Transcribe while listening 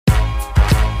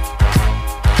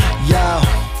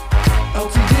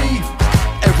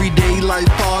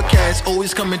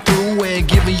always coming through and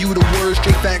giving you the words,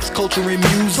 straight facts, culture, and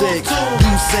music.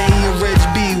 You saying Reg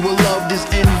B will love this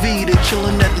envy. They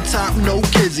chillin' at the top, no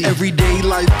kizzy. Everyday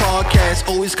Life Podcast,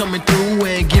 always coming through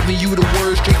and giving you the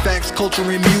words, straight facts, culture,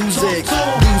 and music.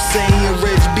 You saying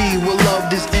Reg B will love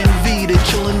this envy. They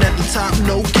chillin' at the top,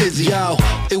 no kizzy. Yo,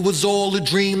 it was all a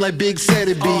dream like Big said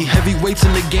it be. Heavyweights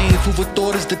in the game, food for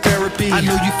thought is the therapy. I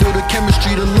know you feel the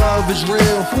chemistry, the love is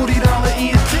real. $40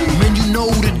 EST, man, you know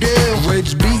the deal. Reg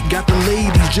B got the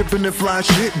ladies dripping and fly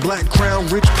shit. Black crown,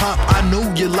 rich pop, I know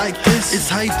you like this. It's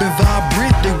hype and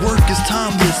vibrant, they work is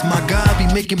timeless. My God be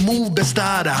making move, best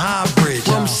out of hybrid.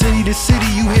 From city to city,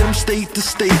 you hear them state to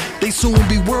state. They soon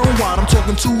be worldwide, I'm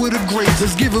talking two of the greats.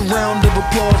 Let's give a round of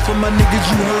applause for my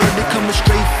niggas you heard. They coming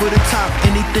straight for the top,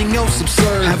 anything else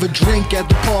absurd. Have a drink at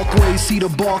the Parkway, see the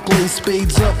Barclay.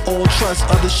 Spades up, all trust,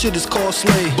 other shit is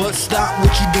costly. But stop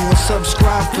what you doing,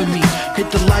 subscribe for me. Hit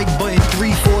the like button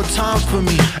 3-4 times for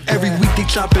me. Every week they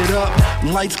chop it up,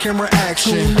 lights, camera,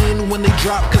 action. Tune in when they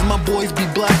drop, cause my boys be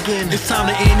blacking. It's time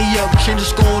to ante up, change the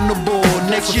score on the board.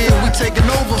 Next year we taking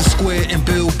over the Square and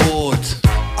Billboards.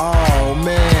 Oh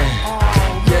man,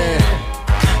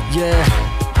 yeah.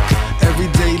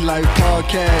 Everyday Life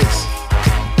Podcast.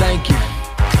 Thank you,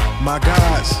 my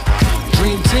guys.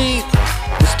 Dream Team,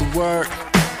 what's the word?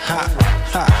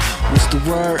 What's the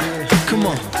word? Come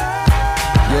on.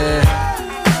 Yeah,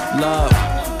 love,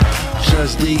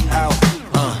 just D out.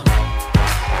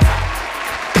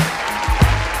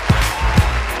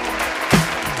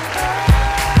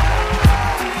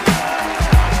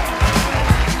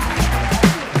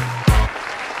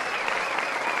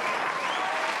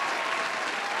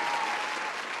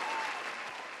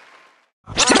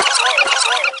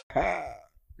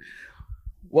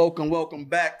 Welcome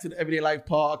back to the Everyday Life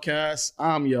Podcast.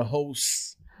 I'm your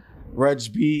host, Reg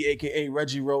B, aka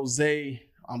Reggie Rose.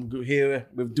 I'm good here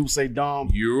with Duce Dom.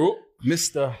 You,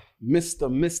 Mr.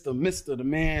 the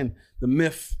man, the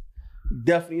myth.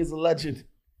 Definitely is a legend.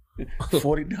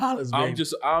 $40, man.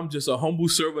 I'm just a humble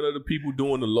servant of the people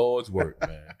doing the Lord's work,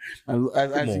 man.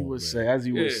 As you would say.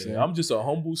 I'm just a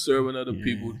humble servant of the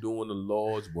people doing the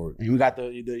Lord's work. And we got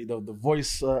the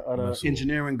voice of the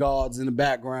engineering gods in the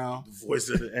background. The voice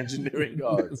of the engineering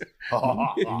gods.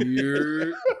 My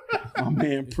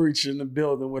man preaching in the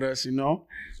building with us, you know.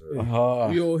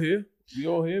 We all here.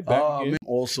 Back again.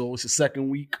 Also, it's the second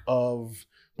week of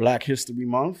Black History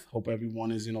Month. Hope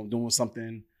everyone is, doing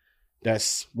something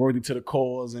that's worthy to the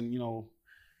cause and,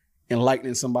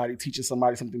 enlightening somebody, teaching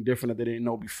somebody something different that they didn't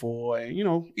know before. And,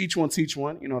 each one teach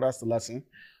one. That's the lesson.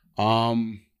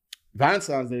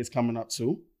 Valentine's Day is coming up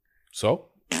too. So?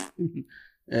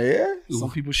 Yeah.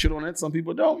 Some people shit on it. Some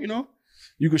people don't,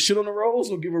 You can shit on the rose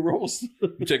or give a rose.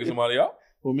 You checking somebody out?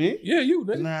 For me? Yeah, you,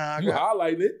 nigga. Nah, you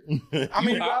highlighting it. I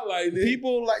mean, highlighting it.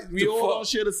 People we all don't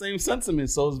share the same sentiment,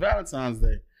 so it's Valentine's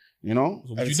Day. So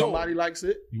if somebody likes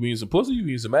it. You eating some pussy? You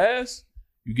eating some ass?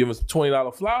 You giving some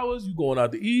 $20 flowers? You going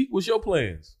out to eat? What's your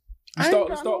plans? Let's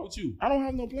start with you. I don't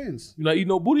have no plans. You not eating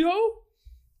no booty hole?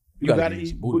 You gotta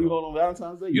eat booty hole on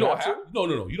Valentine's Day? You don't have to?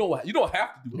 No. You don't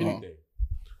have to do anything.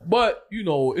 But,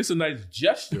 it's a nice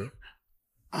gesture.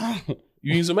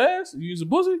 You eating some ass? You eating some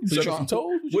pussy? You sucking some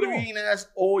toes? What if you eating ass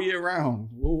all year round?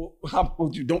 Well, how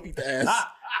about you don't eat the ass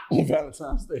on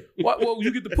Valentine's Day? Well,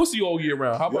 you get the pussy all year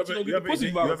round. How about you don't get the pussy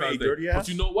on Valentine's Day? But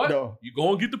you know what? No. You go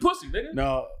and get the pussy, nigga.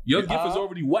 No. Your gift is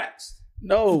already waxed.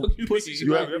 No. Pussy.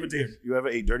 You ever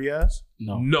ate dirty ass?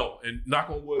 No. And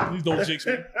knock on wood, please don't jinx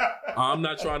me. I'm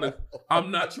not trying to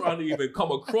even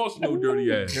come across no dirty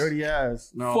ass. Dirty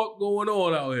ass. No. Fuck going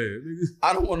on out here?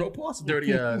 I don't want no parts of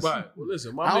dirty ass. Right. Well,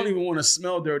 listen, I don't even want to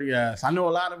smell dirty ass. I know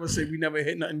a lot of us say we never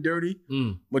hit nothing dirty,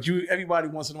 but everybody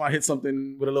once in a while hit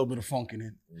something with a little bit of funk in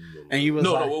it. And you was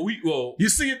you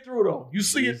see it through though. You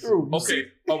see it through. Okay.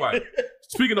 All right.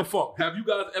 Speaking of funk, have you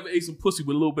guys ever ate some pussy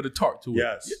with a little bit of tart to it?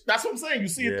 Yes. That's what I'm saying. You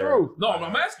see it through. No,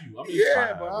 I'm asking you. But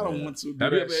I don't want to do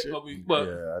have that you ever,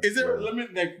 shit. Is there a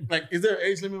limit? Like, is there an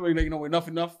age limit where enough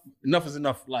is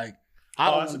enough? Like, I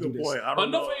don't that's a good point. I don't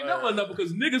enough know. ain't never enough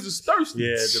because niggas is thirsty.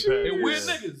 Yeah, it depends. And we're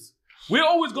niggas. We're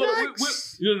always gonna.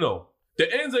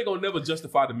 The ends ain't gonna never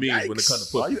justify the means when it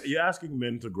comes to pussy. You're asking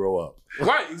men to grow up.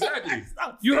 Right, exactly.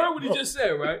 You heard what he just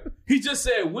said, right? He just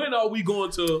said, when are we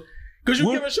going to... Because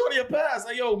you giving shorty a pass.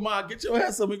 Like, yo, ma, get your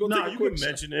ass up and go take a quick you can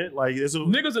mention it. Like,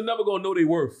 niggas are never gonna know their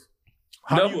worth.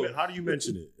 How do you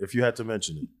mention it if you had to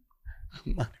mention it?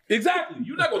 Exactly.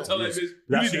 You're not gonna tell that bitch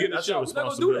you need to get in the shower. You're not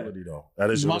gonna do that. Though. That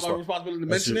is my responsibility to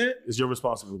mention it. It's your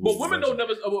responsibility. But women don't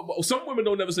never. Some women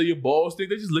don't never say your balls stink.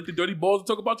 They just lick the dirty balls and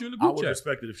talk about you in the group chat. I would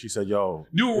respect it if she said, "Yo."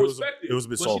 You would respect it. It was a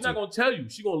bit but salty. She's not gonna tell you.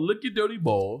 She's gonna lick your dirty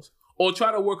balls or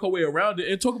try to work her way around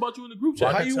it and talk about you in the group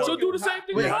chat. So do the same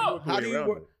thing with her.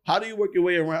 How do you work your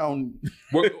way around?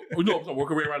 Work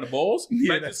her way around the balls.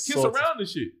 Yeah, like just kiss around and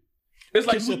shit. It's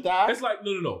like it's like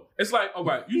no. It's like all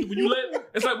right. When you land,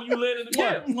 it's like when you land in the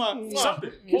camp.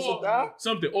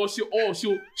 Something. Or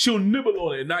she'll nibble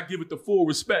on it and not give it the full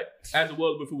respect as it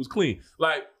was if it was clean.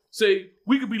 Like say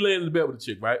we could be laying in the bed with a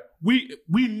chick, right? We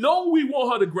know we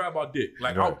want her to grab our dick.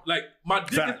 Like my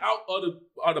dick is out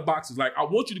of the boxes. Like I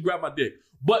want you to grab my dick.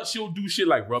 But she'll do shit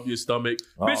like rub your stomach.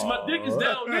 Bitch, my dick is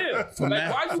down there.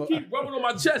 Like, why you keep rubbing on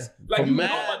my chest? Like, you know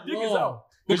my dick is out.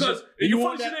 Because you the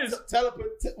want funny that shit is... telepathy.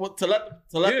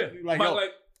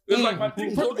 It's like my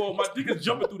dick, first of all, my dick is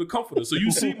jumping through the comforter. So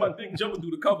you see my dick jumping through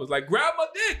the covers. Like, grab my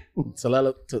dick.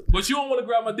 But you don't want to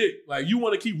grab my dick. Like, you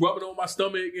want to keep rubbing on my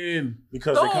stomach and...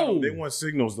 Because they want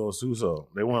signals, though, Suso.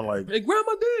 They want, like... Hey, grab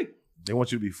my dick. They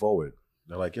want you to be forward.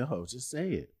 They're like, yo, just say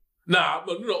it. Nah,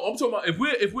 but no, I'm talking about if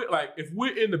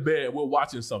we're in the bed, we're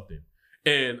watching something,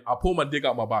 and I pull my dick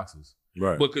out my boxes,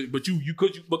 right? Because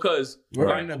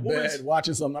we're in the bed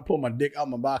watching something. I pull my dick out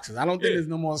my boxes. I don't think there's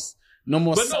no more.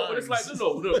 But signs. No, but it's like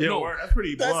no. That's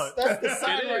pretty blunt. That's the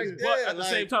sign right there. But at the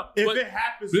same time, if it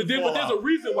happens, but there's a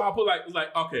reason why I put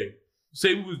like okay.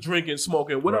 Say we was drinking,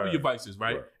 smoking, whatever your vice is,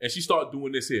 right? And she started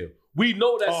doing this here. We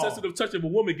know that sensitive touch of a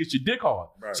woman gets your dick hard.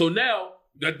 Right. So now.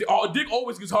 Our dick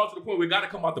always gets hard to the point where we got to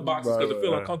come out the boxes because it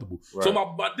feel uncomfortable. Right. So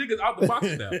my dick is out the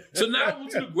boxes now. So now I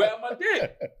want you to grab my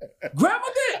dick. Grab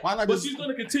my dick. Why not? But she's going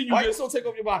to continue. Why you still take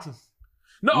off your boxes?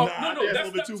 No. That's a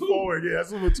little bit too forward. Yeah,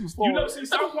 that's a little bit too forward. You never seen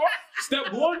South Park?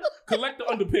 Step 1, collect the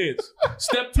underpants.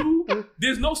 Step 2,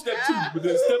 there's no step 2, but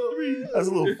then step 3. That's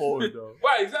a little forward, though.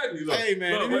 Right, exactly. Look, hey,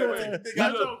 man.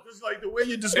 It's like the way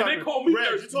you describe it. And they call me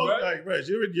Reg, thirsty, right? Reg,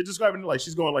 you're describing it like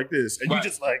she's going like this. And you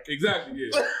just like... Exactly,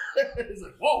 yeah. It's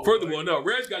like, whoa. Furthermore, no,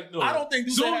 Reg got... No. I don't think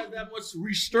Duce has that much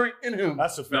restraint in him.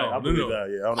 That's a fact. I believe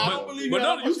that, yeah. I don't believe that.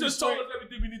 But no, you just told us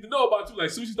everything we need to know about you. Like,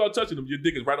 as soon as you start touching him, your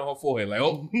dick is right on her forehead. Like,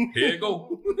 oh, here it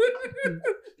go.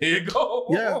 Here you go.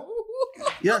 Yeah.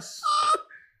 Yes.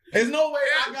 There's no way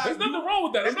I got. There's nothing wrong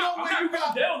with that. There's no way you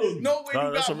got down on you. No way you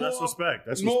got more. That's respect.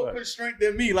 That's more constraint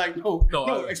than me. Like no.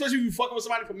 Especially if you fucking with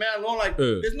somebody for mad long. Like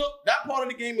there's no that part of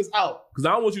the game is out. Because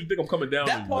I don't want you to think I'm coming down.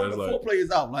 That part of the foreplay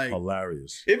is out. Like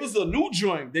hilarious. If it's a new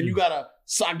joint, then you gotta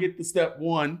get the step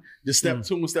 1, the step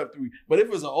 2, and step 3. But if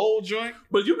it's an old joint,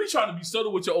 but you be trying to be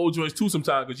subtle with your old joints too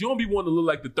sometimes because you don't be wanting to look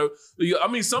like the third.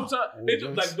 I mean, sometimes it's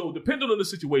like depending on the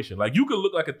situation. Like you can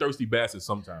look like a thirsty bastard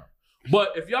sometimes. But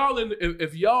if y'all in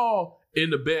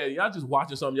the bed, y'all just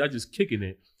watching something, y'all just kicking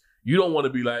it. You don't want to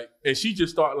be like, and she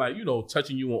just start like,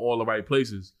 touching you in all the right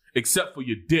places, except for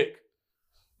your dick.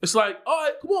 It's like, all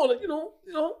right, come on, you know.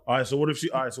 All right, so what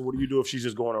do you do if she's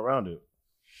just going around it?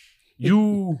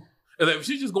 If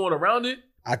she's just going around it,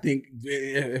 I think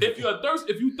if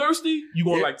you thirsty, you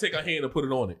gonna like take her hand and put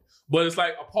it on it. But it's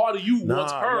like a part of you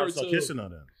wants her to start kissing her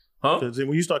then. Huh? Because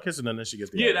when you start kissing her, then she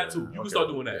gets that too. You can start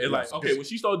doing that. It's like, okay, when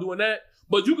she start doing that,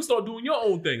 but you can start doing your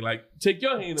own thing. Like take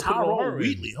your hand and put it on her.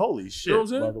 Wheatley, holy shit! You know what I'm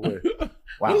saying? By the way, wow.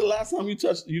 When was the last time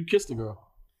you kissed a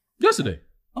girl? Yesterday.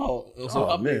 Oh, so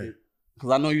updated. Because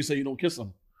I know you say you don't kiss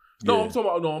them. No, I'm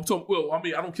talking. Well, I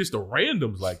mean, I don't kiss the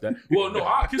randoms like that. Well, no,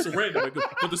 I'll kiss a random,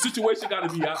 but the situation got to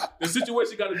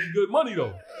be good money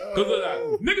though. Because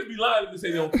niggas be lying if they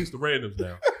say they don't kiss the randoms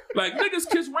now. Like niggas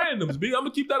kiss randoms, B. I'm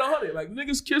gonna keep that 100. Like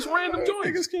niggas kiss random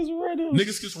joints.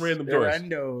 Niggas kiss random joints.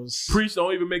 Randos. Preach,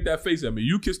 don't even make that face at me.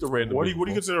 You kiss the random. What do you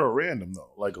consider a random though?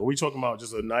 Like, are we talking about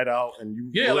just a night out and you?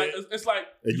 Yeah, like it's like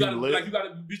you gotta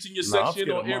be bitching your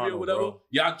section or area or whatever. Bro.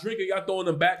 Y'all drinking, y'all throwing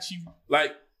them back. She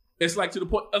like. It's like to the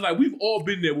point, like we've all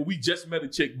been there where we just met a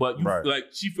chick, but like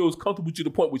she feels comfortable to the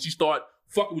point where she start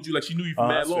fucking with you like she knew you from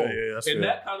mad long. And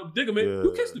that kind of predicament,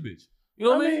 you kiss the bitch. You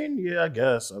know what I mean? Yeah, I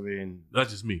guess. I mean,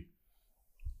 that's just me.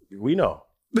 We know.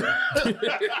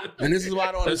 And this is why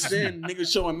I don't understand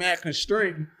niggas showing mad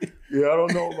constraint. Yeah, I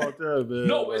don't know about that, man.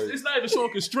 No, like, it's not even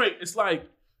showing constraint. It's like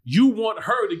you want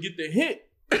her to get the hint.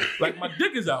 Like my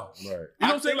dick is out. Right. You know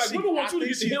what I'm saying? Like women want you to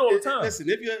get the hint all the time. Listen,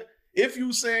 if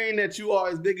you saying that you are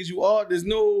as big as you are, there's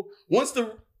no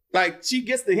she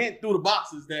gets the hint through the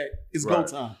boxes that it's go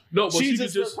time. No, but she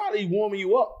just probably warming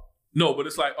you up. No, but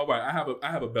it's like, all right, I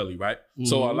have a belly, right? Mm-hmm.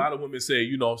 So a lot of women say,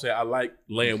 you know what I'm saying, I like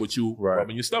laying with you,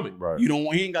 rubbing your stomach. Right.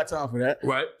 He ain't got time for that.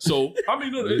 Right. So I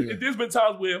mean, there's been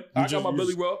times where I got my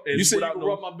belly rubbed. And you said you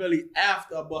rub my belly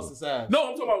after I bust his ass. No,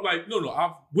 I'm talking about like,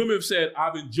 no. Women have said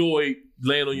I've enjoyed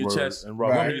laying on your chest and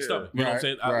rubbing your stomach. You know what I'm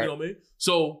saying? You know what I mean?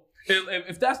 So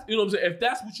if that's, you know what I'm saying, if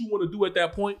that's what you want to do at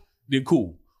that point, then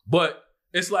cool. But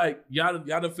it's like y'all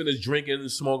done finished drinking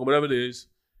and smoking, whatever it is.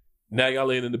 Now y'all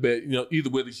laying in the bed, either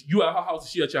whether you at her house or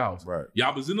she at your house. Right.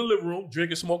 Y'all was in the living room,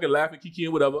 drinking, smoking, laughing,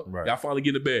 kikiing, whatever. Right. Y'all finally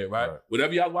get in the bed, right?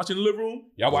 Whatever y'all watching in the living room,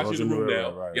 y'all watching in the room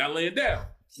now. Right. Y'all laying down.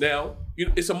 Now,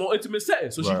 it's a more intimate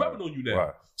setting, so she's rubbing on you now.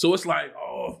 Right. So it's like,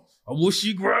 oh, I wish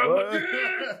she grabbed my dick.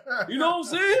 You know what I'm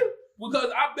saying?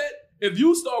 Because I bet if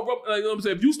you start rubbing,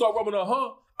 if you start rubbing on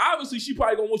her, obviously she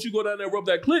probably gonna want you to go down there and rub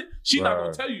that clit. She not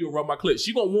gonna tell you to rub my clit.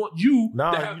 She gonna want you to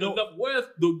have enough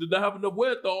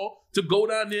wherewithal to go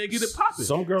down there and get it popping.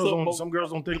 Some girls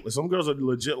don't think. Some girls are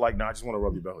legit like, nah, I just want to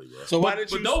rub your belly, bro. So why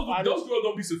did you? But those girls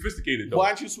don't be sophisticated though. Why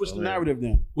don't you switch the narrative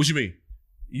then? What you mean?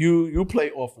 You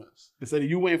play offense instead of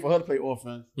you waiting for her to play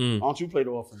offense. Why don't you play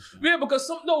the offense? Yeah, because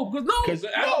just say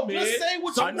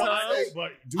what you want.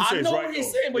 But I know what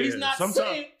he's saying, but he's not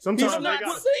saying. Sometimes he's not they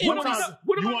saying.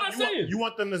 What am I not saying? You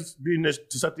want them to be to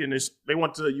set the initiative.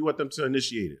 You want them to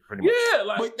initiate it. Pretty much. Yeah,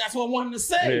 like but that's what I wanted to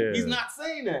say. Yeah. He's not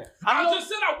saying that. I just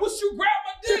said I wish you grabbed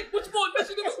my dick. Which more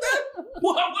initiative is that?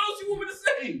 What else you want me to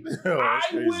say?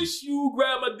 I wish you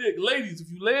grabbed my dick, ladies.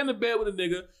 If you lay in the bed with a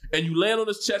nigga and you land on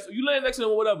his chest, or you land next to him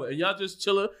or whatever, and y'all just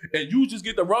chilling, and you just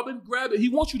get the rubbing, grab it. He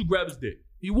wants you to grab his dick.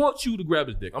 He wants you to grab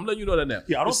his dick. I'm letting you know that now.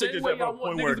 Yeah, I don't think there's ever a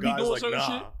point where a guy's like,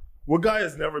 nah. What guy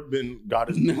has never got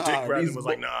his dick grabbed and was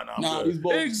like, nah, these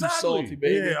balls are too salty,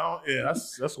 baby. Yeah,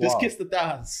 that's wild. Just kiss the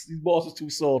thighs. These balls are too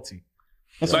salty.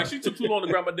 That's like she took too long to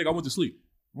grab my dick. I went to sleep.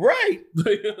 Right. You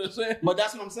know what I'm saying? But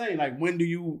that's what I'm saying. Like, when do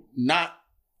you not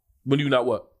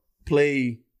what?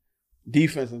 play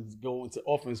defense and go into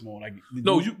offense more? Like,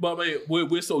 but man,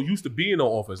 we're so used to being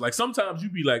on offense. Like sometimes you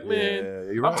be like,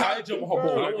 man, I'm tired of jumping her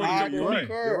ball. I want to jump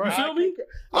her. You feel me?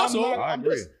 I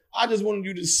agree. I just wanted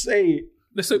you to say it.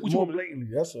 Let's say what you more want. blatantly.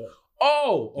 That's all.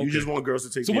 Oh, okay. You just want girls to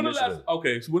take the initiative.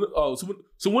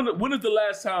 When is the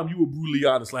last time you were brutally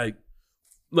honest? Like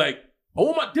I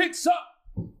want my dick sucked.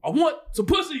 I want some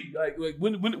pussy. Like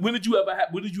when did you ever have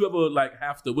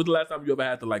to? When's the last time you ever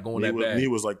had to like go on that bad? Me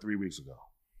was like 3 weeks ago.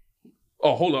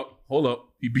 Oh, hold up.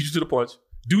 He beat you to the punch.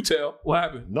 Do tell. What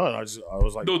happened? No, I was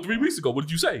like, no, 3 weeks ago. What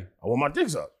did you say? I want my dick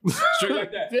sucked. Straight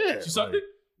like that. Yeah. She sucked it?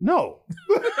 No.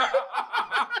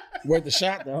 Worth the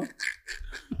shot though.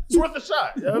 It's worth a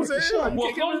shot. You know what I'm saying?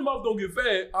 Well, closed mouth don't get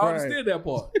fed. I understand that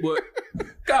part. But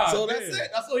God, so that's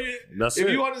it. That's all you. That's if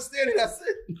it. you understand it, that's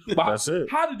it. That's it.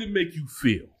 How did it make you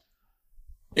feel?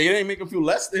 It ain't make him feel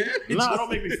less than. No, it don't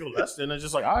make me feel less than. It's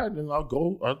just like, all right, then I'll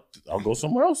go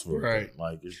somewhere else for it. Right.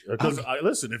 Like, because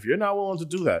listen, if you're not willing to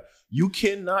do that, you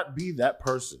cannot be that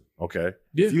person. Okay.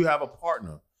 Yeah. If you have a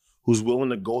partner who's willing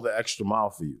to go the extra mile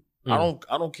for you, I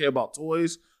don't care about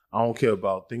toys. I don't care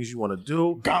about things you want to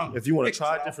do. If you want to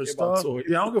try different stuff, I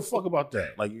don't give a fuck about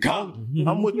that. Like,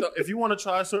 I'm with if you want to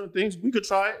try certain things, we could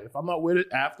try it. If I'm not with it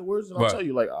afterwards, then I'll tell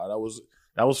you, like, that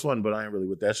was fun, but I ain't really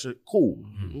with that shit. Cool.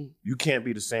 Mm-hmm. You can't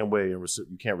be the same way and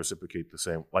you can't reciprocate the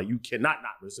same. Like, you cannot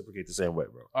not reciprocate the same way,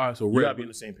 bro. All right, so you gotta be on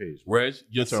the same page. Reg,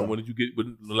 your turn. When did you get?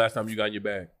 When the last time you got in your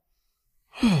bag?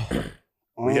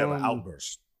 We have an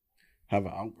outburst. Have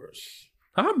an outburst.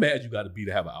 How mad you got to be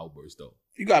to have an outburst, though?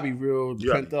 You gotta be real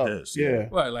pent up. Pissed, yeah.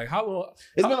 Right. Like how long?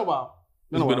 It's been a while.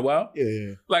 It's been a while.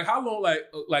 Yeah. Like how long?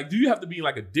 Like do you have to be in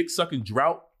like a dick sucking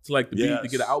drought to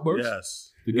get an outburst?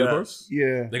 Yes. To get a burst?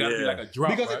 Yeah. They gotta be like a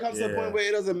drought. Because it comes to a point where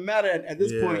it doesn't matter. At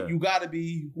this point, you gotta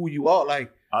be who you are.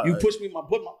 Like you push me,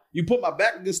 you put my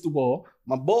back against the wall.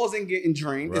 My balls ain't getting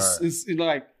drained. Right. It's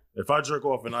like if I jerk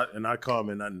off and I come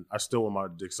and I still want my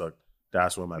dick sucked.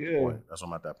 That's when I'm at the point. That's when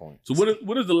I'm at that point. So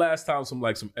when is the last time some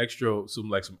extra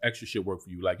shit work for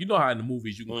you? Like, you know how in the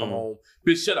movies you can come home,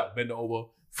 bitch, shut up, bend over,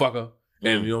 fucker.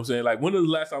 And you know what I'm saying? Like, when is the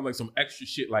last time like some extra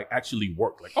shit like actually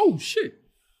worked? Like, oh shit.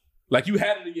 Like you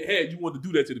had it in your head, you wanted to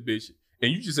do that to the bitch, and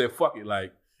you just said, fuck it.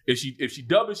 Like, if she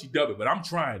dub it, she dub it. But I'm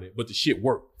trying it, but the shit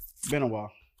worked. Been a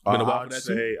while. I'd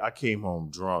say I came home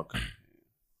drunk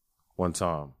one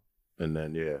time, and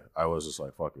then I was just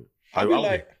like, fuck it.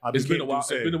 It's been a while. It's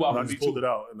been a while. I just pulled it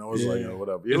out, and I was like,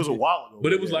 whatever. It was a while ago.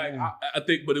 But it was like I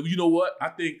think. But you know what? I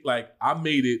think like I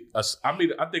made it. I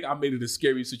think I made it a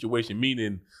scary situation.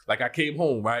 Meaning, like I came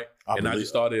home right, and I just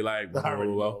started like, blah, blah,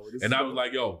 blah, and I was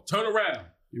like, yo, turn around.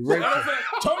 You raped her.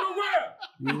 Turn around.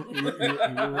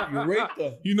 You raped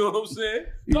her. You know what I'm saying?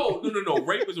 No.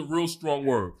 Rape is a real strong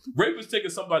word. Rape is taking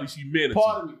somebody's humanity.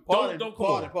 Pardon me. Don't come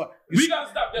on. We gotta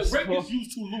stop that. Rape is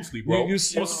used too loosely, bro. You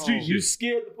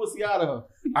scared the pussy out of her.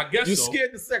 I guess you so.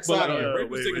 scared the sex out of her.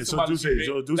 Rape is taking somebody's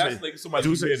humanity. That's taking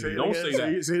somebody's humanity. Don't say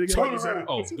that. Say it again. Turn around.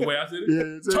 Oh, the way I said it?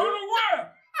 Yeah, turn around.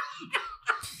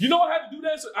 You know I had to do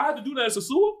that. I had to do that as a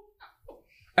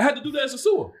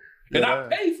sewer. And I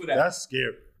paid for that. That's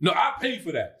scary. No, I paid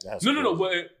for that. No.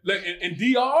 But like in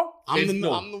DR, in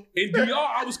DR,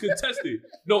 I was contested.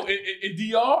 No, in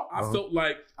DR, I felt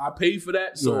like I paid for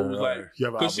that. So it was like,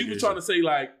 because she was trying to say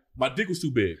like, my dick was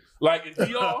too big. Like in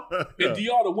DR,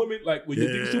 the women, like when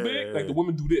your dick is too big, like the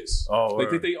women do this.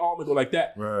 Like they arm and go like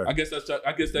that. Right. I guess that,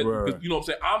 you know what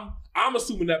I'm saying? I'm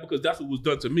assuming that because that's what was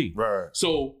done to me. Right.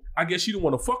 So I guess she didn't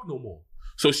want to fuck no more.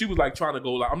 So she was like trying to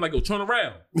go like, I'm like, yo, turn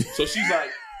around. So she's like,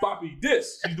 Poppy,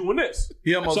 she's doing this.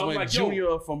 He almost so went like,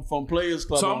 Junior from Players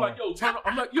Club. So I'm like, yo,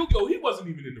 I'm like, yo, he wasn't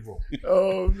even in the room.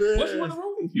 Oh man. Was you in the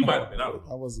room? You might have been. I don't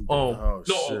know. I wasn't.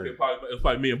 Okay,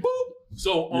 probably me and Boop.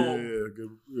 So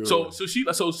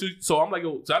so I'm like,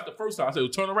 yo, so that's the first time I said, well,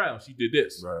 turn around. She did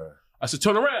this. Right. I said,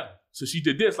 turn around. So she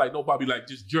did this, like nobody like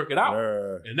just jerk it out.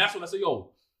 Right. And that's when I said,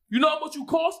 yo, you know how much you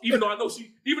cost? Even though I know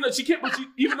even though she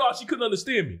couldn't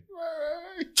understand me.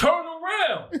 Right. Turn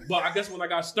around. But I guess when I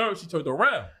got stern, she turned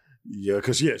around. Yeah,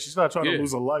 because she's not trying to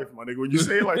lose a life, my nigga, when you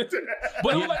say it like that.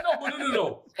 But I'm like,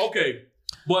 no. Okay.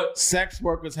 But sex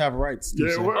workers have rights. Yeah,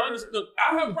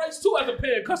 I have rights too as a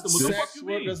paying customer. Sex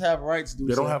workers have rights.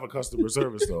 They don't have a customer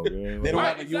service though. Man. They don't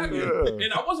have a union,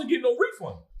 and I wasn't getting no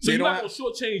refund. So you're not gonna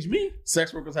shortchange me.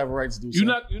 Sex workers have rights. You're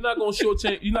not gonna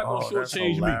shortchange. You're not gonna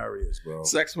shortchange me. Hilarious, bro.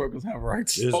 Sex workers have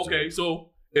rights. Okay,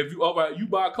 so if you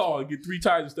buy a car and get 3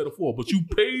 tires instead of 4, but you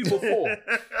paid for 4,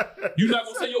 you're not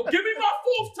gonna say, yo, give me my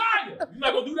 4th tire. You're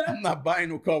not gonna do that. I'm not buying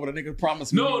no car, but a nigga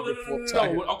promised me. No.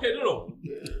 Okay, no.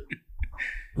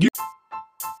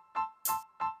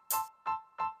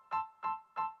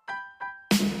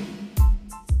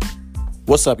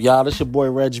 What's up, y'all? It's your boy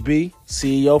Reg B,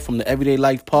 CEO from the Everyday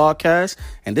Life Podcast,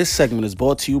 and this segment is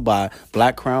brought to you by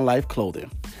Black Crown Life Clothing.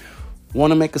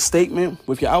 Want to make a statement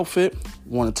with your outfit?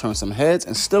 Want to turn some heads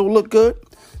and still look good?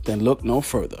 Then look no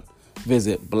further.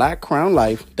 Visit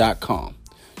blackcrownlife.com.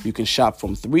 You can shop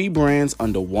from 3 brands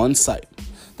under one site.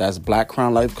 That's Black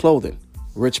Crown Life Clothing,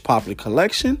 Rich Popular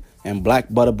Collection, and Black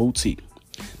Butter Boutique.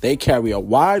 They carry a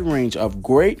wide range of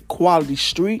great quality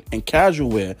street and casual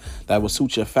wear that will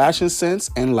suit your fashion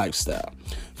sense and lifestyle.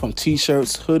 From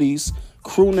t-shirts, hoodies,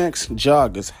 crew necks,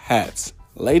 joggers, hats,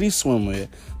 ladies swimwear,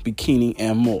 bikini,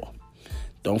 and more.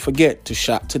 Don't forget to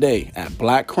shop today at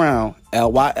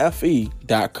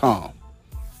blackcrownlyfe.com.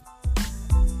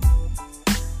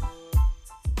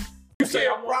 You say,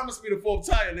 I promised me the 4th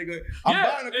tire, nigga. I'm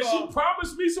buying a car. And she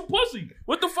promised me some pussy.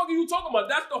 What the fuck are you talking about?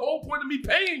 That's the whole point of me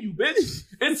paying you, bitch.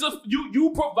 It's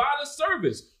you provide a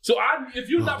service. So if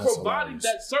you're not providing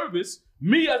that service,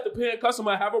 me as the paying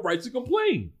customer, I have a right to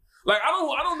complain. Like I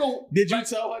don't know. Did you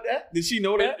tell her that? Did she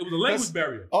know that? It was a language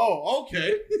barrier. Oh,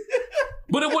 okay.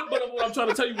 But what I'm trying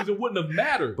to tell you is it wouldn't have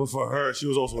mattered. But for her, she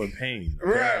was also in pain.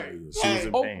 Right. She was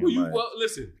in pain. Well,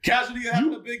 listen. Casualty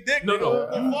having a big dick. No.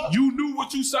 You knew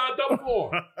what you signed up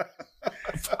for.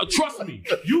 Trust me.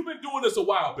 You've been doing this a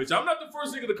while, bitch. I'm not the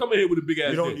first nigga to come in here with a big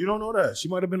ass dick. You don't know that. She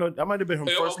might have been. That might have been her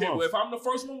first month. Well, if I'm the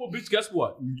first one, well, bitch, guess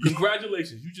what?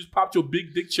 Congratulations. You just popped your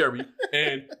big dick cherry,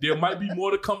 and there might be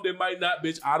more to come. There might not,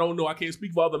 bitch. I don't know. I can't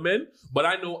speak for other men, but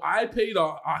I know I paid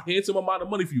a handsome amount of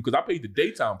money for you because I paid the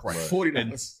daytime price. $40.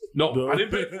 No, I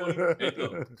didn't pay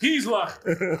 $40. He's lying.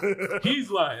 He's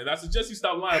lying. And I suggest he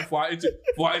stop lying before I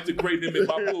integrate him in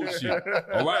my bullshit.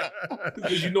 All right?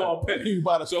 Because you know I'm petty. You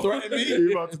about to threaten me?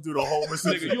 You about to do the whole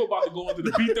mistake. Nigga, you about to go under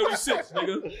the B-36,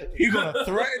 nigga. You gonna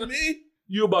threaten me?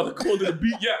 You about to go under the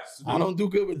B? Yes. I don't do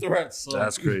good with threats. So.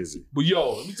 That's crazy. But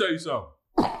yo, let me tell you something.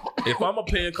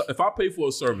 If I pay for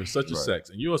a service such as sex,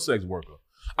 and you're a sex worker,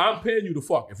 I'm paying you to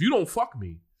fuck. If you don't fuck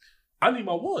me, I need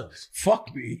my ones. Fuck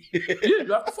me. Yeah,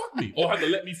 you have to fuck me. Or have to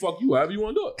let me fuck you, however you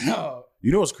want to do it. No.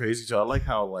 You know what's crazy, Joe? I like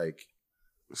how, like,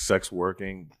 sex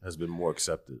working has been more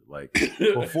accepted. Like,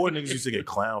 before niggas used to get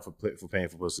clowned for paying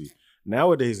for pussy.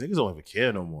 Nowadays, niggas don't even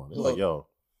care no more. They're like, yo.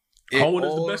 Hoeing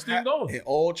is the best thing going. It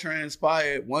all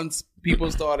transpired once people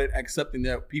started accepting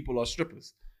that people are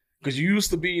strippers. Because you used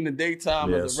to be in the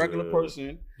daytime as a regular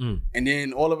person, and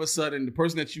then all of a sudden, the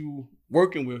person that you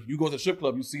working with, you go to the strip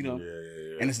club, you see them,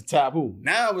 and it's a taboo.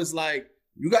 Now it's like,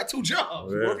 you got 2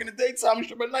 jobs. You work in the daytime, you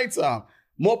strip at nighttime.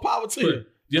 More power to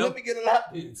you. Let me get a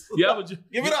lap dance.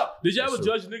 Give it up. Did you ever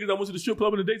judge niggas that went to the strip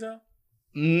club in the daytime?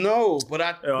 No, but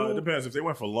it depends. If they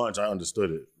went for lunch, I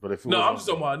understood it. But if I'm just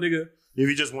talking about a nigga. If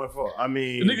you just went for, the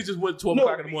nigga just went 12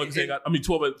 o'clock in the morning.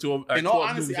 12 in all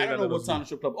honesty, I don't know what time the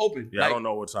strip club open. Yeah, I don't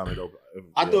know what time it open.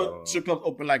 I thought strip clubs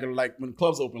open like when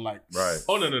clubs open like. Right.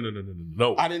 Oh no.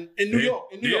 I didn't in New York.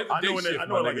 I know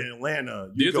like in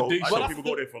Atlanta, I know people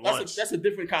go there for lunch. That's a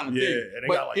different kind of thing. Yeah, and they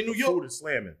got like in New York, food is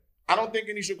slamming. I don't think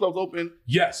any strip clubs open.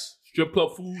 Yes, strip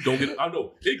club food. I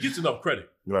know it gets enough credit,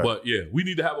 but yeah, we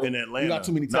need to have in Atlanta. You got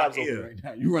too many tabs open right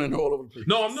now. You running all over the place.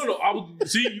 No. I would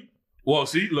see you. Well,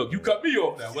 see, look, you cut me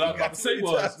off now. What I was about to say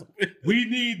was, we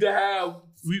need to have.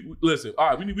 Listen. All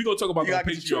right, we're gonna talk about that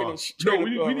on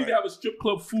Patreon. We need to have a strip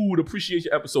club food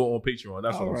appreciation episode on Patreon.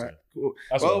 That's what I'm saying. Cool.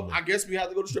 Well, I guess we have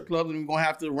to go to strip clubs, and we're gonna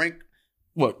have to rank.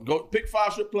 What? Go pick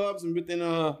 5 strip clubs and within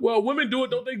Well, women do it,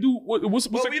 don't they? Do what's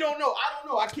well, we don't know. I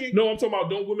don't know. I can't. No, I'm talking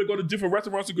about. Don't women go to different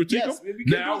restaurants to critique them? We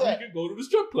can go to the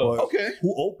strip club. Well, okay.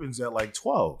 Who opens at like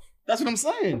 12? That's what I'm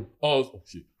saying. Oh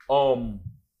shit.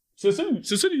 Cincinnati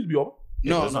used to be open.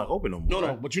 No, it's not open no more.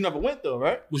 No, but you never went though,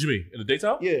 right? What you mean in the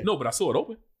daytime? Yeah. No, but I saw it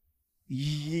open.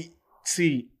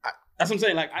 See, that's what I'm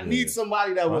saying. Like, I need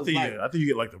somebody that was like. I think you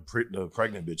get like the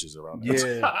pregnant bitches around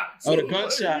there. Yeah. So, the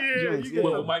gunshot. Yeah.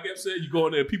 What Mike Epps said, you go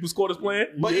in there, people's quarters playing.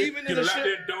 But even in the shit,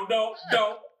 there, don't.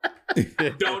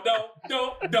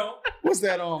 What's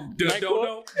that? Don't.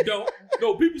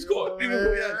 No, people's court. You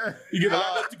get a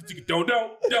lot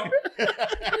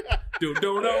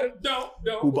of don't.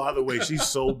 Who, by the way, she's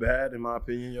so bad in my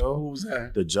opinion, yo. Who's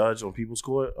that? The judge on People's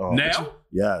Court. Now?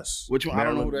 Yes. Which one? I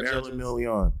don't know who that judge is. Marilyn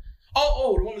Milian.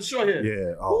 Oh, the one with the short hair.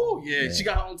 Yeah. Oh, yeah. She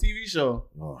got her own TV show.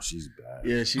 Oh, she's bad.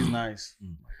 Yeah, she's nice.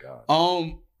 Oh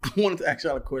my god. I wanted to ask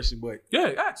y'all a question, but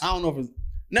ask. I don't know if it's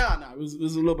it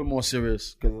was a little bit more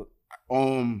serious because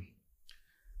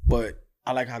but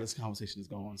I like how this conversation is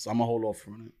going, so I'm gonna hold off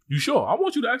from it. You sure? I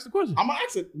want you to ask the question. I'm gonna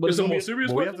ask it, but it's a more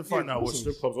serious. We have to find out what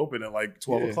strip clubs open at like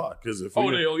 12 o'clock. Because if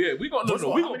we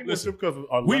gonna strip clubs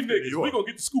are we niggas. We gonna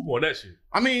get the scoop on that shit.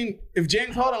 I mean, if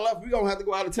James Harden left, we gonna have to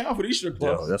go out of town for these strip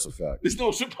clubs. Yeah, that's a fact. There's no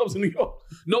strip clubs in New York.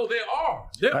 No, there are.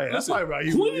 That's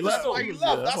right. Queens left.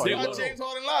 That's why James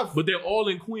Harden left. But they're all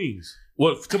in Queens.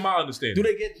 Well, to my understanding. Do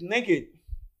they get naked?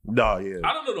 No, yeah.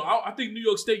 I don't know. I think New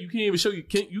York State, you can't even show you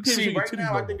can't show your right titties.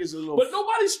 Now, I think it's a little. But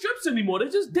nobody strips anymore. They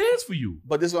just dance for you.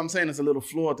 But this is what I'm saying. It's a little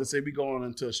flawed to say we going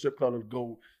into a strip club to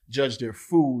go judge their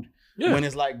food when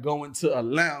it's like going to a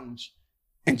lounge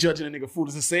and judging a nigga food.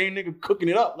 It's the same nigga cooking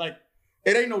it up. Like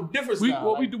it ain't no difference. We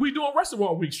doing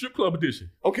restaurant week, strip club edition.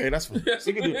 Okay, that's fine.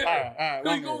 We can do it. All right.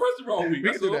 We go restaurant week.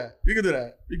 We can do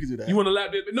that. You want to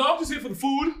lap that? No, I'm just here for the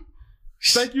food.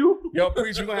 Thank you. Yo,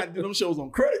 Preach, you're gonna have to do them shows on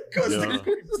credit. I'm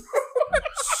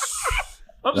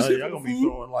just y'all gonna be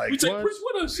throwing like. We take Preach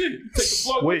with us. Shit. You take the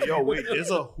plug. Wait.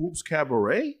 There's a Hoops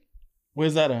Cabaret.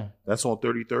 Where's that at? That's on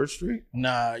 33rd Street.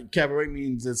 Nah, cabaret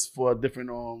means it's for a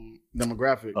different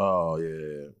demographic. Oh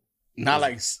yeah. Not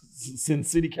like Sin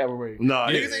City Cabaret. Nah,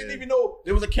 niggas ain't even know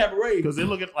there was a cabaret because they're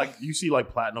looking like you see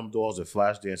like platinum doors and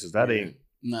flash dances. That ain't.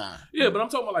 Nah. Yeah, but I'm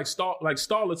talking about like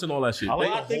starlets and all that shit. I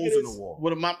like the holes in the wall.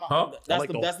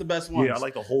 That's the best one. Yeah, I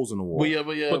like the holes in the wall.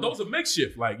 But those are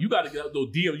makeshift. Like you got to get those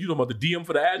DM. You know about the DM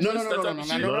for the address? No.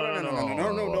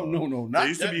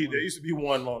 There used to be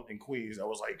one in Queens that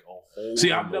was like a hole.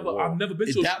 See, I've never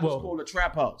been to. That was called a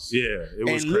trap house. Yeah,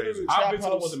 it was crazy. I've been to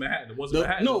the ones in Manhattan. The ones in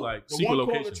Manhattan was like secret location.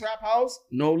 The one called the trap house.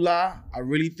 No lie, I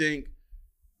really think.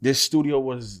 This studio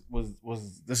was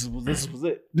this was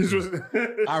it.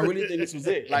 I really think this was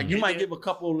it. Like you might give a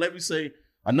couple, let me say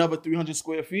another 300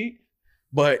 square feet,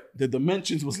 but the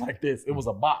dimensions was like this. It was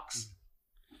a box.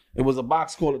 It was a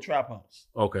box called a trap house.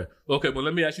 Okay, but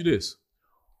let me ask you this: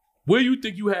 Where you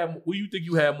think you had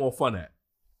more fun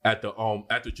at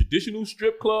the traditional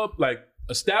strip club like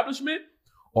establishment,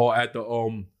 or at the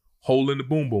hole in the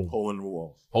boom boom? Hole in the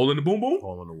wall. Hole in the boom boom?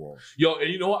 Hole in the wall. Yo, and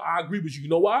you know what? I agree with you. You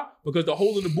know why? Because the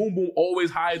hole in the boom boom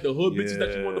always hired the hood bitches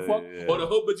that you want to fuck, or the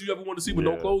hood bitches you ever want to see with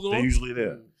no clothes on. They're usually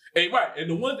there. And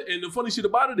the funny shit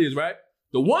about it is, right?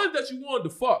 The ones that you wanted to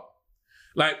fuck,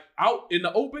 like out in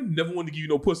the open, never wanted to give you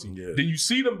no pussy. Yeah. Then you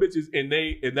see them bitches in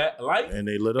that light, and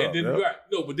they lit up. And then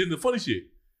but then the funny shit,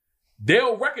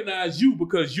 they'll recognize you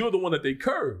because you're the one that they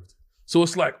curved. So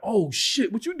it's like, oh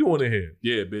shit, what you doing in here?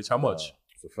 Yeah, bitch, how much?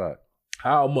 It's a fact.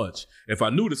 How much? If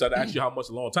I knew this, I'd ask you how much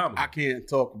a long time ago. I can't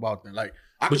talk about that. Like,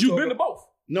 but you've been to both.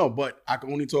 No, but I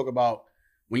can only talk about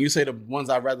when you say the ones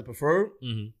I rather prefer.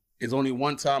 Mm-hmm. It's only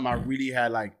one time I really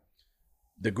had like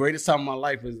the greatest time of my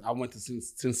life is I went to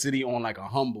Sin City on like a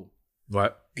humble.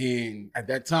 Right. And at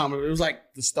that time, it was like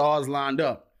the stars lined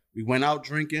up. We went out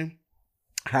drinking,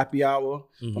 happy hour.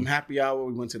 Mm-hmm. From happy hour,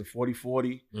 we went to the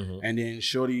 40-40. Mm-hmm. And then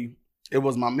Shorty, it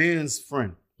was my man's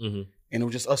friend. Mm-hmm. And it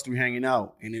was just us three hanging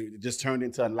out. And it just turned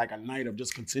into like a night of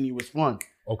just continuous fun.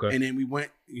 Okay. And then we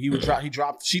went, she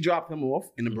dropped him off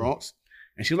in the Bronx.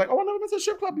 And she was like, oh, I never been to a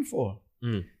strip club before.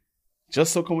 Mm.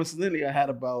 Just so coincidentally, I had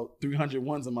about 300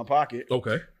 ones in my pocket.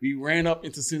 Okay. We ran up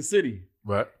into Sin City.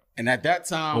 Right. And at that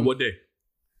time. On what day?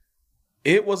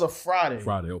 It was a Friday.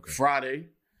 Okay. Friday.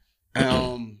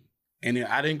 And then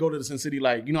I didn't go to the Sin City,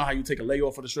 like, you know how you take a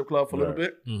layoff for the strip club for a little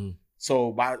bit? Mm-hmm. So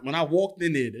when I walked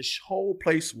in there, this whole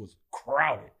place was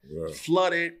crowded,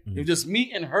 flooded. Mm-hmm. It was just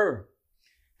me and her.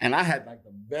 And I had like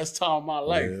the best time of my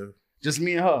life. Yeah. Just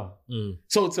me and her.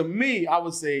 So to me, I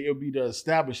would say it would be the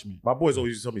establishment. My boys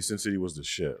always used to tell me Sin City was the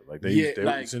shit. Like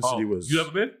Sin City was. You ever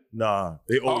been? Nah.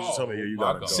 They always used to tell me, you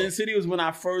gotta go. Sin City was when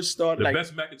I first started. The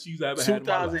best mac and cheese I ever had.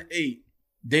 2008.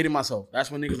 Dating myself.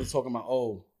 That's when niggas were talking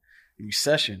about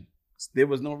recession. There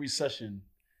was no recession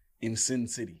in Sin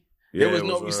City. There was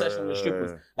no recession with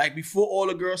strippers. Like before all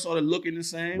the girls started looking the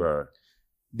same,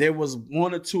 there was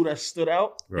one or two that stood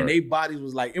out, and their bodies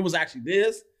was like, it was actually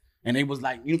this. And they was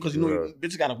like, because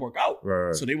bitches got to work out.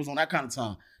 So they was on that kind of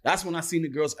time. That's when I seen the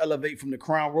girls elevate from the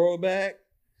Crown Royal bag.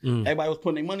 Everybody was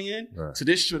putting their money in. To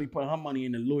this shorty putting her money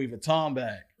in the Louis Vuitton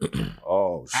bag.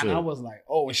 Oh, shit. And I was like,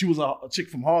 and she was a chick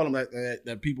from Harlem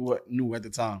that people knew at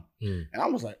the time. And I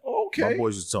was like, okay. My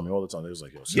boys used to tell me all the time. They was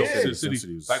like, Sin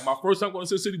City was... Like my first time going to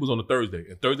Sin City was on a Thursday.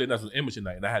 And Thursday night was amateur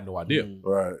night. And I had no idea.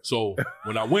 Right. So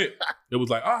when I went, it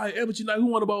was like, all right, amateur night, who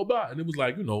want to blah. And it was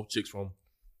like, chicks from...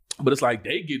 But it's like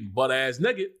they getting butt ass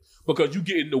naked because you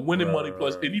getting the winning money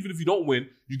plus, and even if you don't win,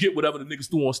 you get whatever the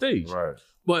niggas threw on stage. Right.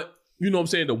 But you know what I'm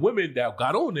saying? The women that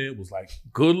got on there was like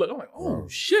good luck. I'm like, oh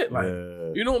shit, like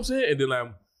you know what I'm saying? And then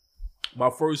like my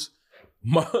first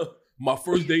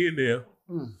day in there,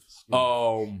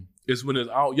 is when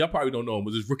y'all probably don't know him,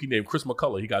 was this rookie named Chris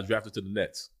McCullough. He got drafted to the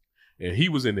Nets, and he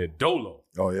was in there dolo.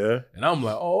 Oh yeah. And I'm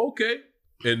like, oh okay.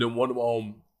 And then one of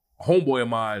homeboy of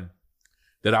mine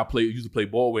that I used to play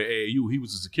ball with AAU, he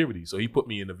was a security. So he put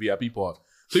me in the VIP part.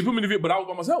 So he put me in the VIP, but I was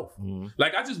by myself.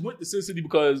 Like I just went to Sin City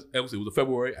because it was a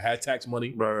February. I had tax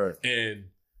money. Right. And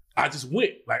I just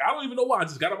went. Like I don't even know why. I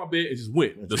just got out of my bed and just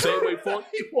went. The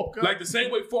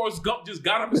same way Forrest Gump just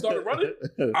got up and started running.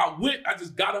 I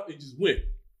just got up and just went.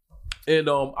 And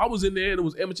I was in there and it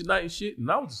was amateur night and shit.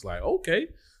 And I was just like, okay.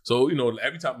 So,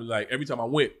 every time I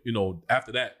went,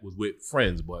 after that was with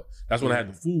friends, but that's when I had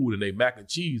the food and they mac and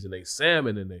cheese and they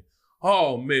salmon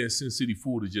and Sin City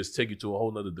food to just take it to a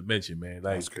whole nother dimension, man.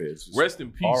 Like, rest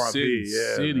in peace,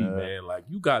 City, man. Like,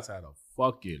 you guys had a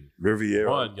fucking Riviera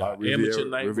fun, y'all. Amateur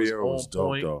night was dope,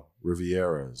 point. Though.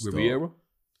 Riviera?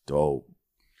 Dope.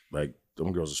 Like,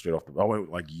 them girls are straight off I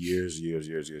went like years,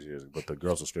 but the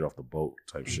girls are straight off the boat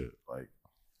type shit. Like,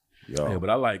 yo. Yeah, but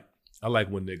I like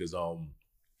when niggas,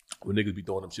 when niggas be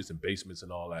throwing them shits in basements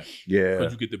and all that. Yeah.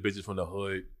 Because you get the bitches from the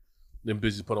hood. Them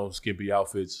bitches put on skimpy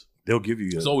outfits. They'll give you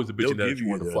It's always the bitch that you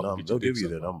want to fuck. They'll give you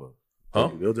their number.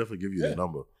 Huh? They'll definitely give you their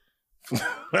number.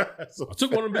 I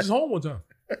took one of them bitches home one time.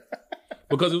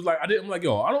 Because it was like, I'm like,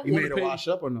 yo, I don't want to pay. You made her wash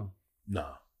up or no?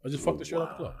 Nah. I just fucked the shit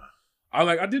up the club.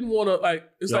 I didn't want to,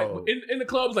 it's like, in the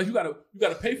club, it's like, you gotta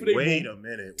pay for their Wait a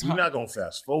minute. We're not going to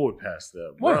fast forward past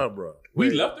that. Bro. We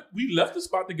left the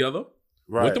spot together.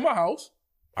 Right. Went to my house.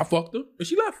 I fucked her, and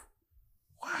she left.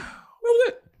 Wow. That was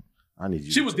it. I need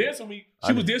you. She was dancing with me.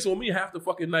 She was dancing with me half the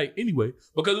fucking night anyway,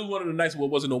 because it was one of the nights where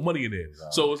there wasn't no money in there.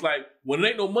 Exactly. So it's like, when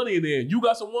there ain't no money in there, and you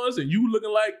got some ones, and you looking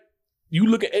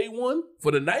A1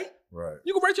 for the night, right?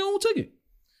 You can write your own ticket.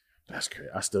 That's crazy.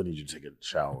 I still need you to take a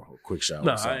shower, a quick shower.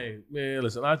 Nah, I ain't. Man,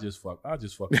 listen, I just fucked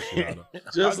the shit out of her.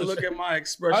 Just look at my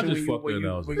expression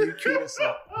when you cue this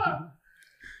up.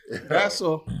 That's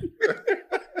all.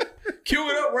 Cue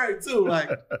it up right too. Like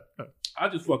I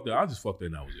just fucked her and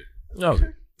that was it. That was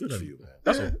it. Good for you, man.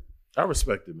 That's all. I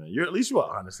respect it, man. At least you're an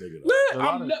honest nigga. Man, a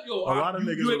lot of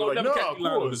niggas are like, no, of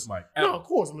course. No, of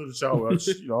course, I'm in the shower.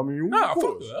 Nah,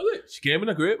 fuck her. She came in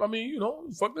the crib. I mean,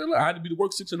 fuck her. I had to be to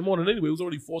work 6 in the morning anyway. It was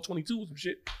already 4:22 or some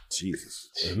shit. Jesus.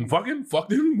 And fucked him.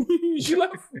 She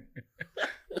left.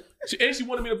 She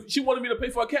wanted me to pay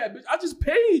for a cab. Bitch, I just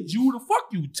paid you to fuck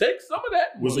you. Take some of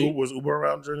that money. Was Uber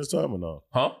around during this time or no?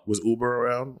 Huh? Was Uber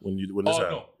around when this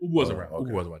happened? No, Uber wasn't around. Okay.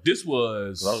 Uber wasn't around. This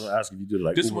was. I was gonna ask if you did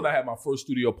like. This Uber. is when I had my first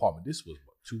studio apartment. This was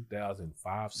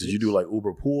 2005. 6? Did you do like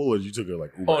Uber pool or did you took it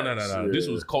like Uber? Oh no. Yeah. This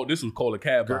was called a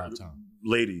cab time.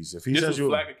 Ladies, if he this says was you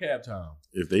flag a cab time.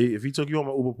 If he took you on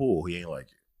my Uber pool, he ain't like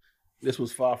you. This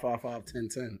was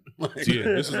 555-1010. Yeah,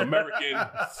 this is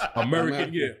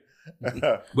American. Yeah.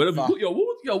 But if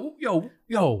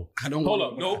yo, I don't hold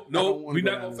up. No, we're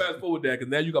not gonna fast forward that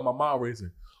because now you got my mind racing.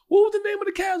 What was the name of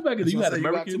the cabs back then? You had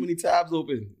American. You got too many tabs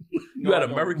open. You had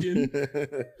American.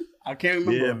 I can't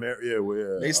remember.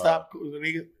 Yeah. They stopped.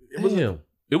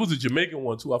 It was a Jamaican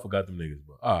one too. I forgot them niggas,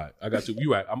 bro. All right, I got you.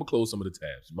 You right. I'm gonna close some of the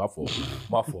tabs. My fault.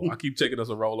 I keep taking us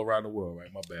a roll around the world.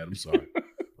 Right. My bad. I'm sorry.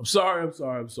 I'm sorry.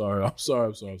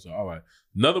 All right.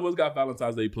 None of us got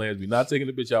Valentine's Day plans. We're not taking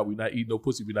the bitch out. We're not eating no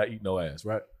pussy. We're not eating no ass,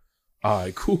 right? All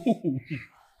right, cool.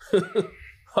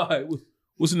 All right.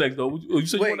 What's the next though? You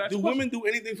said wait, do women do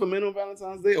anything for men on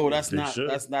Valentine's Day? Or that's not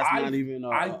not even.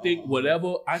 I think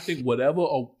whatever.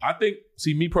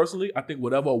 See, me personally, I think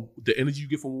whatever the energy you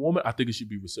get from a woman, I think it should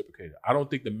be reciprocated. I don't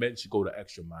think the men should go the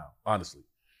extra mile. Honestly,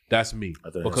 that's me.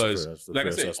 Because, like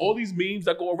I said, all these memes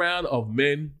that go around of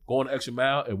men going the extra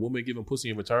mile and women giving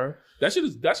pussy in return, that shit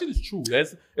is true.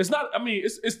 It's not. I mean,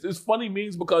 it's funny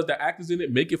memes because the actors in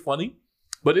it make it funny,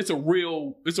 but it's a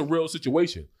real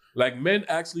situation. Like men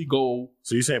actually go.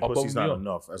 So you're saying pussy's not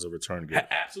enough as a return gift?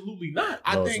 Absolutely not.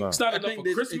 I think it's not enough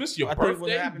for Christmas, your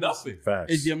birthday, nothing.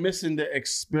 Facts. Is you're missing the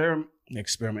experiment,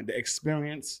 the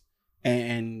experience,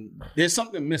 and there's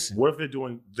something missing. What if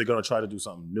they're gonna try to do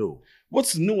something new?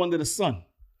 What's new under the sun?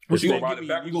 What you gonna ride it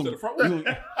backwards to the front?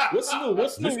 What's new?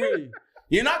 What's new really?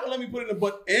 You're not gonna let me put it in the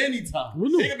butt anytime.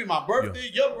 It's gonna be my birthday,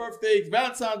 your birthday,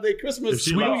 Valentine's Day, Christmas,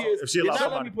 New Year's. You're not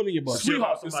letting me put it in your butt.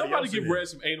 Sweetheart, can somebody give Red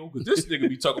some anal? Because this nigga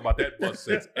be talking about that butt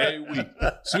sex every week.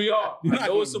 Sweetheart, I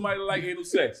know it's somebody that like anal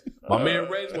sex. My man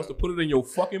Reg wants to put it in your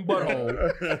fucking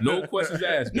butthole. No questions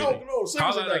asked. No,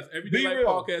 seriously. Like,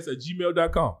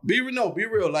 everydaylifepodcast@gmail.com. Be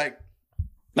real.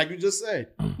 Like you just said,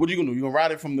 what are you gonna do? You gonna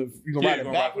ride it from the? You gonna ride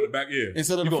it back from the back,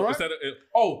 instead of the front?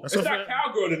 It's not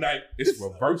cowgirl tonight. It's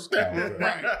reverse cowgirl.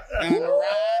 Right. And I'm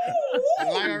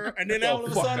gonna ride, and then all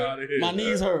of a sudden, my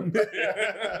knees hurt.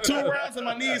 2 rounds and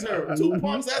my knees hurt. 2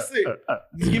 pumps, that's it.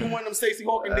 Just give me one of them Stacey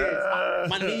Hawkins dance.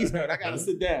 My knees hurt. I gotta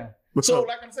sit down. So,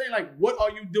 like I'm saying, like, what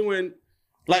are you doing?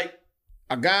 Like,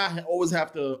 a guy always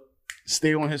have to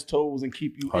stay on his toes and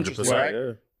keep you interested, right?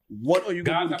 Yeah. What are you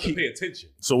going to keep? Pay attention.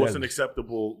 So what's an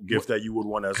acceptable gift that you would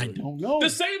want as I don't know. The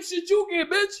same shit you get,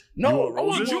 bitch. No, I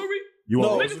want jewelry.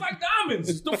 Niggas like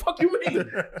diamonds. The fuck you mean?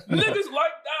 Niggas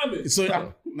like diamonds. So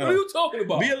what are you talking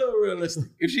about? Be a little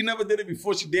realistic. If she never did it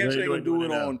before, she damn sure ain't gonna do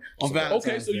it on Valentine's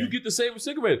Day. Okay, so you get the same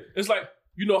cigarette. It's like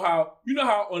you know how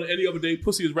on any other day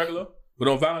pussy is regular, but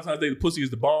on Valentine's Day the pussy is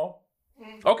the bomb.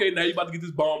 Okay, now you about to get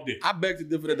this bomb dick. I beg to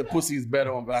differ that the pussy is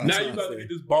better on Valentine's Day. Now you about to get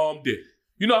this bomb dick.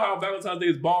 You know how Valentine's Day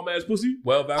is bomb ass pussy?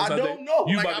 Well, Valentine's Day. I don't know.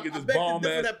 You about to get this bomb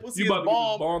ass. You about to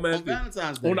get this bomb ass on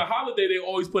Valentine's Day. On the holiday, they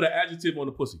always put an adjective on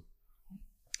the pussy.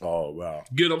 Oh wow.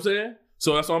 Get what I'm saying?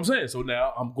 So that's what I'm saying. So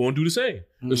now I'm going to do the same.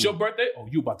 It's your birthday. Oh,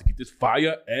 you about to get this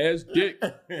fire ass dick.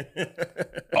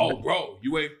 Oh, bro,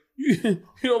 you ain't. You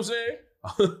know what I'm saying?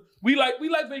 we like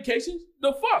vacations.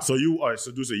 The fuck. So you are. So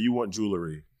do say you want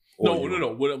jewelry. No.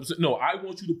 What I'm saying, no, I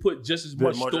want you to put just as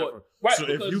much thought. Effort. Right. So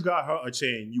if you got her a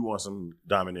chain, you want some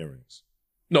diamond earrings.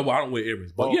 No, I don't wear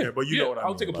earrings. But but you know what I mean.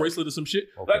 I'll take a bracelet or some shit.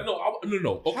 Okay. Like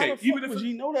no. Okay, how the even fuck if would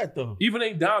you know that though? Even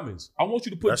ain't diamonds. I want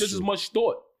you to put just as much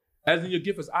thought as in your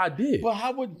gift as I did. But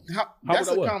how that's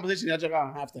a conversation that you're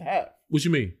gonna have to have. What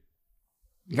you mean?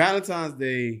 Valentine's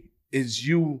Day is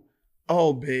you.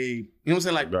 Oh, babe. You know what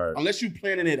I'm saying? Like, unless you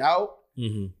planning it out,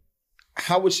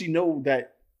 how would she know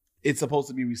that it's supposed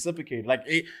to be reciprocated? Like,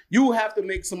 you have to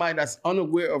make somebody that's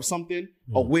unaware of something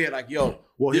aware. Like, yo,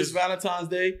 this Valentine's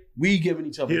Day, we giving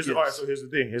each other gifts. All right, so here's the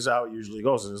thing. Here's how it usually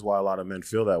goes, and this is why a lot of men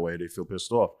feel that way. They feel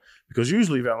pissed off because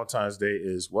usually Valentine's Day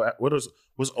is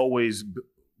was always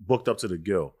booked up to the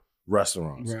gill.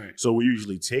 Restaurants. Right. So we're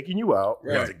usually taking you out.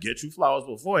 We have to get you flowers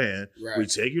beforehand. Right. We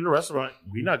take you to the restaurant.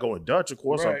 We're not going Dutch, of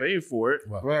course. I'm paying for it.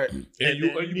 Right. And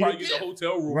you probably get the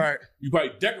hotel room. Right. You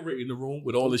probably decorating the room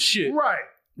with all the shit.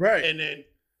 Right. And then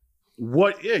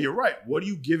what? Yeah, you're right. What are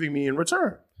you giving me in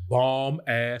return? Bomb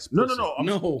ass pussy.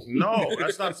 No.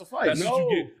 That's not suffice. That's what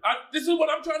you get. This is what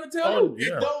I'm trying to tell you.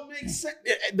 It don't make sense.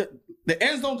 The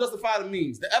ends don't justify the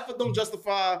means. The effort don't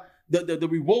justify the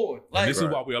reward. Like, this is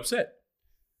why we're upset.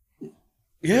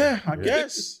 Yeah, I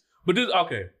guess. But this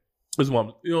is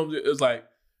one. It's like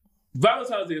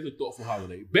Valentine's Day is a thoughtful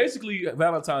holiday. Basically,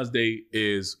 Valentine's Day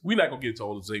is we're not gonna get to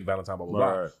all the same Valentine blah blah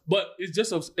blah. But it's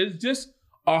just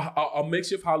a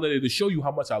makeshift holiday to show you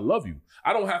how much I love you.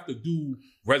 I don't have to do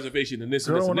reservation and this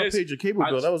and this and this. I paid your cable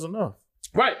bill, that was enough.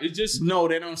 Right. It's just no,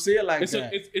 they don't see it like that.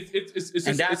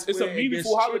 It's a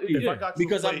meaningful holiday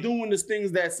because I'm doing the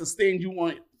things that sustain you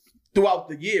on throughout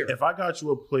the year. If I got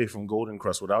you a plate from Golden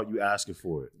Crust without you asking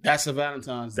for it, that's a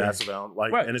Valentine's Day. That's a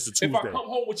Valentine's, and it's a Tuesday. If I come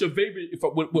home with your favorite,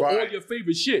 with all your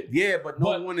favorite shit, but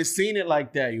no one has seen it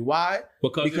like that. Why?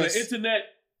 Because the internet.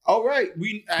 All right,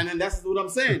 and then that's what I'm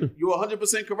saying. You're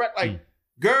 100% correct. Like,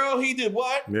 girl, he did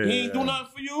what? Yeah, he ain't do nothing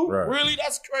for you. Right. Really?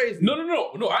 That's crazy. No.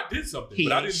 I did something,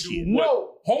 but I didn't do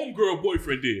what homegirl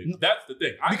boyfriend did. That's the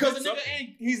thing. Because the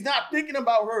nigga he's not thinking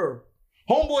about her.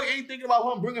 Homeboy ain't thinking about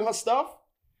her bringing her stuff.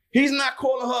 He's not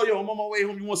calling her, yo, I'm on my way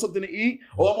home, you want something to eat?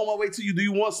 Or I'm on my way to you, do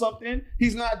you want something?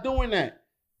 He's not doing that.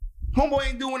 Homeboy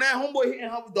ain't doing that. Homeboy hitting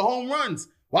her with the home runs.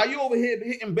 Why you over here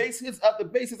hitting base hits after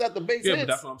base hits after base hits? Yeah, but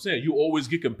that's what I'm saying. You always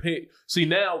get compared. See,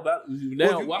 now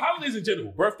holidays in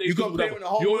general, birthdays, you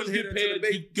always get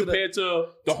compared to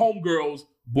the homegirl's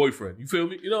boyfriend. You feel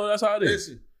me? You know, that's how it is.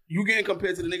 Listen, you getting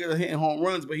compared to the nigga that hitting home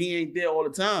runs, but he ain't there all the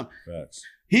time. Facts.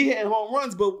 He hitting home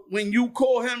runs, but when you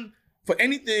call him for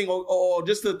anything or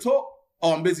just to talk,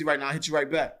 oh, I'm busy right now, I'll hit you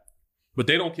right back. But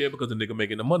they don't care because the nigga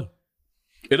making the money.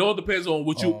 It all depends on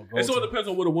what you. It all depends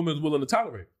on what a woman's willing to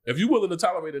tolerate. If you're willing to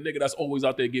tolerate a nigga that's always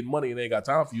out there getting money and ain't got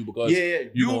time for you because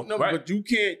but you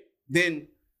can't then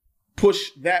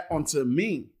push that onto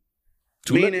me.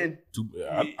 Meaning,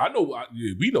 I know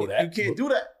we know that you can't do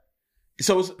that.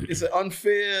 So it's an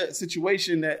unfair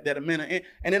situation that a man are in.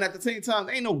 And then at the same time,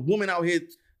 there ain't no woman out here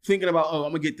thinking about, oh,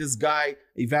 I'm gonna get this guy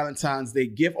a Valentine's Day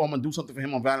gift, or I'm gonna do something for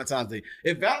him on Valentine's Day.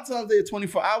 If Valentine's Day is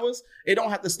 24 hours, it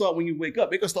don't have to start when you wake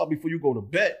up. It could start before you go to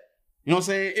bed. You know what I'm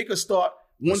saying? It could start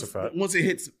once it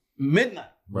hits midnight.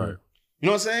 Right. You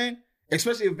know what I'm saying?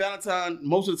 Especially if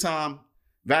most of the time,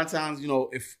 Valentine's, you know,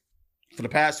 if for the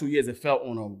past 2 years it fell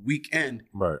on a weekend,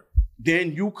 right?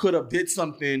 Then you could have did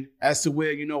something as to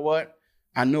where, you know what?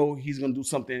 I know he's gonna do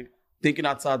something, thinking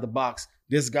outside the box.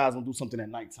 This guy's gonna do something at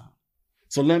nighttime.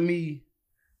 So let me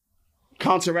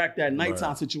counteract that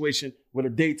nighttime situation with a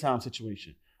daytime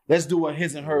situation. Let's do a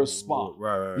his and her spa.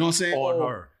 Right. You know what I'm saying? On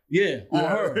her. Yeah, on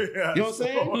her. You know what I'm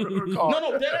saying?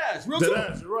 No, dead ass. Real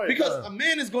talk. Right. Because a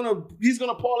man is gonna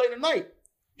parlay the night.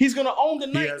 He's gonna own the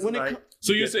night when it comes.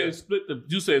 So you said split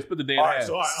the day in half.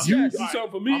 So you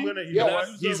something for me?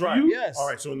 He's right. Yes. All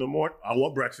right. So in the morning, I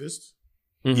want breakfast.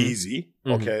 Easy.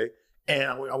 Okay. And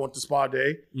I want the spa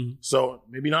day. So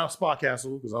maybe not a spa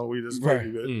castle because I don't really just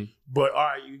pretty good. But all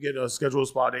right, you get a scheduled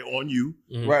spa day on you.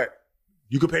 Right.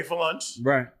 You could pay for lunch.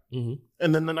 Right. And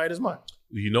then the night is mine.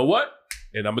 You know what?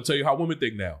 And I'm gonna tell you how women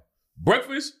think now.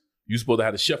 Breakfast, you supposed to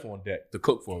have a chef on deck to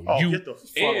cook for you. Oh, get the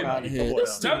fuck out of here. I'm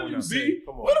telling you, B.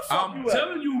 I'm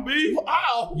telling you, B.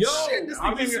 Wow. Yo, shit, this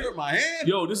nigga hurt my hand.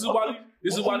 Yo, this is why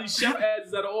these chef ads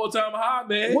is at an all-time high,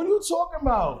 man. What are you talking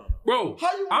about? Bro,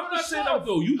 I'm not saying that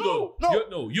though.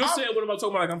 You're saying what am I talking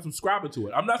about? Like I'm subscribing to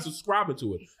it. I'm not subscribing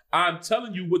to it. I'm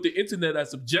telling you what the internet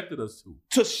has subjected us to.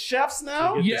 To chefs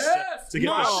now? Yes. To get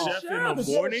the chef in the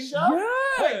morning?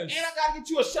 Yes. Wait, and I gotta get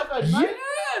you a chef at night?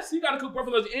 Yes. You gotta cook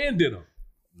breakfast, lunch, and dinner.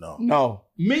 No.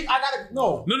 Me, I gotta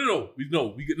no.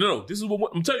 No. This is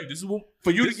what I'm telling you. This is what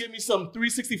for you to give me some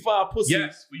 365 pussy.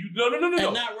 Yes. For you. No.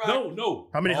 No.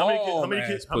 How many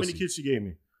kids she gave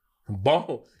me?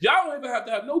 Bomb. Y'all don't even have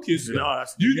to have no kids. No,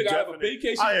 you gotta have a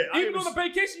vacation. Even on a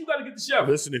vacation, you gotta get the chef.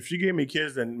 Listen, if she gave me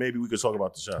kids, then maybe we could talk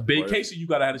about the chef. Vacation, you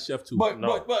gotta have the chef too. But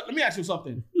let me ask you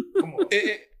something. Come on.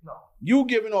 You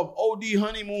giving off OD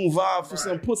honeymoon vibe for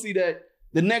some pussy that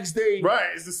the next day,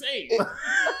 it's the same.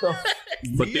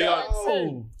 But there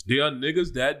are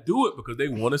niggas that do it because they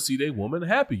want to see their woman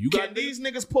happy. Can these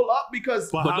niggas pull up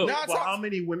because? But how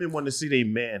many women want to see their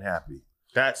man happy?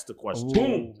 That's the question.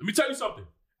 Boom. Let me tell you something.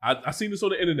 I seen this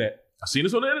on the internet.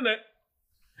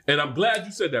 And I'm glad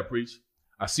you said that, Preach.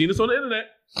 I seen this on the internet.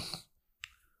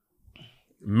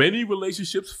 Many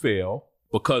relationships fail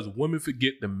because women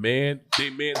forget their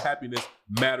man's happiness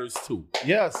matters too.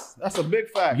 Yes, that's a big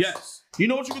fact. Yes. You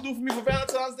know what you can do for me for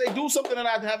Valentine's Day? Do something that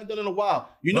I haven't done in a while.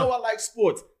 You know I like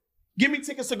sports. Give me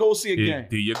tickets to go see a game.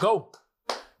 There you go.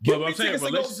 But I'm saying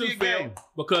relationships fail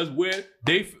because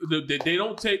they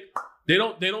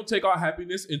don't take our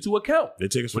happiness into account. They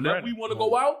take us for granted. Whenever we want to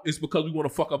go out, it's because we want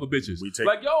to fuck other bitches. They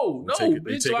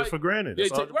take us for granted. They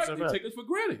take us for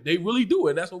granted. They really do,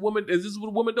 and that's what this is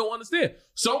what women don't understand.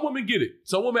 Some women get it.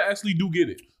 Some women actually do get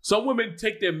it. Some women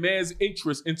take their man's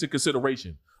interest into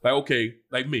consideration. Like, okay,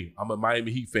 like me, I'm a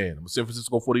Miami Heat fan. I'm a San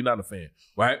Francisco 49er fan,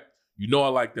 right? You know I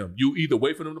like them. You either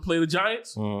wait for them to play the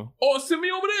Giants or send me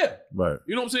over there. Right.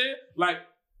 You know what I'm saying? Like,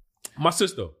 my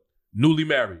sister, newly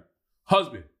married,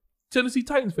 husband, Tennessee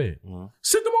Titans fan.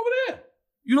 Send them over there.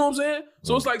 You know what I'm saying?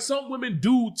 So it's like some women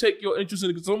do take your interest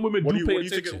in it. Some women do pay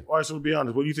attention. All right, so to be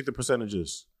honest, what do you think the percentage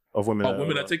is of women?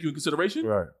 That take you in consideration?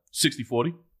 Right.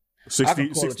 60-40.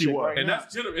 60-60 what? And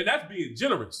that's being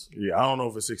generous. Yeah, I don't know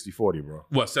if it's 60-40, bro.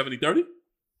 What, 70-30?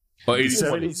 Or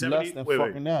 80-20?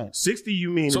 Wait. 60 you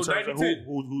mean so in terms of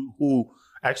who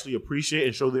actually appreciate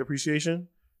and show their appreciation?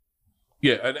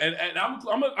 Yeah, and I'm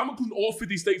including all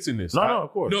 50 states in this. No, of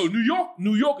course. No,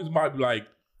 New York is might be like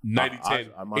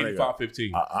 90-10,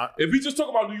 85-15. If we just talk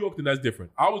about New York, then that's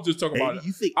different. I was just talking about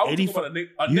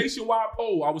a nationwide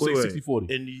poll. I would say 60-40.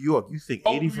 In New York, you think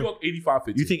New York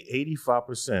 85-15. You think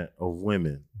 85% of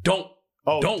women don't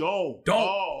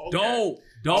Don't.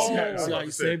 See how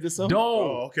you saved this up? Don't.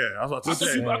 Oh, okay. I was about to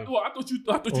say. I thought you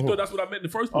thought that's what I meant in the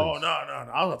first place. Oh, no.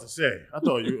 I was about to say. I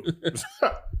thought you.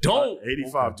 Don't.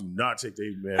 85 do not take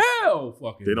the man. Hell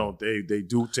fucking. They don't. They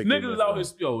do take niggas is out here,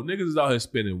 niggas is out here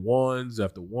spending ones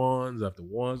after ones after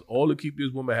ones, all to keep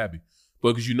this woman happy.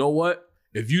 Because you know what?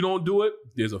 If you don't do it,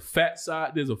 there's a fat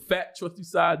trusty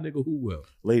side nigga who will.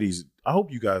 Ladies, I hope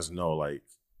you guys know, like,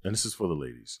 and this is for the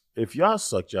ladies. If y'all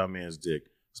suck y'all man's dick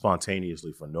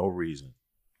spontaneously for no reason,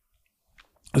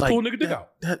 let's pull a nigga dick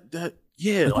out.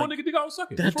 Yeah. Let's pull a nigga dick out and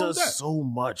suck it. That does so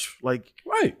much. Like,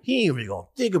 right. He ain't even gonna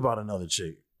think about another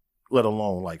chick, let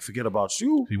alone like forget about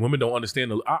you. See, women don't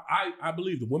understand I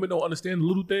believe the women don't understand the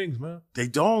little things, man. They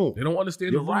don't. They don't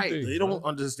understand You're the little right. things. They don't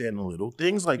understand the little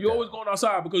things like You're that. always going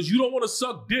outside because you don't want to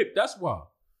suck dick. That's why.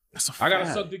 That's a I gotta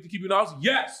fact. suck dick to keep you in the house?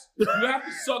 Yes. You have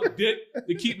to suck dick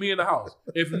to keep me in the house.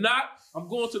 If not, I'm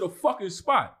going to the fucking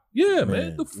spot. Yeah,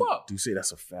 man. The fuck? Do say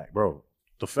that's a fact, bro.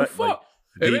 The fact. The fuck?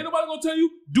 If ain't nobody gonna tell you,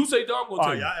 do say dog gonna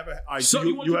tell you. So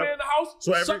you want your man in the house?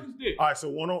 So suck his dick. All right, so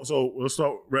let's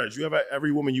start, Reg. You ever,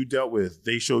 every woman you dealt with,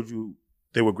 they showed you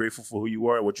they were grateful for who you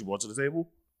were and what you brought to the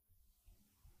table?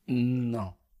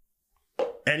 No.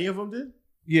 Any of them did?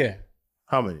 Yeah.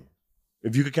 How many?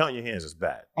 If you could count your hands, it's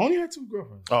bad. I only had 2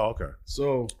 girlfriends. Oh, okay.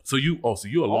 So you're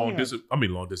a long distance. I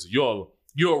mean long distance. You're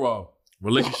a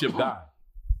relationship guy.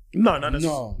 No, not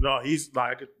necessarily. No, he's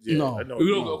like, yeah, no. I know.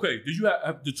 Okay, did you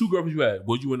have the 2 girlfriends you had?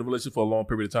 Was you in a relationship for a long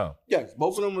period of time? Yes,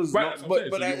 both of them was right. But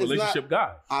you're a relationship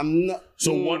guy. I'm not.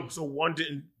 So one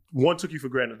didn't. One took you for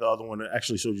granted. The other one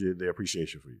actually showed you their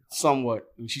appreciation for you.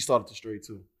 Somewhat, and she started to stray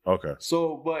too. Okay.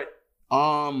 So, but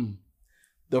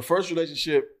the first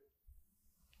relationship,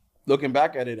 looking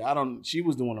back at it, she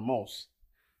was doing the most.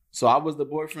 So I was the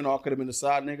boyfriend, or I could have been the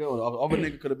side nigga, or the other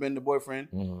nigga could have been the boyfriend.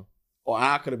 Mm-hmm. Or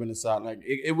I could have been inside. Like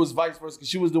it was vice versa because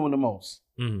she was doing the most.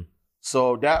 Mm-hmm.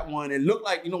 So that one, it looked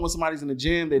like, when somebody's in the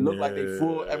gym, they look like they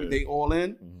full, everything all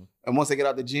in. Mm-hmm. And once they get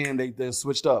out the gym, they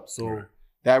switched up. So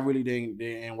that really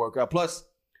didn't work out. Plus,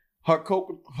 her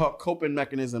coping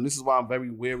mechanism, this is why I'm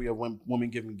very wary of when women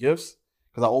give me gifts.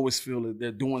 Because I always feel that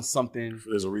they're doing something.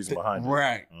 There's a reason behind it.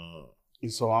 Right.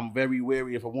 And so I'm very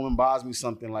wary if a woman buys me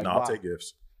something like that. I'll take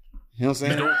gifts. You know what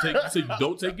I'm saying? You say you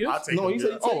don't take gifts? I'll take them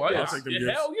gifts. I'll take them gifts.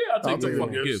 Hell yeah, I'll take them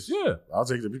fucking gifts. Yeah. I'll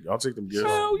take them gifts.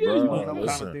 Hell yeah. Kind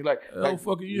of thing. Like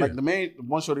fucking yeah. Like the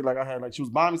one shorty like I had, like she was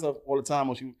buying me stuff all the time.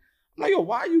 Or I'm like, yo,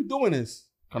 why are you doing this?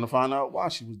 Kind of find out why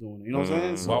she was doing it. You know what I'm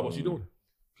saying? So, why was she doing it?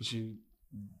 Because she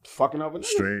fucking up with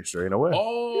niggas. Straight away.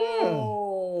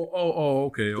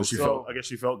 Okay. I guess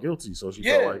she felt guilty, so she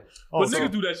felt like. But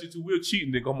niggas do that shit too. We'll cheat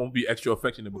and then I'm gonna be extra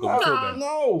affectionate because we feel bad.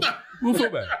 No, we'll feel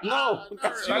bad. No,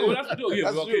 that's you. That's the deal. Yeah,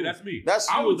 okay, that's me. That's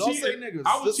you. I would Don't cheat. Say niggas.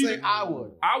 I would Just cheat. Say I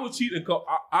would. I would cheat and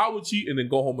I would cheat and then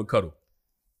go home and cuddle.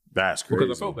 That's crazy.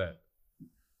 Because I felt bad.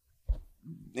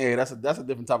 Yeah, that's a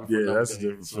different topic. Yeah, that's a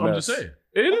different. I'm just saying,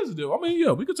 it is a deal. I mean,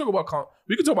 yeah, we could talk about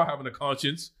having a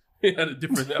conscience. At a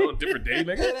different day,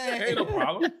 nigga. Ain't no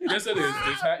problem. Yes, it is.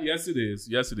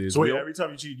 Yes, it is. So wait, every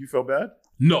time you cheated, you felt bad?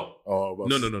 No. Oh,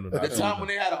 no. The time when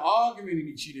they had an argument and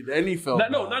he cheated, then he felt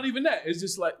bad. No, not even that. It's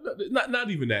just like not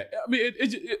even that. I mean,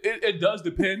 it does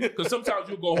depend because sometimes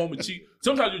you'll go home and cheat.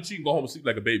 Sometimes you'll cheat and go home and sleep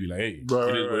like a baby. Like, hey,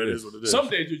 it is what it is. Some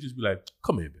days you'll just be like,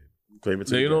 come here, baby.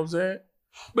 You know what I'm saying?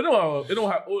 But no, it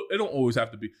don't always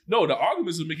have to be. No, the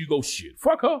arguments will make you go, shit,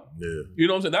 fuck her. Yeah. You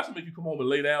know what I'm saying? That's what make you come home and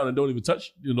lay down and don't even touch her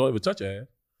ass. You know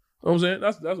what I'm saying?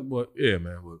 That's what, yeah,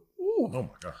 man. But, oh my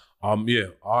God. Yeah,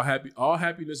 all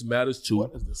happiness matters too.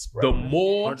 What is the spread? The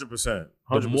more 100%.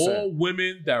 The more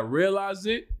women that realize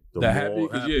it, the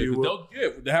happier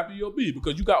you'll be.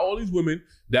 Because you got all these women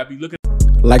that be looking.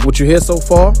 Like what you hear so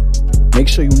far? Make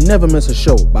sure you never miss a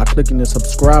show by clicking the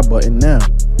subscribe button now.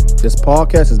 This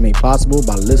podcast is made possible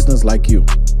by listeners like you.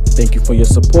 Thank you for your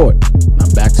support. Now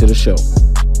back to the show.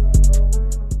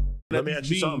 Let me ask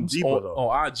you something deeper though.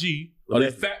 On IG,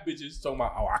 these fat bitches talking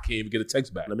about, I can't even get a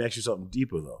text back. Let me ask you something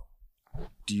deeper though.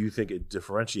 Do you think it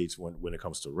differentiates when it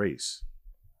comes to race?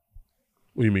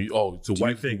 What do you mean? Oh, so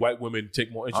white women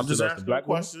take more interest in us than black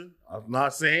women? I'm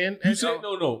not saying. You said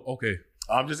no. Okay.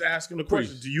 I'm just asking the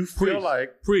question. Do you feel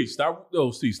like stop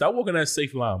walking that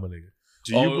safe line, my nigga?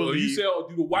 Do you believe? You say,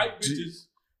 do the white bitches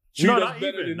treat us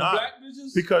better than the black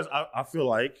bitches? Because I feel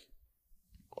like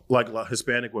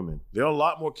Hispanic women, they're a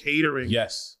lot more catering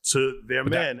to their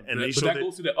men, but that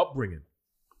goes to their upbringing.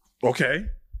 Okay,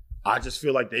 I just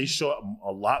feel like they show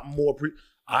a lot more.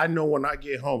 I know when I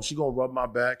get home, she gonna rub my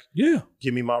back. Yeah,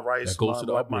 give me my rice,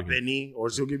 my beni,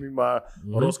 or she'll give me my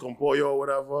arroz con pollo or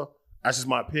whatever. That's just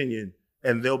my opinion,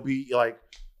 and they'll be like,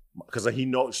 because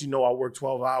she know I work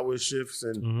 12-hour shifts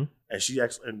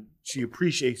and she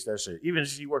appreciates that shit. Even if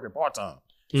she working part-time.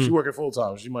 She working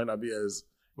full-time. She might not be as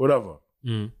whatever.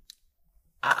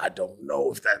 I don't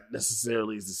know if that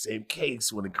necessarily is the same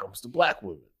case when it comes to black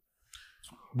women.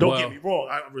 Don't get me wrong.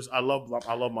 I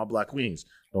love my black queens.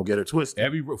 Don't get it twisted.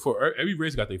 Every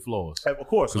race got their flaws. Of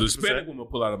course. Because Hispanic women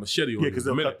pull out a machete on you. Yeah, because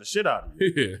they'll cut the shit out of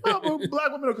you. Yeah. Well,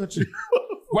 black women will cut you.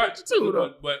 Right.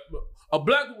 But a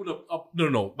black woman,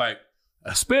 no. Like,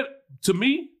 to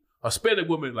me, a Hispanic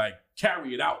woman, like,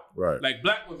 carry it out. Right. Like,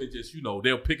 black women just,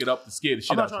 they'll pick it up to scare the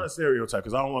shit out. I'm not trying to stereotype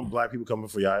because I don't want black people coming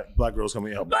for y'all, black girls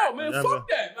coming to help. No, man, fuck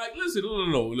that. Like, listen,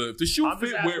 no. Look, if the shoe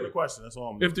fit, wear it. Question. That's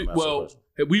all I'm asking.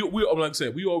 We like I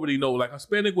said, we already know, like,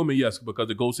 Hispanic women, yes, because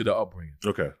it goes to their upbringing.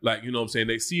 Okay. Like, you know what I'm saying?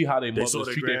 They see how their mothers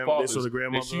treat their fathers.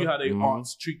 They see how their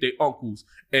aunts treat their uncles.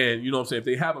 And, you know what I'm saying? If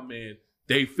they have a man,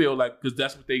 they feel like, because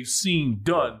that's what they've seen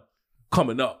done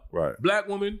coming up. Right. Black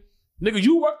women, nigga,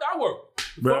 you worked, I work.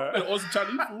 Right. Fuck, order some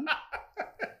Chinese food.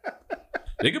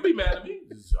 They could be mad at me.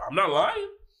 I'm not lying.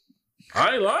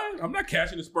 I ain't lying. I'm not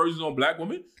casting aspersions on black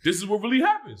women. This is what really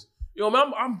happens. You know,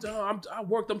 man, I'm done. I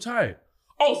worked. I'm tired.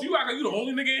 Oh, so you act like you the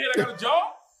only nigga in here that got a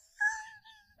job?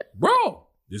 Bro,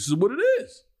 this is what it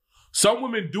is. Some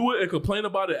women do it and complain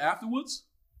about it afterwards.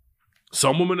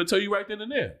 Some women will tell you right then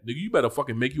and there, nigga, you better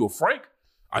fucking make you a Frank.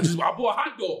 I bought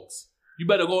hot dogs. You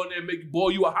better go in there and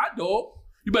boil you a hot dog.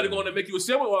 You better go in there and make you a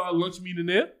sandwich while I lunch meat in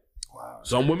there. Wow.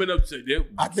 Some women will tell you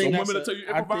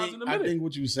improvise in a minute. I think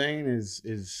what you're saying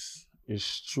is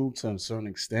true to a certain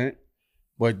extent.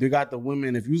 But they got the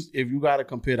women, if you gotta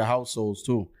compare the households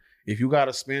too. If you got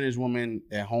a Spanish woman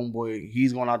at homeboy,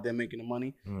 he's going out there making the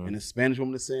money, and a Spanish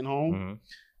woman that's staying home,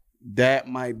 that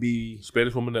might be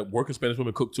Spanish woman that work and Spanish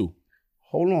women cook too.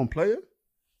 Hold on, player.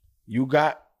 You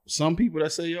got some people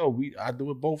that say, yo, I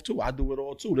do it both too. I do it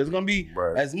all too. There's gonna be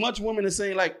as much women that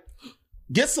saying, like,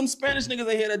 get some Spanish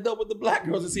niggas in here that dealt with the black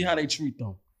girls and see how they treat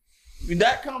them. I mean,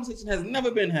 that conversation has never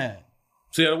been had.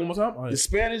 Say that one more time. The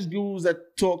Spanish dudes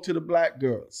that talk to the black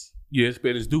girls. Yeah,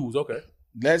 Spanish dudes. Okay.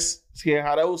 Let's hear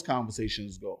how those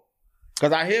conversations go.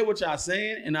 Because I hear what y'all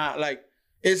saying, and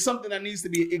it's something that needs to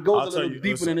be. It goes a little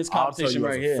deeper than this conversation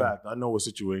right here. Fact, I know a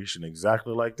situation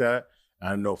exactly like that.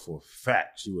 I know for a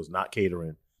fact she was not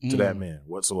catering to that man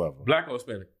whatsoever. Black or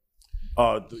Hispanic?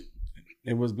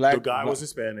 It was black. The guy was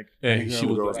Hispanic. And she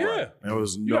was black. Yeah. There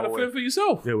was you gotta fend for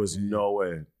yourself. There was no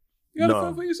way. You gotta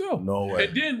fend for yourself. No way.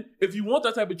 And then if you want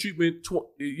that type of treatment,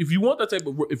 if you want that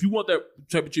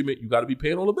type of treatment, you gotta be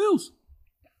paying all the bills.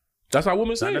 That's how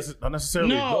women say it. Not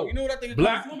necessarily. No, you know what I think?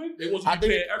 Black women, they want to be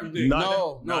paying everything.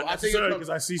 Not necessarily, because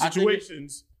I see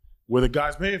situations where the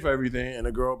guy's paying for everything and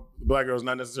the black girl's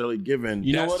not necessarily giving.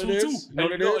 You know what it is? You know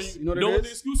what it is? You know what the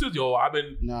excuse is? Yo, I've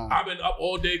been up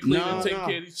all day cleaning, taking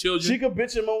care of these children. She could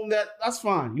bitch and moan that. That's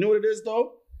fine. You know what it is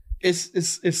though? It's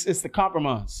the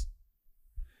compromise.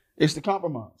 It's the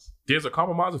compromise. There's a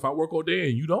compromise if I work all day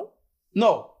and you don't?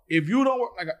 No. If you don't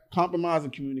work, like a compromise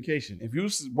in communication. If you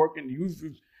working,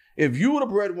 if you the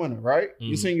breadwinner, right?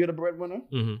 You saying you're the breadwinner?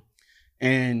 Mm-hmm.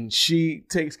 And she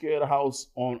takes care of the house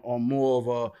on more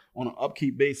of on an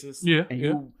upkeep basis. Yeah. And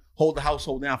you hold the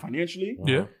household down financially.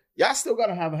 Yeah. Y'all still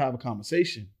gotta have a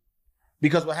conversation.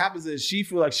 Because what happens is she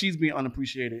feel like she's being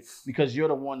unappreciated because you're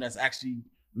the one that's actually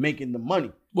making the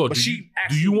money. Well, do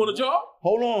you want a job?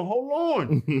 Hold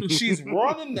on. She's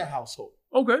running the household.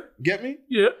 Okay. Get me?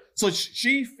 Yeah. So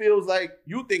she feels like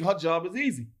you think her job is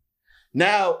easy.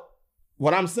 Now,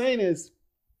 what I'm saying is,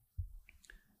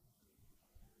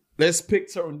 let's pick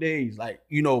certain days. Like,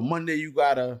 Monday you're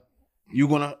gonna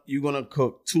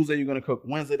cook. Tuesday you're gonna cook.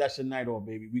 Wednesday that's your night off,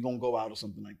 baby. We gonna go out or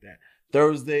something like that.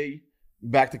 Thursday,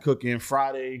 back to cooking.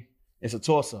 Friday, it's a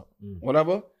toss-up.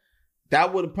 Whatever.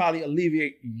 That would probably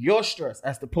alleviate your stress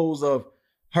as opposed of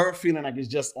her feeling like it's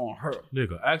just on her.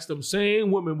 Nigga, ask them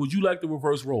same women, would you like to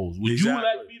reverse roles? Would you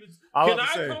like me to I'm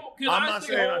not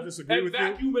saying I disagree with you.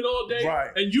 Vacuum it all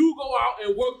day and you go out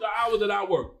and work the hours that I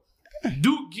work?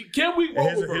 Can we role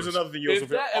reverse? Here's another thing.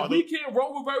 If we can't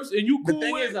role reverse and you cool the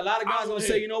thing is, a lot of guys gonna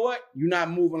say, you know what? You're not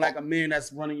moving like a man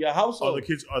that's running your household.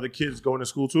 Are the kids going to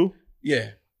school too? Yeah.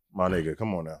 My nigga,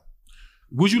 come on now.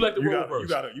 Would you like to role reverse?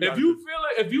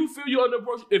 If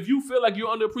you feel like you're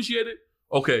underappreciated,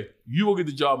 okay, you will get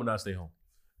the job and I stay home,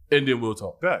 and then we'll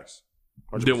talk. Facts.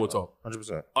 Then we'll talk.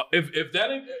 100%. If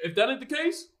that ain't the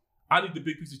case, I need the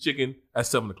big piece of chicken at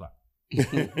 7:00.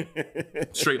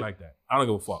 Straight like that. I don't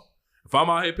give a fuck. If I'm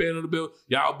out here paying on the bill,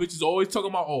 y'all bitches always talking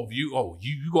about, you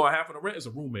going half of the rent as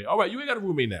a roommate. All right, you ain't got a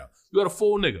roommate now. You got a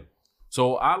full nigga.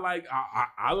 So I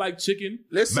like chicken.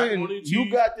 Listen, you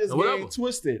got this game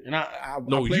twisted, and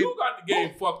you got the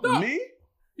game fucked up. Me?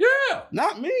 Yeah,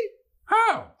 not me.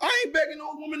 How? I ain't begging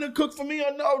no woman to cook for me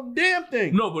or no damn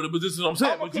thing. No, but this is what I'm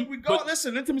saying.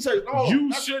 Listen, let me tell you.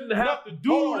 You shouldn't have to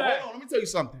do that. Hold on, let me tell you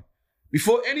something.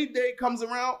 Before any day comes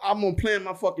around, I'm gonna plan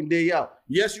my fucking day out.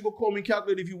 Yes, you can call me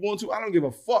calculated if you want to. I don't give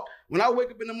a fuck. When I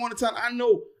wake up in the morning time, I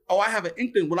know, I have an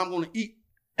inkling what I'm gonna eat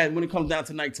and when it comes down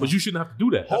to nighttime. But you shouldn't have to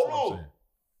do that. That's what I'm saying.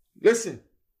 Listen,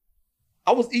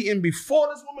 I was eating before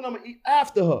this woman, I'm gonna eat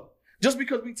after her. Just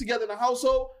because we together in the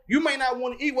household, you may not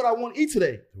want to eat what I want to eat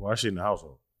today. Why she in the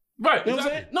household? Right. You know what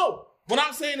I'm saying? No. What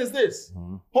I'm saying is this.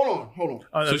 Mm-hmm. Hold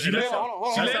on. So she laid in bed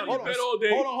all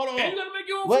day. Hold on. Ain't gonna make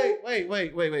you food?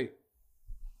 Wait.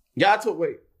 Y'all took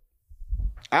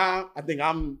I think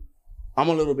I'm a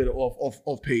little bit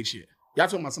off page here. Y'all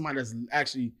talking about somebody that's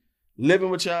actually living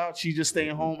with y'all. She's just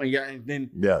staying home, and then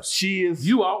she is.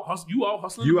 You out hustling,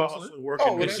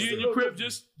 working. And she in your crib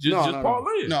just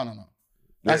parlaying. No.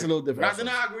 That's a little different. Then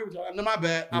I agree with y'all. No, my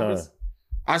bad.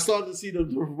 I started to see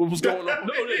what was going on.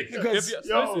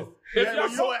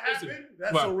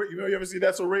 You ever see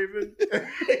That's So Raven?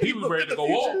 He was ready to go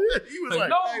off. He was like,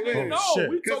 no.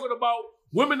 We talking about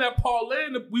women that parlay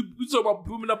in the. We talking about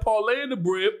women that parlay in the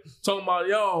brib. Talking about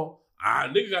nigga.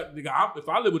 If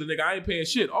I live with a nigga, I ain't paying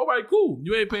shit. All right, cool.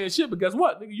 You ain't paying shit, but guess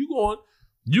what, nigga? You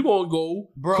gonna go,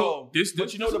 bro.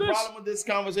 But you know the problem with this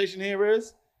conversation here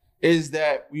is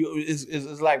that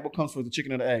is like what comes first, the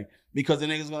chicken or the egg? Because the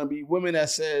nigga's gonna be women that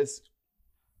says,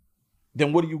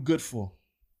 then what are you good for?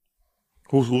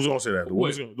 Who's gonna say that? The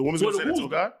woman's gonna say that to a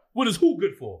guy? What is who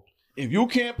good for? If you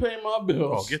can't pay my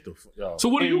bills, get the fuck out. So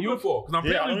what are you good for? Because I'm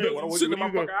paying these bills sitting in my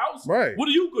fucking house. Right. What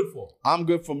are you good for? I'm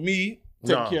good for me,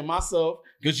 taking care of myself.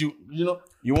 Because you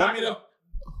want me to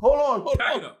hold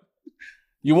on.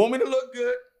 You want me to look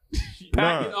good?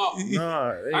 Pack it up.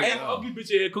 I got an ugly bitch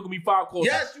in here cooking me 5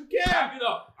 courses. Yes, you can. Pack it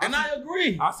up. I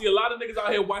agree. I see a lot of niggas out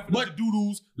here wifing up the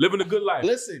doodles, living a good life.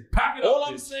 Listen, pack it up. All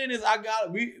I'm saying is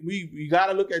we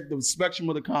gotta look at the spectrum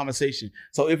of the conversation.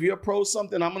 So if you're pro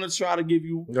something, I'm gonna try to give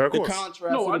you the contrast to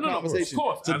the conversation. Of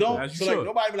course. So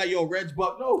nobody be like, yo, Reg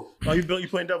Buck, no. No, you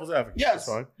playing devil's advocate. Yes.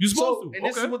 You're supposed to. And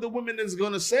this is what the woman is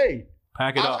gonna say.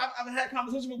 Pack it up. I've had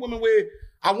conversations with women where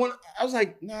I was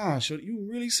like, nah, you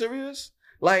really serious?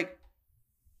 Like,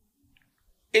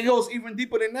 it goes even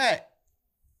deeper than that.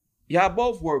 Y'all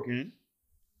both working,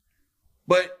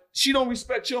 but she don't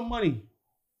respect your money.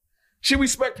 She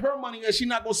respect her money and she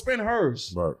not gonna spend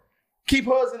hers. Right. Keep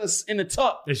hers in the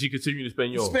tuck. And she continue to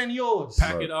spend yours. Spend yours.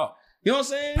 Pack it up. You know what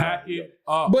I'm saying? Pack it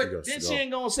up. But then she ain't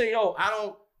gonna say, yo,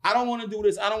 I don't want to do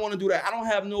this. I don't want to do that. I don't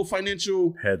have no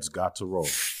financial heads got to roll.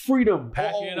 Freedom.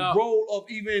 Pack it up. Role of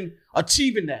even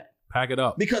achieving that. Pack it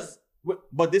up.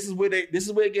 But this is where it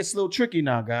gets a little tricky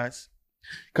now, guys.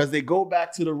 Because they go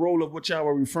back to the role of what y'all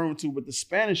were referring to with the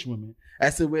Spanish women.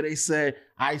 That's the way they said,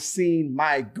 I seen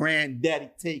my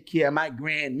granddaddy take care of my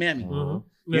grandmammy.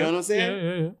 Mm-hmm. You know what I'm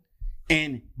saying? Yeah.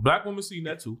 And black women seen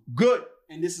that too. Good.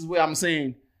 And this is where I'm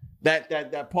saying that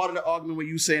part of the argument where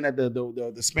you saying that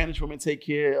the Spanish women take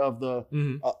care of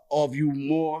of you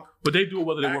more. But they do it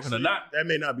whether they're working or not. That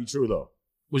may not be true though.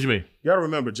 What you mean? You gotta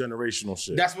remember generational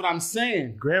shit. That's what I'm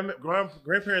saying.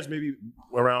 Grandparents maybe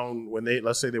around when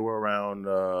let's say they were around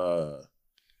I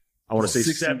want to say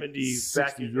 70s,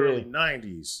 back in the early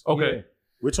 90s. Okay. Yeah.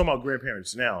 We're talking about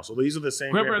grandparents now. So these are the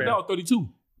same grandparents. Grandparents now 32.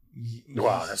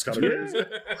 Wow, that's kind of good.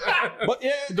 But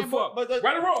yeah, the fuck? But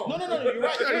right or wrong? No, you're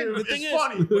right. The thing is,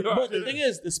 funny. But the thing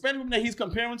is, the Spanish women that he's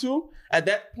comparing to, at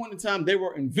that point in time, they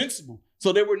were invincible.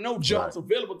 So there were no jobs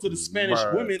available to the Spanish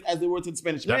women as there were to the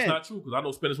Spanish men. That's not true, because I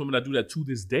know Spanish women that do that to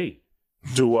this day.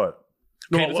 Do what?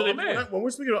 No, when we're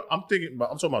speaking of, I'm talking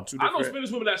about two different. I know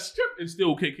Spanish women that strip and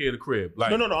still take care of the crib.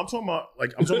 Like, no. I'm talking about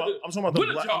black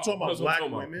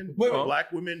women. Black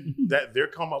women that their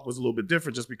come up was a little bit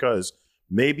different, just because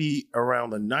maybe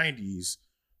around the 90s,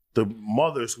 the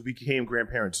mothers who became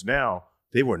grandparents now,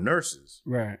 they were nurses.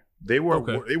 Right. They were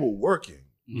working.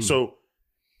 Mm-hmm. So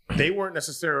they weren't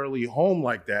necessarily home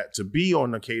like that to be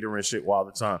on the catering shit by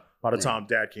the time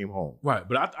dad came home. Right.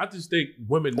 But I just think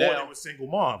women now. Or they were single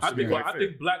moms. I think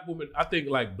black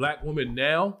women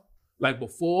now, like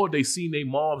before, they seen their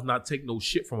moms not take no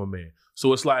shit from a man.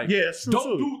 So it's like, that's true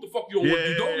don't do what the fuck you don't want to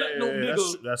do. Don't let no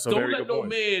nigga, don't let no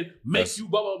man make you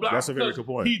blah, blah, blah. That's a very good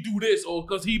point. He do this or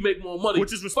because he make more money.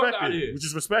 Which is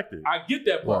respected. I get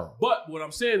that part. Right. But what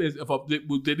I'm saying is, if a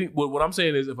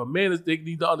man they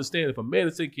need to understand, if a man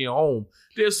is taking care of home,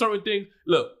 there's certain things.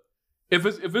 Look, if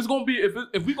it's gonna be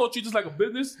if we gonna treat this like a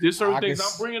business, there's certain things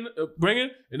I'm bringing,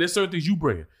 and there's certain things you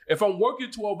bringing. If I'm working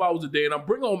 12 hours a day and I'm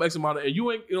bringing home X amount and you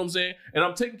ain't, you know what I'm saying, and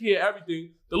I'm taking care of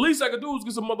everything, the least I can do is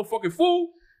get some motherfucking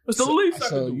food. It's the least I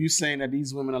can do. So you saying that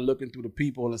these women are looking through the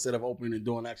peephole instead of opening the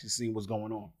door and actually seeing what's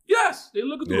going on? Yes, they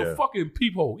looking through the fucking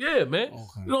peephole. Yeah, man.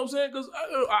 Okay. You know what I'm saying? Because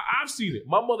I've seen it.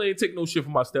 My mother ain't take no shit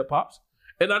from my step pops,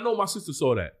 and I know my sister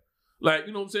saw that. Like,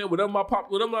 you know what I'm saying? Whenever my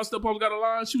step pops got a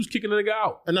line, she was kicking the nigga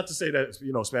out. And not to say that,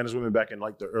 you know, Spanish women back in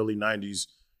like the early 90s,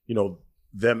 you know,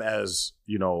 them as,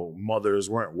 you know, mothers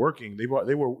weren't working. They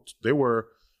were,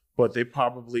 but they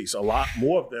probably, a lot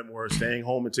more of them were staying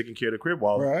home and taking care of the crib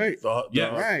while right.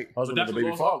 the husband and the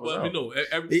baby father was out. You know,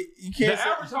 the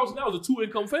average house now is a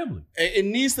 2-income family. It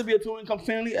needs to be a 2-income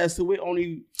family as to where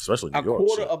only especially a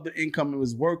quarter of the income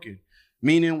was working.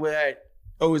 Meaning where,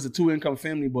 it's a 2-income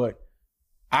family, but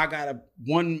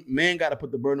one man got to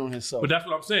put the burden on himself. But that's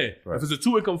what I'm saying. Right. If it's a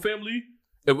 2-income family,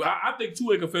 I think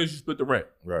 2-income families should split the rent.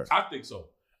 Right. I think so.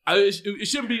 It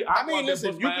shouldn't be.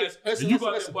 Listen, you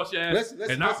can bust your ass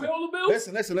and not pay all the bills.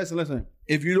 Listen.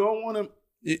 If you don't want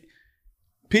to,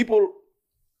 people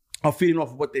are feeding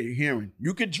off of what they're hearing.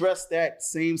 You could dress that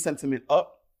same sentiment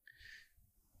up.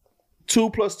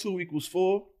 2 + 2 =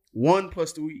 4. 1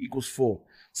 + 2 = 4.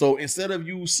 So instead of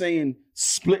you saying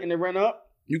splitting the rent up,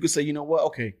 you could say, you know what?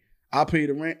 Okay, I'll pay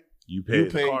the rent. You pay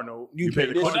the car note. You pay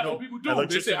the car note. That's what people do.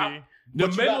 They say, the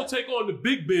men will take on the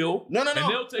big bill. No. And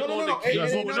they'll take on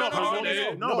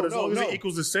the No, but as long as it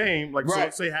equals the same, like,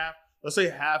 right. So let's say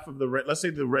half of the rent, let's say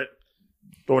the rent,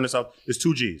 throwing this out, is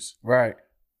 2 G's. Right.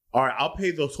 All right, I'll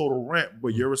pay the total rent, but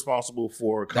you're responsible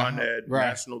for Con Ed,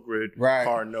 National Grid,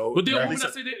 car note. But then women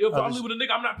that say if I live with a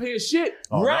nigga, I'm not paying shit.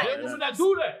 Right. There are women that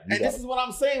do that. And this is what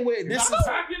I'm saying.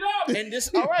 Pack it up. And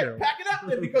this, all right, pack it up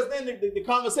then, because then the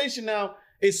conversation now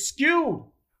is skewed.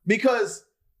 Because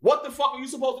what the fuck are you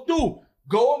supposed to do?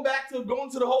 Going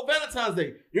to the whole Valentine's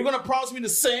Day. You're going to promise me the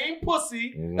same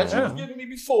pussy that you was giving me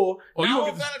before. Now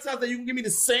on Valentine's Day, you can give me the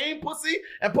same pussy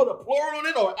and put a plural on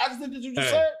it or adjective that you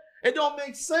just said. It don't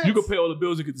make sense. You can pay all the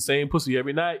bills and get the same pussy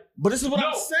every night. But this is what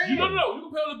I'm saying. No. You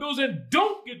can pay all the bills and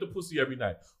don't get the pussy every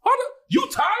night. You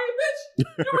tired, bitch?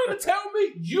 You mean to tell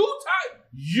me you tired?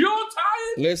 You're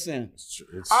tired? Listen.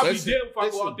 I'll be damned if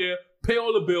I go out there, pay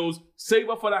all the bills,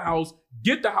 save up for the house,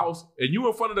 get the house, and you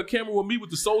in front of the camera with me with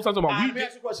the soul signs about let me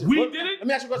ask you a question. We did it. Let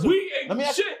me ask you a question. We ain't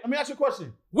shit. Let me ask you a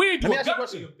question. We ain't doing goddamn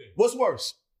thing. What's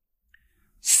worse?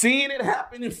 Seeing it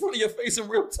happen in front of your face in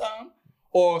real time,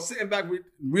 or sitting back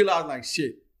realizing like,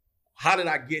 shit, how did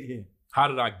I get here? How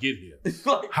did I get here?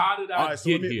 How did I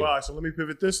get here? All right, so let me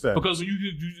pivot this then. Because when you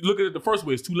look at it the first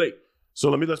way, it's too late. So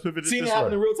let's pivot it this way. Seeing it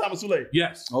happen in real time is too late.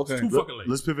 Yes. Okay. It's too fucking late.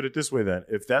 Let's pivot it this way then.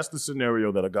 If that's the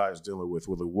scenario that a guy is dealing with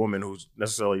a woman who's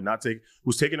necessarily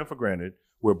who's taking it for granted,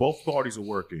 where both parties are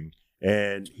working,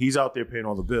 and he's out there paying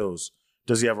all the bills,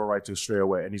 does he have a right to stray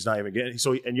away? And he's not even getting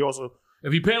and you also.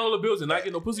 If he paying all the bills and not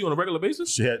getting no pussy on a regular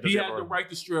basis, he has the right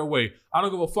to stray away. I don't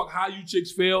give a fuck how you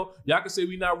chicks feel. Y'all can say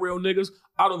we not real niggas.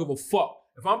 I don't give a fuck.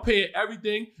 If I'm paying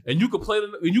everything and you complain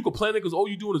because all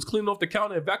you doing is cleaning off the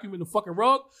counter and vacuuming the fucking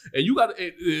rug, and you got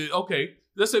okay,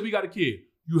 let's say we got a kid.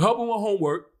 You help him with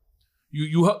homework.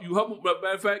 You help him.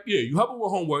 Matter of fact, you help him with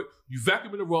homework. You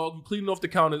vacuuming the rug. You cleaning off the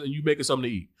counter, and you making something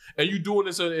to eat. And you doing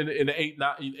this in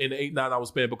the 8-9 hour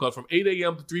span, because from 8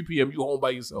 a.m. to 3 p.m. you home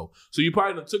by yourself. So you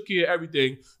probably done took care of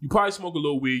everything. You probably smoked a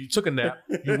little weed. You took a nap.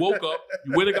 You woke up.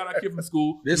 You went and got our kid from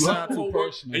school. This sounds too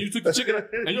personal. And you took the chicken.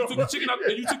 And you took the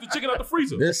chicken out the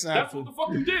freezer. That's what the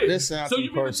fuck you did. This sounds so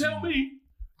you mean to tell me?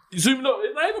 So it's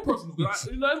not even personal.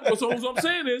 So what I'm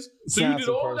saying is, so you did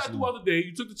all that throughout the day.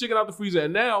 You took the chicken out the freezer,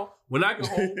 and now when I get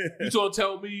home, you trying to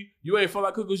tell me you ain't felt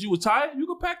like cooking because you was tired. You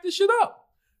can pack this shit up.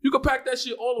 You can pack that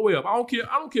shit all the way up. I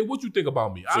don't care what you think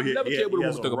about me. I never care what a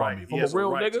woman think about me. If I'm a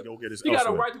real nigga, he got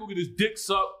a right to go get his dick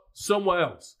sucked somewhere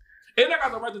else. And I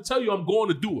got the right to tell you I'm going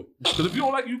to do it. Because if you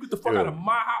don't like it, you get the fuck out of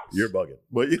my house. You're bugging.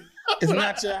 But it's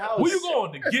not your house. Where you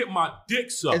going to get my dick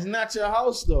sucked? It's not your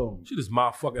house, though. Shit is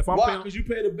my fucking. If I'm Why? Because you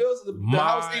pay the bills. The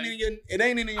house ain't in your. It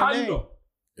ain't in your How name. You know?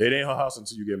 It ain't her house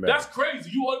until you get married. That's crazy.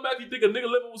 You automatically think a nigga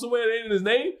living with somewhere that ain't in his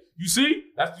name. You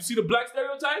see the black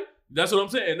stereotype. That's what I'm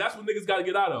saying. And that's what niggas got to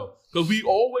get out of. Because we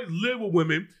always live with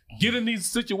women, get in these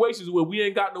situations where we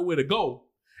ain't got nowhere to go,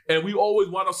 and we always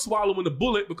want to swallow the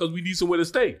bullet because we need somewhere to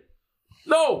stay.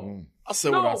 No. I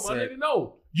said what I said. My nigga,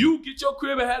 no. You get your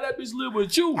crib and have that bitch live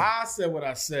with you. I said what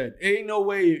I said. Ain't no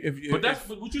way But that's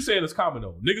what you saying is common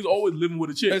though. Niggas always living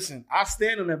with a chick. Listen, I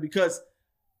stand on that because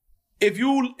if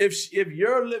you're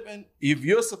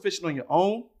sufficient on your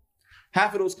own,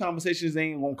 half of those conversations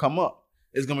ain't gonna come up.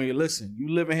 It's gonna be, listen, you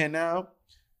living here now,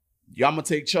 I'm gonna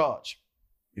take charge.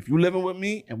 If you living with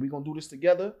me and we gonna do this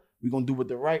together, we gonna do it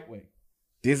the right way.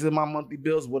 These are my monthly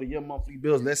bills. What are your monthly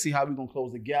bills? Let's see how we gonna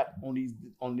close the gap on these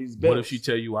bills. What if she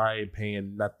tell you I ain't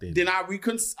paying nothing? Then I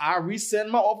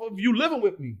resend my offer of you living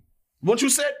with me. Once you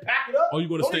said pack it up, or you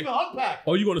gonna don't stay, even unpack.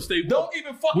 Or you gonna stay? Don't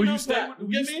even fucking unpack.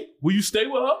 Will you stay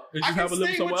with her and just I can have a live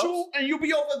stay somewhere with else? you, and you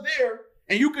be over there,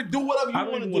 and you can do whatever you want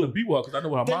to do. I don't even want to be with her because I know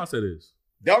what her mindset is.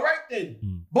 All right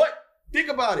then. But think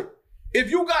about it. If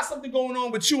you got something going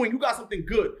on with you and you got something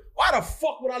good, why the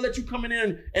fuck would I let you come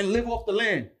in and live off the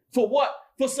land? For what?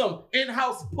 For some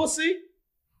in-house pussy?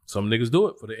 Some niggas do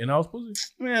it for the in-house pussy.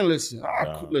 Man, listen.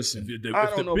 Listen. If I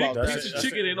don't know big about piece of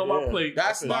chicken ain't on my plate,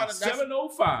 that's not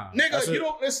 705. Nigga, you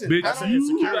don't listen. Bitch, I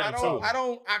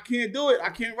can't do it. I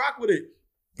can't rock with it.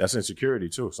 That's insecurity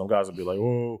too. Some guys will be like,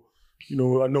 oh, you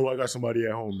know I got somebody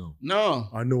at home though. No.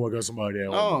 I know I got somebody at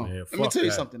home. Man, let me tell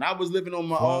you something. I was living on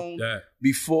my own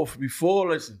before,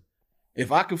 listen.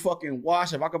 If I could fucking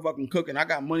wash, if I could fucking cook, and I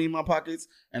got money in my pockets,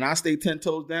 and I stay 10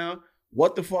 toes down,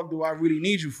 what the fuck do I really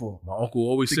need you for? My uncle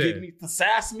always said to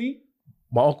sass me.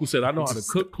 My uncle said I know how to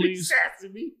cook, clean.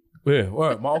 Sassing me. Yeah,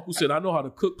 right. My uncle said I know how to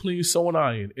cook, clean, sew, and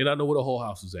iron, and I know where the whole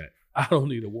house is at. I don't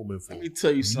need a woman for. Let me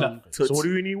tell you something. So what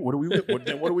do we need? What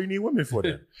do we need women for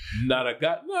then? Not a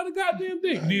goddamn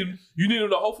thing. You need them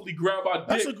to hopefully grab our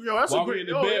dick. That's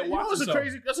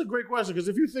a great question because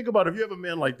if you think about it, if you have a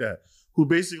man like that who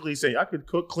basically say I could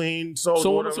cook, clean, sew,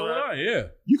 and iron, yeah,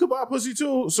 you could buy pussy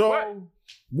too. So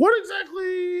what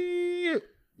exactly?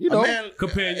 You know,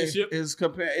 companionship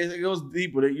it goes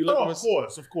deeper. You look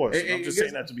of course. I'm just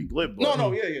saying that to be glib. But.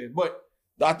 No, yeah. But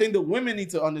I think the women need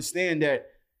to understand that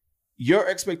your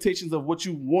expectations of what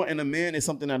you want in a man is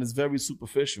something that is very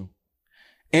superficial.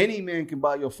 Any man can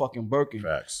buy your fucking Birkin.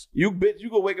 Facts. You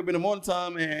go wake up in the morning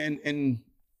time and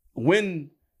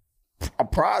win a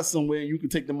prize somewhere and you can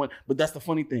take the money. But that's the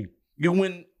funny thing. You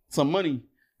win some money,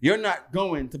 you're not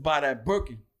going to buy that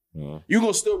Birkin. You're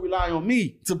going to still rely on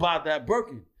me to buy that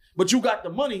Birkin. But you got the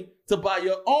money to buy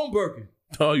your own Birkin.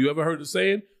 Oh, you ever heard the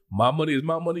saying? My money is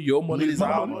my money, your money is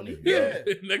my money. Yeah.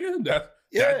 Nigga,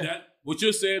 that what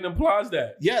you're saying implies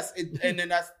that. Yes, and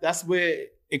then that's where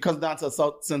it comes down to a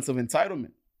sense of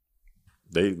entitlement.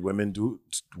 Women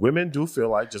do feel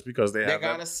like just because they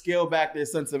gotta scale back their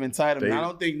sense of entitlement. I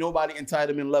don't think nobody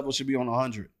entitlement level should be on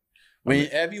 100. When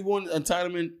everyone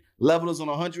entitlement level is on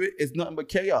 100, it's nothing but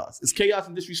chaos. It's chaos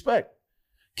and disrespect.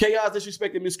 Chaos,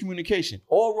 disrespect, and miscommunication,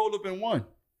 all rolled up in one.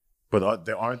 But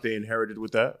aren't they inherited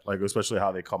with that? Like, especially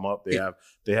how they come up, they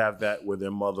have that with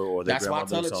their mother or their grandmother.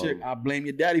 That's why I tell the chick, I blame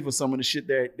your daddy for some of the shit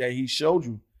that he showed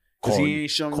you. Because he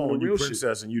ain't showing you the real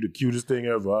princess shit. And you the cutest thing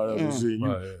ever I've ever seen.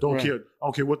 I don't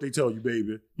care what they tell you,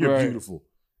 baby. You're beautiful.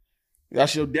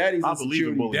 That's your daddy's I believe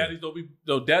in bullying. Daddies don't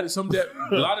be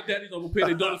a lot of daddies don't prepare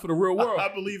their daughters for the real world.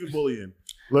 I believe in bullying.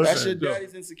 Listen, that's your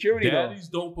daddy's insecurity. Daddies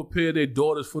don't prepare their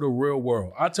daughters for the real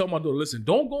world. I tell my daughter, listen,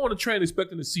 don't go on the train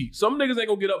expecting a seat. Some niggas ain't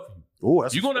gonna get up for you.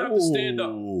 You're gonna have to stand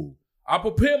up. I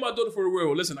prepare my daughter for the real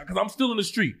world. Listen, because I'm still in the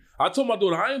street. I told my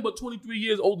daughter, I ain't but 23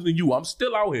 years older than you. I'm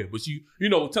still out here. But she,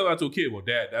 tell that to a kid, well,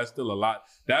 Dad, that's still a lot.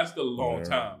 That's still a long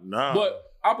time. Nah. But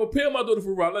I prepare my daughter for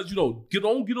the world. I let you know,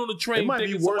 don't get on the train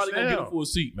thinking somebody gonna get her for a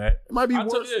seat, man. It might be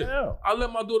worse now. I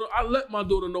let my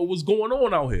daughter know what's going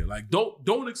on out here. Like,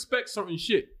 don't expect certain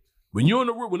shit. When you're in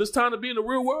the real, when it's time to be in the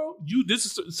real world, this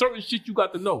is certain shit you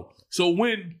got to know. So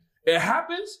when it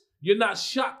happens, you're not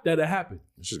shocked that it happened.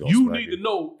 You need to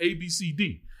know A, B, C,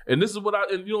 D. And this is what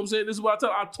you know what I'm saying? This is what I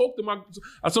tell.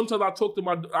 Sometimes I talk to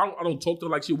my, I don't talk to her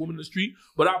like she's a woman in the street,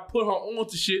 but I put her on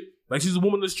to shit like she's a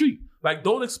woman in the street. Like,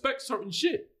 don't expect certain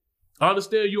shit. I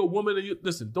understand you're a woman and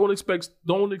listen, don't expect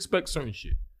certain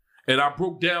shit. And I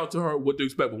broke down to her what to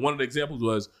expect. But one of the examples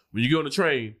was when you get on the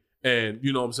train and,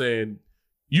 you know what I'm saying,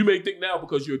 you may think now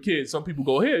because you're a kid, some people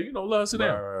go, here, let her sit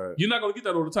down. Right. You're not going to get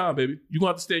that all the time, baby. You're going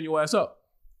to have to stand your ass up.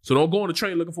 So don't go on the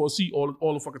train looking for a seat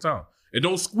all the fucking time. And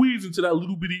don't squeeze into that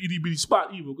little bitty, itty bitty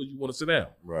spot even because you want to sit down.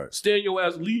 Right. Stand your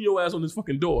ass, lean your ass on this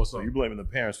fucking door or something. So you blaming the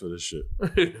parents for this shit.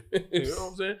 You know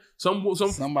what I'm saying?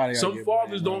 Some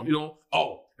fathers don't,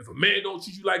 if a man don't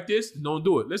treat you like this, then don't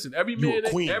do it. Listen, every man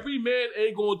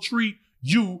ain't going to treat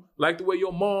you like the way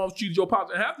your mom treated your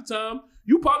pops. And half the time,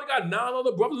 you probably got 9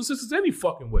 other brothers and sisters any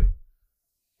fucking way.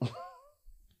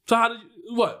 So how did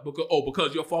you, what?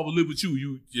 Because your father lived with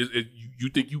you, you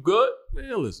think you good?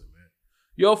 Man, listen, man.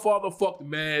 Your father fucked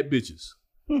mad bitches.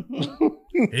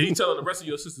 And he telling the rest of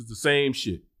your sisters the same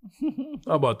shit.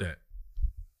 How about that?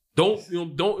 Don't you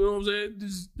know what I'm saying?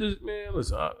 This man,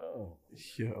 listen.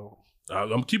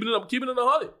 I'm keeping it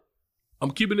 100.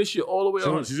 I'm keeping this shit all the way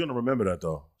 100. She's gonna remember that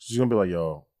though. She's gonna be like,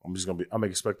 yo, I'm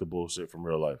expect the bullshit from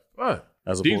real life. Right.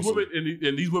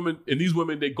 These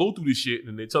women, they go through this shit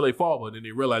and they tell their father, and then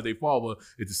they realize their father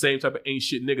is the same type of ain't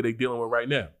shit nigga they dealing with right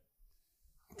now.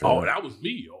 Okay. Oh, that was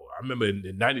me. Oh, I remember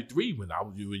in '93 when you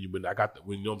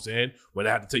know what I'm saying, when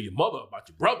I had to tell your mother about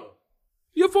your brother.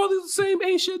 Your father's the same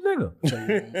ain't shit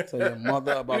nigga. Tell your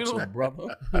mother about your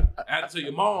brother. I had to tell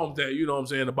your mom that, you know what I'm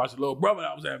saying, about your little brother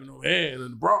I was having over here in the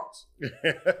Bronx.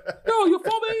 Yo, your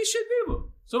father ain't shit neither.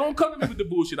 So don't come to me with the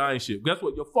bullshit. I ain't shit. Guess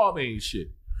what? Your father ain't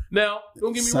shit. Now,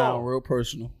 don't get me wrong. Sound real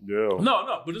personal. Yeah.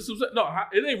 No, but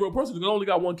it ain't real personal because I only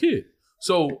got one kid.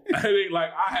 So it ain't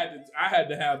like I had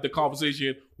to have the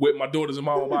conversation with my daughters and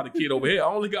mom about a kid over here. I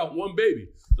only got one baby.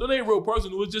 So it ain't real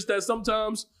personal. It's just that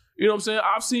sometimes, you know what I'm saying,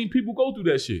 I've seen people go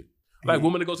through that shit. Like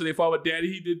women that go to their father,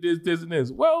 daddy, he did this, and this.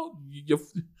 Well,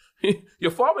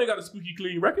 your father ain't got a squeaky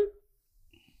clean record.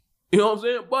 You know what I'm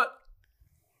saying? But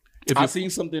if I seen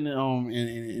something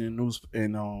in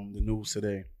the news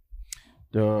today.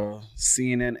 The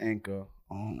CNN anchor,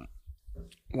 I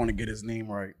want to get his name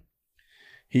right.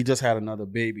 He just had another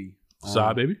baby.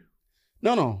 Side baby?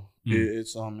 No.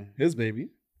 It's his baby.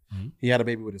 Mm-hmm. He had a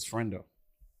baby with his friend though.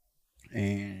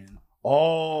 And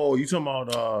you talking about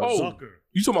Zucker?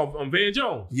 You talking about Van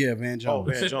Jones? Yeah, Van Jones.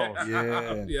 Oh, Van Jones.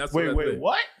 Yeah. Wait,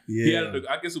 what? Yeah.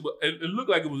 I guess it looked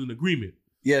like it was an agreement.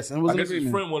 Yes, it was I an guess agreement.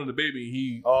 his friend wanted the baby.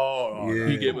 He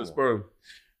gave him sperm.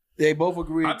 They both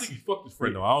agreed. I think he fucked his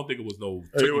friend though. I don't think it was no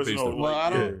It turkey was based. no, well, I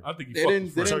don't. I think he They fucked didn't.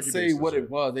 his They friend. didn't say what it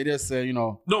was. They just said,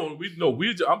 No,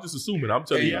 I'm just assuming. I'm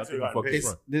telling you, I think he fucked his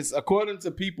friend. This, according to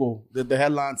People, the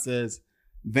headline says,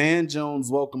 Van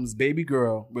Jones welcomes baby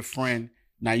girl with friend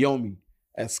Naomi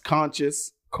as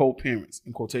conscious co-parents,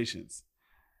 in quotations.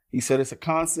 He said it's a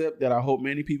concept that I hope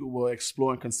many people will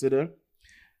explore and consider.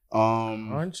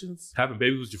 Conscience? Having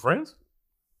babies with your friends?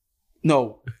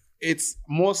 No, it's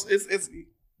more. It's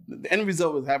the end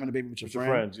result is having a baby with your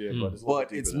friends. Yeah,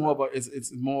 but it's more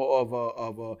of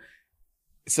a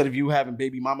instead of you having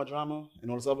baby mama drama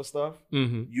and all this other stuff,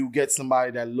 you get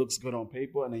somebody that looks good on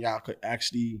paper, and then y'all could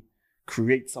actually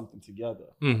create something together,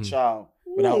 a child,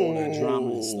 without all that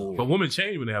drama and stuff. But women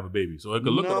change when they have a baby, so it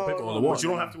could look on paper all the But you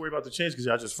don't have to worry about the change because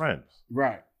y'all just friends,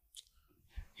 right?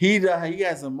 He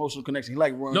has an emotional connection. He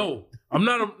like running. No,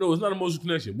 it's not an emotional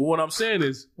connection. But what I'm saying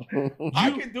is, I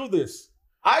can do this.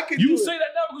 You say that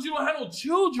now because you don't have no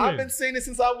children. I've been saying this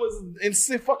since I was in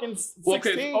fucking 16.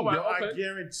 Okay, all right, okay. I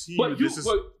guarantee you this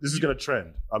is going to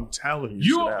trend. I'm telling you.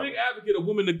 You're a big advocate of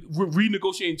women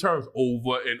renegotiating terms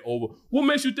over and over. What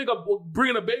makes you think of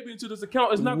bringing a baby into this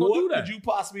account is not going to do that? What could you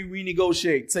possibly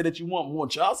renegotiate? Say that you want more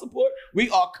child support? We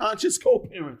are conscious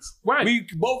co-parents. Right. We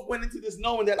both went into this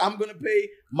knowing that I'm going to pay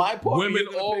my part. Women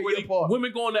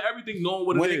going to everything knowing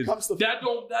what it is. When it comes to that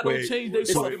don't change their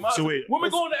story. Women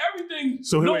going to everything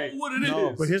knowing what it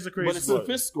is. But here's the crazy part. But it's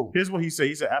fiscal. Here's what he said.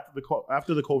 He said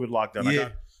after the COVID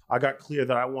lockdown, I got clear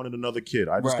that I wanted another kid.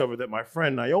 I discovered that my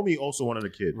friend Naomi also wanted a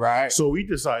kid. Right. So we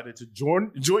decided to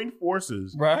join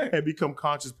forces and become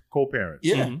conscious co-parents.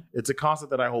 Yeah. Mm-hmm. It's a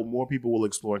concept that I hope more people will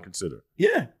explore and consider.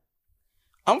 Yeah.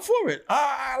 I'm for it.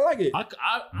 I like it.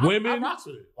 Women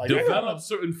develop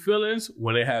certain feelings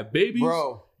when they have babies.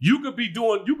 Bro. You could be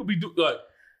doing like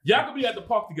y'all could be at the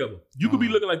park together. You could be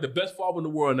looking like the best father in the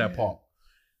world in that park.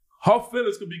 Her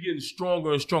feelings could be getting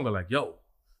stronger and stronger. Like, yo,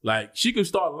 like she could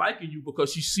start liking you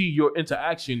because she see your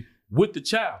interaction with the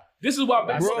child. This is why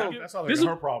that's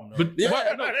her problem. But it is.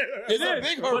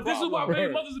 But this is why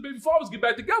baby mothers and baby fathers get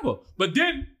back together. But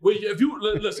then,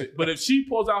 if she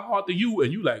pulls out hard to you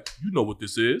and you like, you know what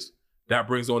this is, that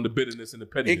brings on the bitterness and the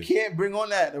pettiness. It can't bring on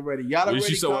that already. Y'all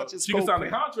already conscious. She can sign the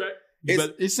contract. You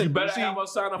better have her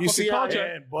sign a fucking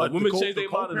contract. But women change their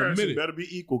mind in a minute. Better be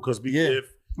equal because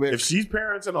if she's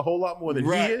parenting a whole lot more than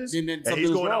he is, and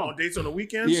he's going out on dates on the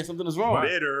weekends, something is wrong.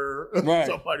 Bitter. Right.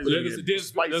 Somebody's going to get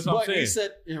spicy. That's what I'm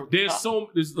saying.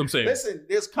 I'm saying. Listen,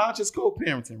 there's conscious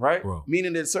co-parenting, right? Bro.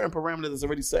 Meaning there's certain parameters that's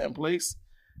already set in place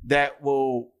that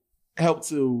will help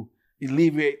to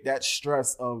alleviate that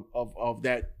stress of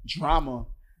that drama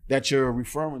that you're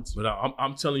referring to. But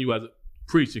I'm telling you as a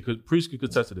preacher, because preacher can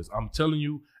contest to this. I'm telling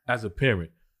you as a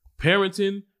parent,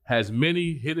 parenting has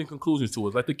many hidden conclusions to it.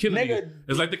 It's like the Kennedy.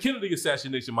 It's like the Kennedy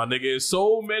assassination, my nigga. It's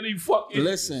so many fucking.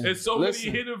 Many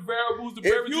hidden variables to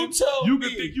parenting. You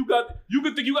could think you got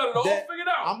it all figured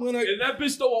out. And that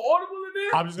bitch throw an audible in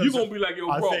there. You're gonna be like, yo,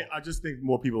 bro. I just think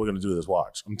more people are gonna do this.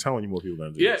 Watch. I'm telling you, more people are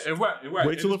gonna do this. Yeah, and right.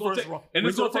 Wait till the first rom-com. And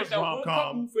it's gonna take that one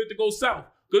couple for it to go south.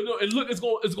 And look, it's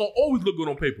gonna always look good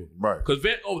on paper, right? Because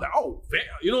Van,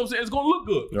 you know what I'm saying? It's gonna look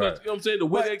good because you know what I'm saying. The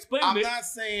way they explain it, I'm not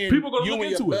saying people are gonna you look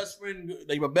and into your it. Best friend,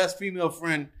 like your best female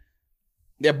friend,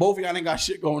 that both of y'all ain't got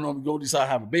shit going on. We go decide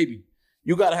to have a baby.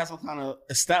 You gotta have some kind of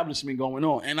establishment going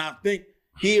on, and I think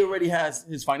he already has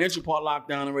his financial part locked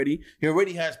down already. He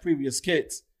already has previous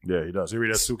kids. Yeah, he does. He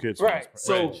already has 2 kids. Right.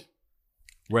 So,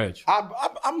 Reg,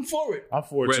 I'm for it. I'm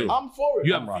for it too. I'm for it.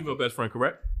 You have a female best friend,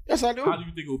 correct? Yes, I do. How do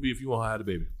you think it would be if you want to have a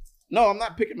baby? No, I'm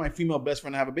not picking my female best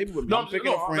friend to have a baby with me. No, I'm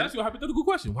picking a friend. I'm asking you a hypothetical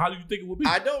question. How do you think it would be?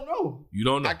 I don't know. You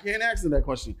don't know. I can't answer that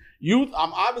question. I'm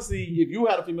obviously, if you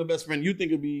had a female best friend, you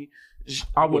think it'd be.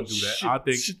 I wouldn't do that. I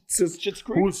think Shit's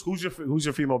Creek. Who's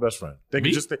your female best friend? Think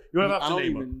Me? You don't have to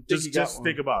name her. Just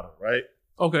think about it, right?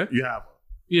 Okay. You have her.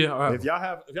 Yeah. If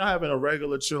y'all having a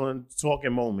regular chilling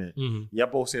talking moment, y'all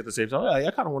both say at the same time, "Yeah,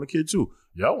 I kind of want a kid too."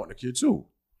 Y'all want a kid too,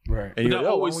 right? And that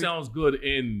always sounds good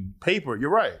in paper.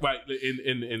 You're right. Right.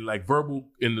 In like verbal,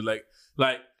 in the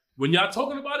like when y'all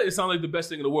talking about it, it sounds like the best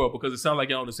thing in the world because it sounds like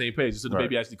y'all on the same page. So the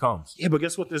baby actually comes. Yeah, but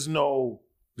guess what? There's no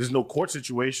court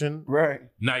situation. Right.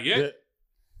 Not yet.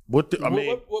 What are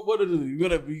you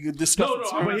gonna discuss?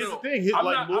 No. But here's the thing.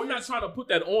 I'm not trying to put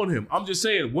that on him. I'm just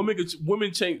saying women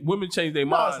change their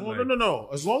minds. No.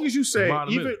 As long as you say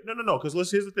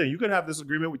because here's the thing. You can have this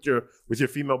agreement with your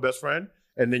female best friend,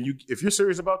 and then if you're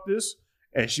serious about this,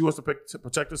 and she wants to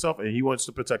protect herself, and he wants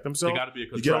to protect himself, it got to be a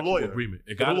contractual agreement.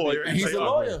 It got to be. And he's a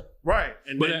lawyer, right?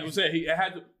 But I'm saying it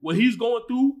had to. What he's going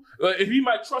through, he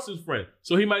might trust his friend,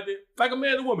 so he might like a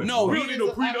man and woman. No, we don't need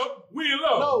no prenup. We in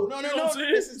love. No. You know what I'm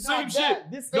saying? This is same not shit.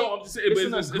 That. This I'm just saying.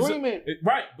 It's an agreement,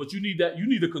 right? But you need that. You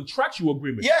need a contractual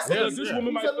agreement. Yes, because this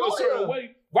woman might feel a certain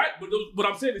way. Right, but what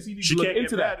I'm saying is he needs to look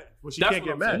into that. Well, she can't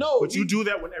get mad. No, but you do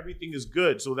that when everything is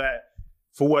good, so that.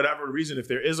 For whatever reason, if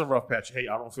there is a rough patch, hey,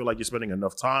 I don't feel like you're spending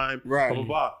enough time. Right. Blah,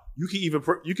 blah,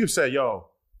 blah. You can say, yo,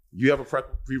 you have a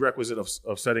prerequisite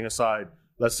of setting aside,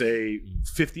 let's say,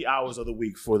 50 hours of the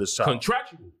week for this child.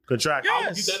 Contractual. Yes. I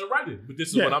would get that in writing. But this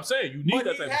is what I'm saying. You need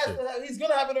that type of shit. He's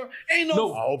gonna have it.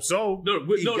 No, I hope so. Now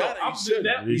we're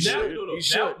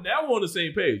on the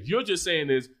same page. You're just saying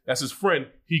that's his friend.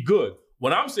 He good.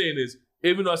 What I'm saying is,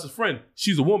 even though that's his friend,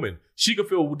 she's a woman. She can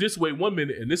feel this way 1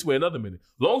 minute and this way another minute.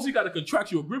 As long as he got a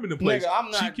contractual agreement in place,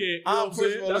 she can't. You know what I'm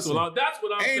saying? That's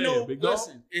what I'm saying. Big dog.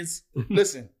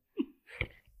 Listen.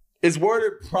 It's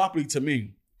worded properly to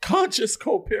me. Conscious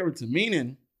co-parenting,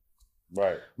 meaning,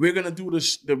 right? We're gonna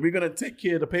we're gonna take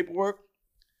care of the paperwork.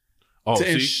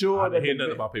 Ensure I didn't hear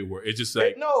nothing about paperwork. It's just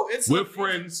like we're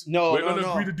friends. We're gonna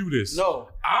agree to do this. No,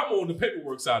 I'm on the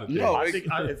paperwork side of things. No, I think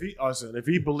if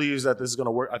he believes that this is going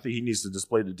to work, I think he needs to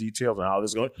display the details on how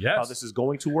this is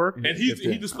going to work. And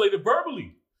he displayed it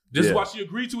verbally. This is why she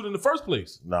agreed to it in the first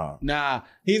place. Nah,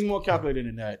 he's more calculated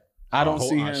than that. I don't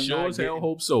see him. I sure as hell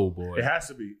hope so, boy. It has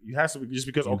to be. You has to be just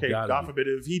because. God forbid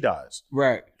if he dies.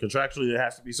 Right. Contractually, there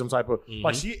has to be some type of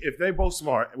if they both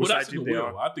smart. Well, that's in the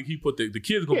will. I think he put the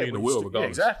kid's gonna be in the will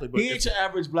regardless. Exactly. But he ain't your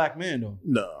average black man though.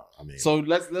 No, I mean. So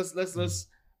let's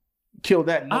kill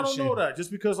that notion. I don't know that just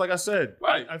because, like I said,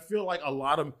 right. I feel like a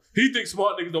lot of he thinks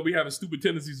smart niggas don't be having stupid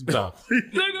tendencies sometimes.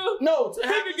 Nigga, no,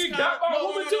 nigga get got by a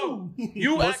woman too.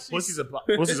 Pussy's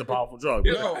a powerful drug.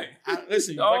 No,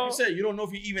 listen, like you said, you don't know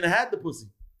if he even had the pussy.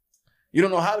 You don't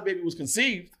know how the baby was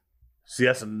conceived. See,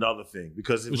 that's another thing.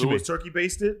 Because if it was turkey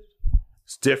basted,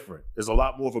 it's different. It's a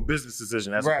lot more of a business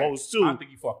decision as opposed to I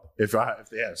think he fucked up. if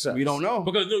they had sex. We don't know.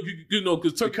 Because you don't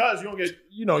get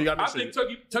you got to I think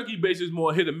turkey based is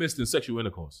more hit or miss than sexual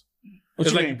intercourse. What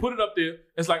it's you like mean? you put it up there.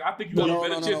 It's like I think you got a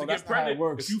better chance to get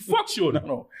pregnant if you fuck shorty.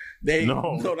 No,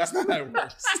 that's not how it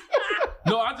works.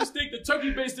 No, I just think the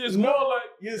turkey based is more like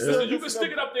you can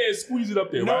stick it up there and squeeze it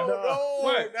up there. No,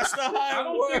 that's not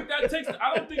how it works.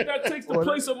 I don't think that takes the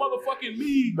place of motherfucking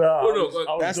me.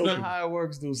 That's not how it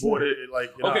works, dude.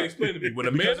 Okay, explain to me. When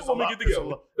a man and woman get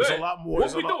together, there's a lot more.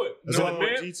 What we do it?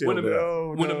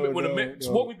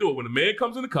 When a man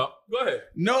comes in the cup, go ahead.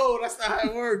 No, that's not how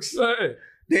it works. Go ahead.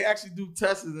 They actually do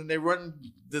tests and they run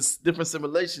this different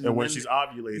simulations. And when she's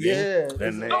ovulating,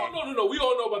 no. We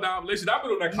all know about the ovulation. I've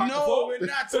been on that clock before. No, we're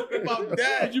not talking about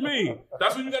that. What you mean?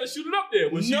 That's when you got to shoot it up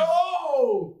there.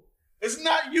 No, it's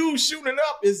not you shooting it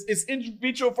up. It's in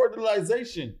vitro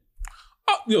fertilization.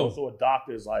 So a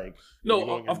doctor's like,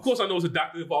 of course I know it's a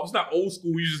doctor involved. It's not old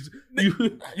school. You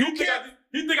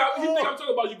think I'm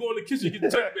talking about you go in the kitchen, get the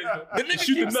turkey baster. The nigga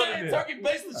keep saying turkey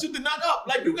baster, shoot the nut up.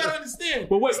 Like you gotta understand.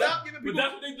 But wait, stop giving people. But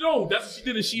that's what they do. That's what she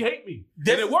did, and she hate me. And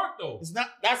it worked though. It's not.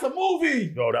 That's a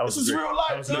movie. Yo, this is real life.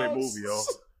 That was a great movie, yo.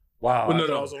 Wow,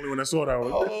 I was only when I saw that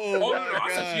one.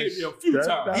 I said she hit me a few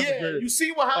times. Yeah, you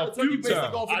see how the turkey baster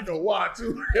go for I know why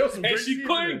too. And she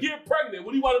couldn't get pregnant.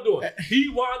 What do you want to do? He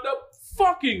wound up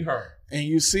fucking her. And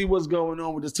you see what's going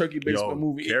on with this turkey baseball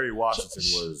movie. Kerry Washington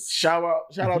was shout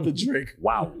out to Drake.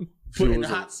 Wow. Putting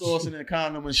hot sauce in a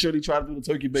condom and Shorty tried to do the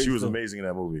turkey baseball. She was amazing in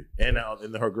that movie. And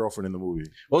her girlfriend in the movie.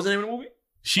 What was the name of the movie?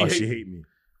 She Hate Me.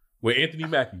 With Anthony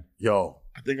Mackie. Yo.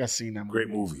 I think I seen that movie. Great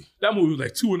movie. That movie was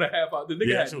like 2.5 hours. The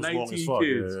nigga had 19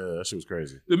 kids. Yeah, that shit was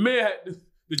crazy. The man had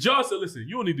The judge said, "Listen,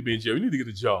 you don't need to be in jail. You need to get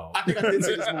a job." I think I did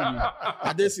see this movie.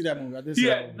 I did see that movie. He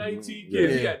had 19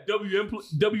 kids. He had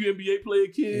WNBA player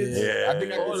kids. Yeah, I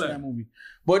think I did see that movie.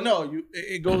 But no,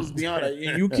 it goes beyond that.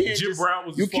 You can't. Jim Brown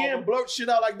was. You can't blurt shit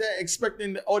out like that,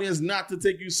 expecting the audience not to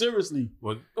take you seriously.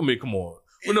 Well, I mean, come on.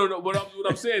 Well, no. What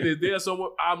I'm saying is there are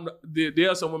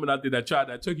some women out there that tried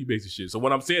that turkey basic shit. So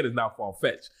what I'm saying is not far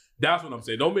fetched. That's what I'm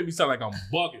saying. Don't make me sound like I'm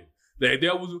bugging.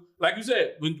 There was, like you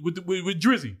said, with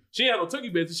Drizzy, she ain't had no turkey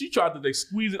basic. She tried to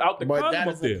squeeze it out the condom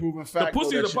up there. Proven fact, the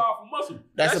pussy is a powerful muscle.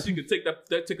 That shit can take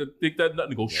that nut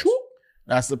and go shoop.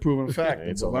 That's the proven fact.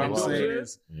 What I'm saying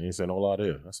is, you ain't saying no lie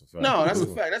there. That's a fact. No, that's a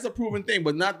fact. That's a proven thing,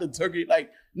 but not the turkey.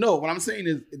 Like, no, what I'm saying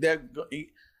is that.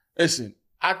 Listen,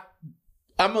 I'm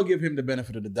gonna give him the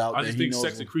benefit of the doubt. I just think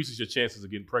sex increases your chances of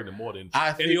getting pregnant more than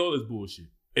any other bullshit.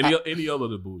 Any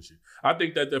other bullshit. I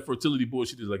think that fertility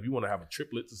bullshit is like you want to have a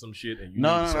triplet or some shit, and you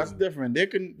no, that's different.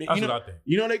 That's what I think.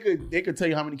 You know, they could tell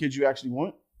you how many kids you actually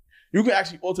want. You can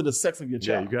actually alter the sex of your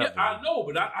child. Yeah, I know,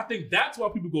 but I think that's why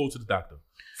people go to the doctor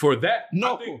for that.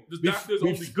 No, I think the doctor's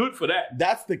only good for that.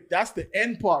 That's the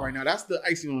end part right now. That's the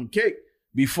icing on the cake.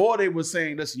 Before they were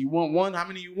saying, listen, you want one? How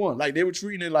many you want? Like they were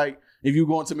treating it like if you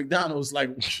going to McDonald's, like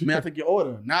man, I take your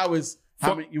order. Now it's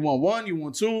how many you want? One? You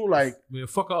want two? Like man,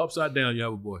 fuck her upside down. You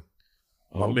have a boy.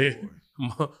 My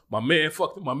man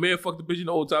fucked the bitch in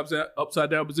the old upside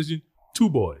down position. 2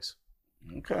 boys.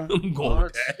 Okay, I'm going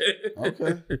with that.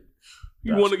 Okay.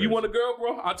 You want a girl,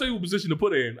 bro? I'll tell you what position to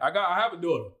put her in. I have a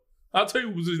daughter. I'll tell you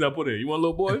what position I put her in. You want a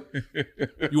little boy?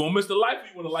 You want Mr. Life or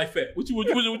you want a life fat? Which one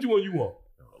you want?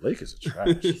 Lakers are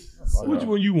trash. Which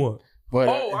one you want?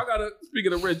 But,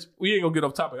 speaking of Rich, we ain't gonna get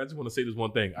off topic. I just want to say this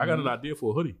one thing. I got an idea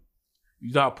for a hoodie.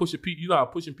 You know how Push and P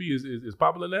is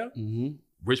popular now? Mm-hmm.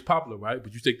 Rich popular, right?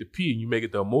 But you take the P and you make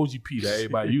it the emoji P that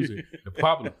everybody using. The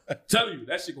popular. I'm telling you,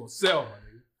 that shit gonna sell, my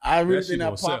nigga. I really think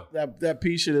that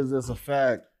P shit is just a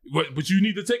fact. But you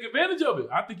need to take advantage of it.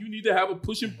 I think you need to have a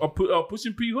Push and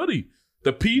P hoodie.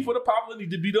 The P for the popular need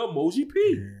to be the emoji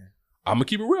P. Yeah. I'm gonna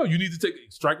keep it real. You need to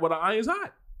strike while the iron's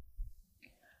hot.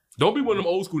 Don't be one of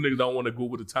them old school niggas that don't want to go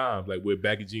with the times, like wear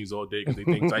baggy jeans all day because they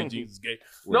think tight jeans is gay.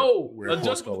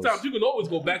 Adjust with the times. You can always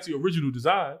go back to your original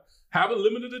design. Have a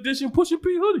limited edition Push and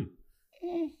P hoodie.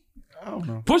 I don't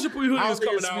know. Push and P hoodie is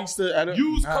coming out.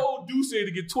 Use code Duce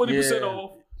to get 20%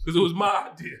 off because it was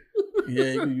my idea.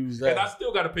 Yeah, you can use that. And I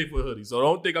still got to pay for a hoodie, so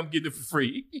don't think I'm getting it for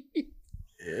free.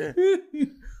 Yeah.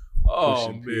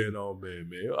 Oh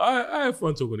man. I had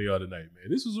fun talking to y'all tonight, man.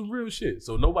 This was some real shit.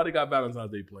 So nobody got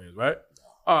Valentine's Day plans, right?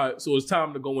 All right, so it's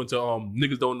time to go into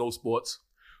niggas don't know sports.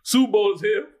 Super Bowl is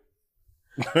here.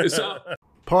 It's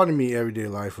Pardon me, everyday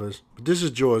lifers, but this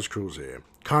is George Cruz here,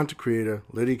 content creator,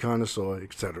 Liddy connoisseur,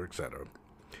 etc., etc.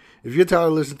 If you're tired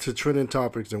of listening to trending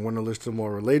topics and want to listen to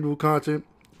more relatable content,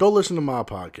 go listen to my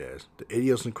podcast, the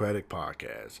Idiosyncratic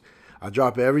Podcast. I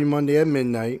drop it every Monday at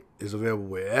midnight. It's available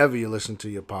wherever you listen to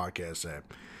your podcast at.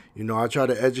 You know, I try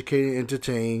to educate and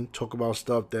entertain, talk about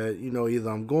stuff that, you know, either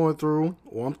I'm going through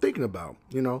or I'm thinking about.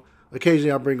 You know,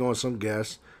 occasionally I bring on some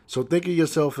guests. So think of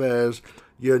yourself as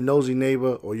your nosy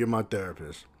neighbor or you're my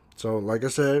therapist. So, like I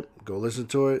said, go listen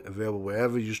to it. Available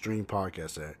wherever you stream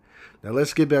podcasts at. Now,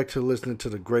 let's get back to listening to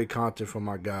the great content from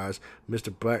my guys,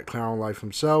 Mr. Black Clown Life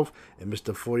himself and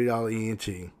Mr. $40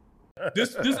 ENT.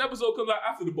 This episode comes out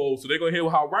after the bowl, so they're going to hear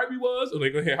how right we was or they're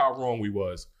going to hear how wrong we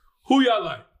was. Who y'all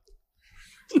like?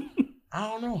 I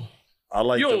don't know. I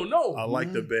like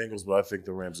the Bengals, but I think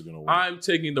the Rams are going to win. I'm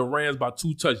taking the Rams by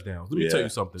 2 touchdowns. Let me tell you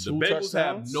something. The Bengals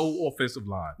have no offensive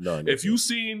line. None. Did you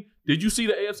see the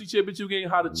AFC Championship game,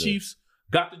 how the Chiefs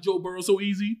got the Joe Burrow so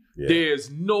easy? Yeah.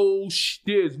 There's no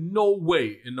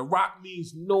way, and The Rock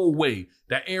means no way,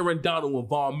 that Aaron Donald and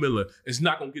Von Miller is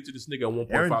not going to get to this nigga at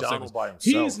 1.5 seconds. By himself.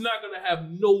 He's not going to have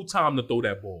no time to throw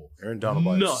that ball. Aaron Donald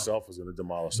by himself is going to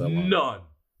demolish that line. None.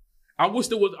 I wish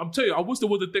there was a thing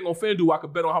on FanDuel I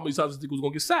could bet on how many times this nigga was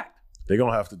going to get sacked. They're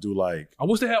going to have to do I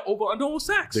wish they had over-under on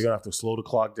sacks. They're going to have to slow the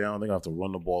clock down. They're going to have to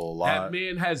run the ball a lot. That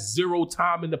man has 0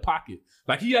 time in the pocket.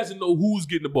 He doesn't know who's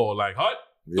getting the ball. Hut,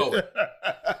 go.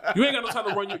 You ain't got no time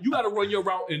to run. You got to run your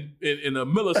route in a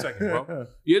millisecond, bro.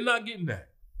 You're not getting that.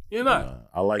 You're not.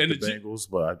 I like the Bengals,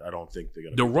 but I don't think they're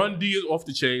going to. The run D is off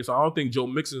the chain, so I don't think Joe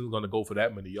Mixon is going to go for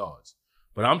that many yards.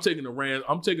 But I'm taking the Rams.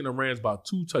 I'm taking the Rams by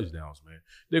 2 touchdowns, man.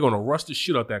 They're gonna rush the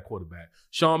shit out that quarterback.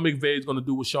 Sean McVay's gonna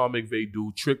do what Sean McVay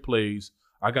do, trick plays.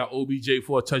 I got OBJ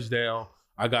for a touchdown.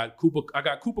 I got Cooper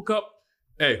Kupp.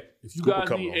 Hey, if you guys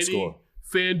need any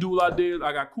FanDuel ideas,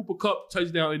 I got Cooper Kupp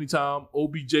touchdown anytime.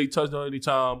 OBJ touchdown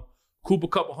anytime. Cooper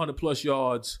Kupp 100+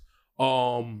 yards.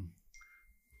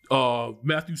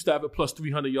 Matthew Stafford plus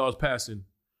 300 yards passing.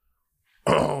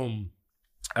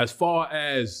 As far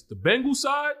as the Bengals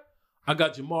side, I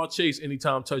got Ja'Marr Chase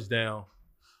anytime touchdown.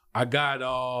 I got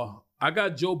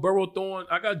Joe Burrow throwing.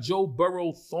 I got Joe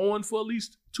Burrow throwing for at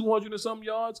least 200 and some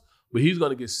yards, but he's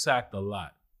gonna get sacked a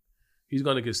lot.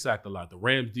 The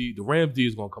Rams D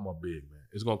is gonna come up big, man.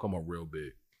 It's gonna come up real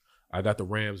big. I got the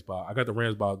Rams by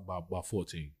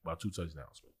 14, by 2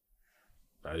 touchdowns.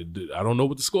 I don't know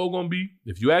what the score gonna be.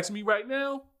 If you ask me right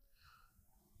now,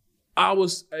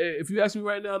 let's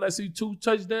see 2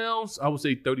 touchdowns, I would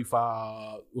say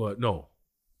 35.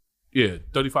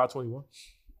 35-21.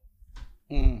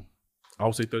 I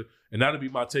would say 30. And that'll be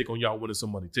my take on y'all winning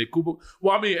some money. Take Cooper.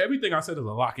 Well, I mean, everything I said is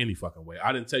a lock any fucking way.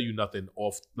 I didn't tell you nothing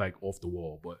off the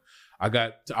wall, but I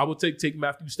would take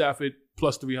Matthew Stafford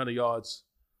plus 300 yards.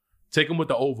 Take him with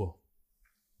the over.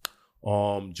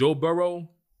 Joe Burrow,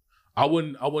 I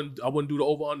wouldn't do the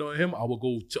over under on him. I would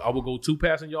go 2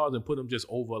 passing yards and put him just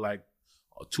over like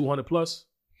 200 plus.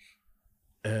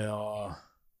 And I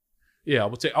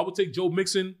would take Joe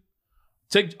Mixon.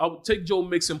 I would take Joe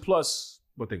Mixon plus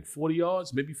 40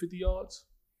 yards, maybe 50 yards.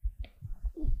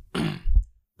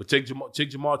 But take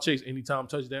Ja'Marr Chase anytime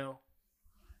touchdown.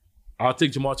 I'll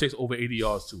take Ja'Marr Chase over 80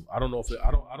 yards too. I don't know if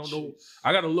I don't know.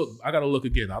 I gotta look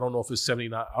again. I don't know if it's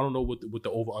 79. I don't know what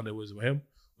the over under was with him,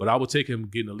 but I would take him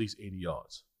getting at least 80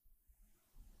 yards.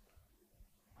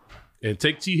 And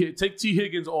take T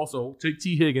Higgins also. Take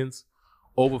T Higgins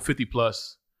over 50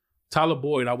 plus. Tyler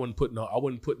Boyd, I wouldn't put nothing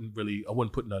on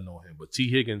him. But T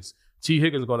Higgins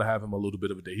is gonna have him a little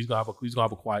bit of a day. He's gonna have a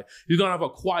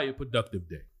quiet, productive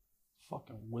day.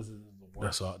 Fucking Wizards is the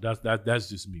worst. That's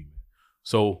just me, man.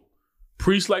 So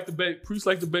Priest like the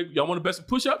Bengals. Y'all want to bet some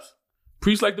push-ups?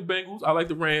 Priest like the Bengals. I like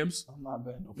the Rams. I'm not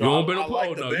betting. You don't bet no. I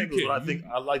like the Bengals, but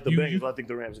I like the Bengals. I think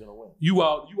the Rams are gonna win. You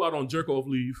out on jerk off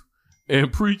leave,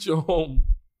 and Preach you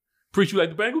like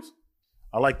the Bengals?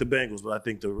 I like the Bengals, but I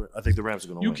think the Rams are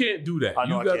gonna win. You can't do that. I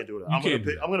know I can't do that.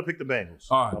 I'm gonna pick the Bengals.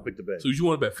 All right. I'll pick the Bengals. So you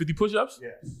want to bet 50 push-ups?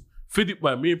 Yes. 50.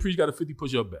 Me and Preach got a 50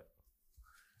 push-up bet.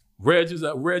 Reg is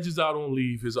out on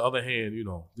leave. His other hand,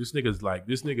 this nigga's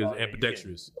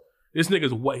ambidextrous. This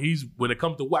nigga's when it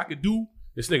comes to wackadoo,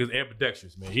 this nigga's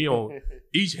ambidextrous, man. He on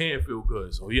each hand feel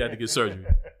good, so he had to get surgery.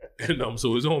 And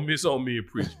so it's on me and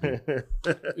Preach, man.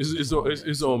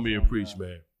 It's on me and Preach,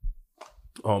 man.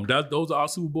 Those are our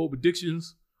Super Bowl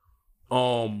predictions.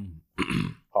 How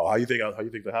you think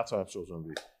the halftime show's gonna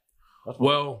be?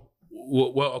 Well,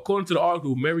 according to the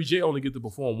article, Mary J only get to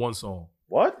perform one song.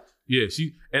 What? Yeah,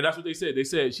 and that's what they said. They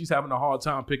said she's having a hard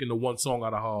time picking the one song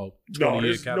out of her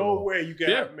 20-year catalog. No way you can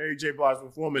have Mary J. Blige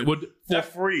perform it for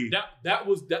free. That's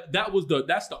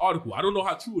the article. I don't know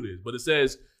how true it is, but it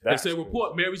says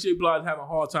report Mary J. Blige having a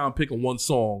hard time picking one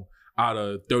song out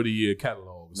of 30-year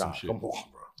catalog or some shit. Come on,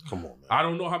 bro. Come on, man. I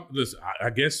don't know how. Listen, I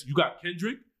guess you got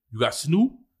Kendrick, you got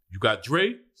Snoop, you got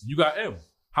Dre, you got M.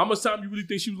 How much time you really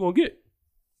think she was gonna get?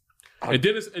 And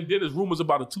then there's rumors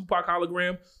about a Tupac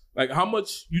hologram. Like, how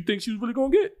much you think she was really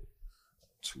gonna get?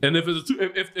 And if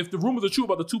the rumors are true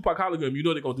about the Tupac hologram, they're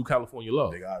gonna do California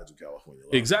Love. They gotta do California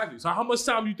Love. Exactly. So how much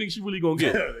time you think she really gonna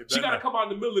get? She gotta come out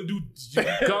in the middle and do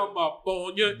 "Come Up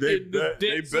On You." They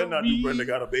better not do Brenda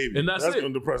Got a Baby. And that's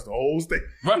gonna depress the whole state.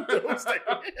 Right?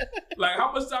 Like,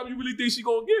 how much time you really think she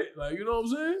gonna get? Like, you know what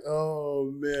I'm saying?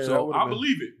 Oh man. So I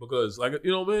believe it because, like,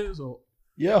 you know what I mean. So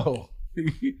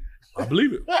I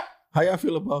believe it. How y'all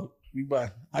feel about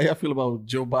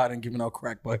Joe Biden giving out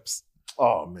crack pipes?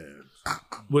 Oh man.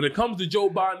 When it comes to Joe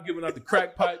Biden giving out the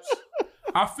crack pipes,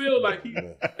 I feel like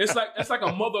it's like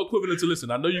a mother equivalent to, listen,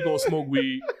 I know you're gonna smoke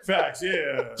weed. Facts,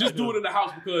 yeah. Just do it in the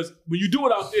house, because when you do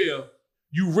it out there,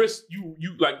 you risk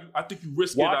I think you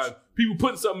risk it. People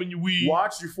putting something in your weed.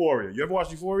 Watch Euphoria. You ever watch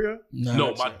Euphoria?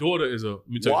 No, my daughter is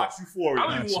watch Euphoria. I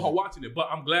don't even want her watching it, but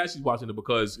I'm glad she's watching it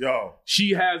because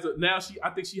she has I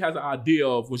think she has an idea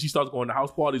of when she starts going to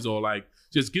house parties or like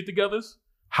just get-togethers,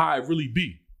 how it really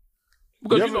be.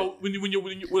 Because when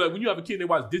you have a kid and they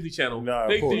watch Disney Channel,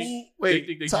 they think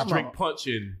they just drink punch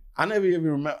and I never even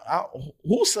remember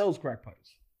who sells crack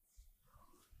pipes.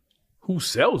 Who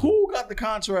sells? Who got the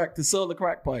contract to sell the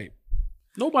crack pipe?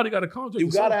 Nobody got a contract. You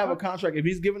gotta have a contract if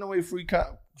he's giving away free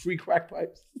crack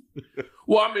pipes.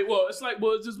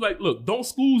 It's just like, look, don't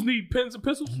schools need pens and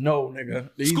pencils? No, nigga.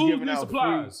 Schools need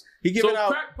supplies. He giving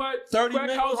out crack pipes, 30 crack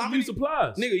million. houses need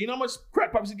supplies. Nigga, you know how much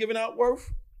crack pipes he's giving out worth?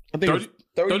 I think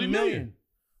 30 million.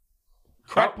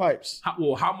 Crack pipes.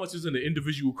 How much is in the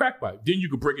individual crack pipe? Then you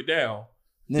could break it down.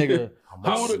 Nigga,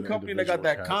 who's the company that got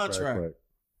that contract?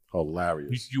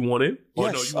 Hilarious. You want in?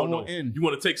 Yes, I want in. You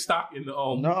want to take stock in the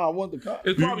No, I want the contract.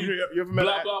 It's probably you ever met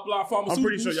blah blah blah pharmaceuticals. I'm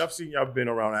pretty sure y'all been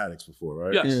around addicts before,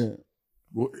 right? Yes.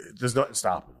 Yeah. There's nothing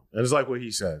stopping them. And it's like what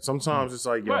he said. Sometimes it's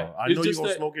like, yo, Right. I It's know you're just going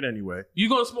to that- smoke it anyway. You're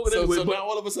gonna smoke it anyway. So but now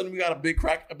all of a sudden we got a big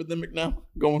crack epidemic now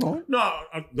going on.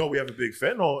 No, we have a big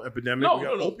fentanyl epidemic. no, we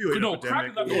got no. opioid No, epidemic. crack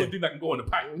is not the only thing that can go in the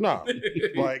pipe. No,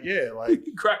 like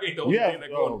Crack ain't the only thing that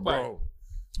can go in the pipe. bro.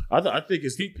 I think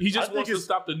it's He just wants to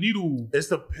stop the needle. It's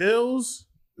the pills.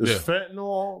 It's Yeah.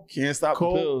 fentanyl. Can't stop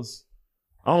Coke. the pills.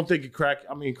 I don't think crack.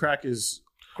 I mean, crack is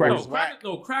Crack No, is whack.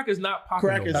 crack is not popping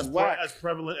Crack no is more. as, whack. as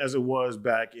prevalent as it was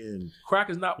back in. Crack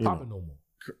is not You know. popping no more.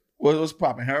 What's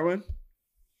popping? Heroin?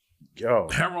 Yo,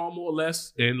 Heroin more or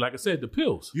less, and like I said, the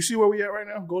pills. you see where we at right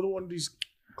now? Go to one of these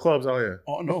clubs out here.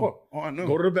 Oh no! Oh no!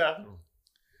 Go to the bathroom.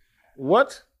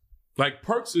 What? Like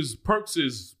perks is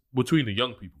between the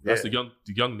young people. That's Yeah.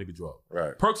 the young nigga drug.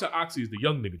 Right. Perks and Oxy is the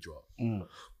young nigga drug. Mm.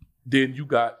 Then you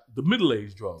got the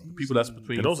middle-aged drug. The people that's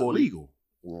between And those 40. are legal.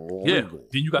 Yeah. Legal.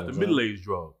 Then you got the Mhm. middle-aged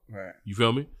drug. Right. You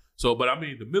feel me? So, but I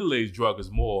mean, the middle-aged drug is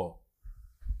more.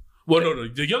 Well, no. I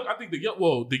think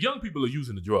the young people are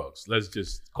using the drugs. Let's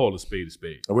just call a spade a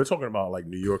spade. And we're talking about like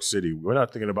New York City. We're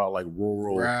not thinking about like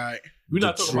rural. Right. We're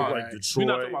not talking Detroit, about like we're Detroit.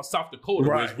 not talking about South Dakota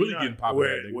where it's really getting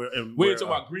popular. We ain't talking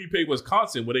about Green Bay,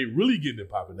 Wisconsin, where they really getting it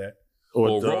popping at,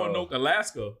 or Roanoke,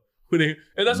 Alaska. And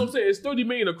that's what I'm saying. It's 30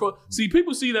 million across. See,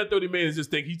 people see that 30 million and just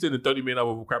think he's sending 30 million out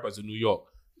of crap out to New York.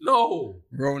 No,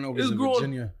 Roanoke It's is in growing-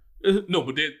 Virginia. no,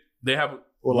 but they have.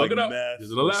 or Look like it up. meth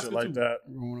There's an and Alaska shit like too. that.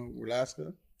 Roanoke,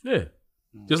 Alaska. Yeah,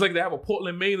 just like they have a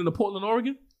Portland, Maine, and a Portland,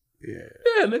 Oregon. Yeah.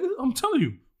 Yeah, nigga, I'm telling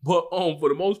you. But for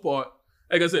the most part,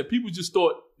 like I said, people just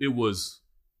thought it was.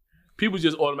 People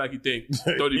just automatically think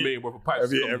 30 million worth of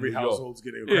pipes. Every household's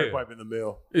getting a Yeah. crack pipe in the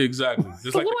mail. Exactly.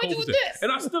 Just like what the do I do COVID with test. this?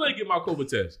 And I still ain't get my COVID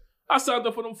test. I signed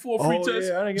up for them 4 free Oh, tests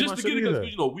yeah, I didn't get just my to shit get it either.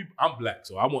 because I'm black,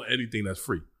 so I want anything that's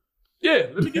free.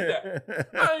 Yeah, let me get that.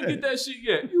 I ain't get that shit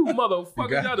yet. You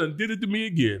motherfuckers, y'all done did it to me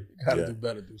again. Gotta Yeah. do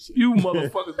better. Do something. You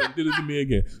motherfuckers done did it to me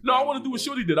again. No, I want to do what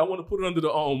Shorty did. I want to put it under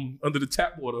the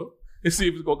tap water and see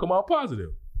if it's gonna come out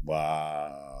positive.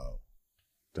 Wow.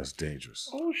 That's dangerous.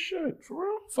 Oh shit! For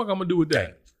real? Fuck, I'm gonna do with that.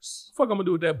 Dangerous. Fuck, I'm gonna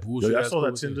do with that Yo, bullshit. y'all ass saw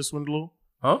that COVID Tinder test. swindler?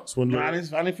 Huh? Swindler? No,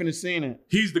 I didn't finish seeing it.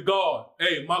 He's the God.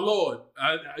 Hey, my Lord.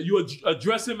 You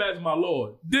address him as my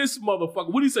Lord. This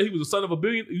motherfucker. What did he say? He was a son of a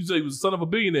billionaire. You say he was a son of a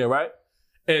billionaire, right?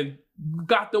 And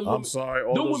got them women. I'm sorry.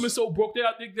 Them women so broke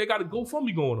they got a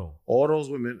GoFundMe going on. All those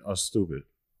women are stupid,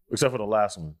 except for the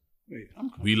last one. Wait, I'm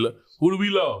Who do we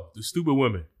love? The stupid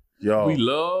women. Yo, We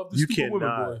love the you stupid women,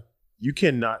 cannot- boy. you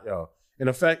cannot, yo. And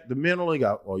in fact, the man only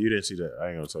got. Oh, you didn't see that. I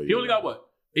ain't gonna tell you. He only got what?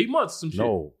 8 months, some shit.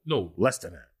 No. less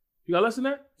than that. You got less than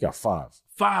that? He got 5,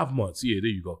 5 months. Yeah, there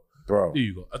you go. bro. There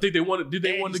you go. I think they wanted. Did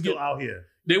they And want he's to get? still out here?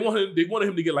 They wanted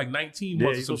him to get like 19 Yeah,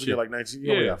 months or he's some supposed to shit. get like 19. He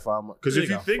only Yeah. got 5 months. Because They if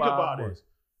you got think 5 about months. it,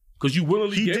 Because you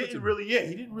willingly he gave it to didn't me. really. Yeah,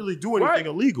 he didn't really do anything Right.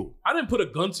 illegal. I didn't put a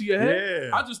gun to your head.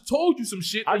 Yeah. I just told you some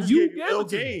shit I and just you gave you gave ill it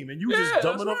to me. game, and you Yeah, just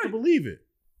dumb that's enough to right. believe it.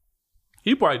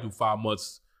 He probably do 5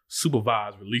 months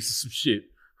supervised releases some shit.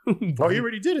 Oh, he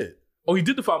already did it. Oh, he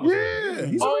did the 5 months. Yeah,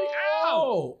 he's already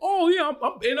out. Oh yeah, I'm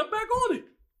back on it.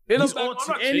 And He's I'm back on, I'm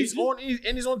not and he's changing. on,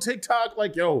 and he's on TikTok.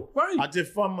 Like, yo, Right. I did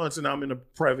 5 months, and I'm in a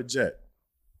private jet.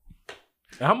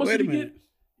 And how much Wait did a he minute.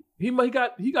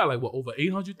 get? He got like what, over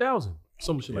 800,000,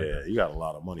 some shit like Yeah, that. he got a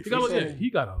lot of money. He For got, that. yeah, he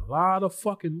got a lot of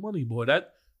fucking money, boy.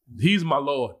 He's my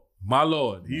Lord.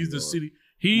 He's the Lord. city.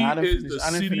 He I didn't is finish- the I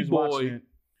didn't city finish watching boy. it.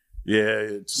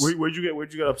 Yeah, where'd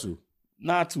you get up to?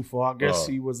 Not too far. I guess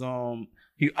Oh. he was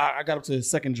I got up to his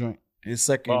second joint. His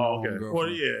second Oh, okay. girlfriend. Well,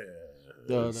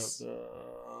 yeah.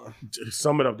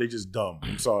 Sum it up. They just dumb.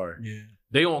 I'm sorry. Yeah.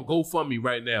 They on GoFundMe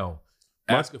right now,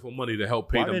 asking for money to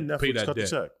help pay Why them didn't pay Netflix that cut the debt.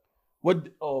 check? What?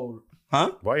 Oh,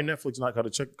 huh? Why didn't Netflix not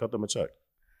cut them a check?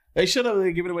 They should have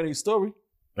given away their story.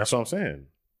 That's what I'm saying.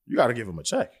 You got to give them a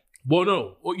check. Well,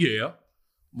 no, well, yeah,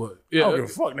 but yeah, I don't give a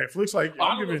fuck. Netflix, like, I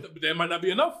I'm don't know giving. if that might not be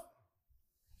enough.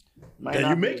 Might Yeah, not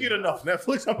you be. make it enough.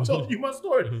 Netflix, I'm telling you my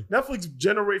story. Netflix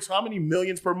generates how many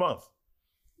millions per month?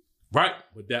 Right,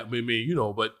 but that may mean,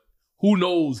 but who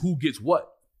knows who gets what?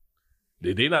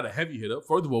 They not a heavy hitter.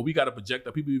 First of all, we got to project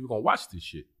that people even gonna watch this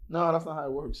shit. No, that's not how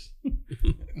it works.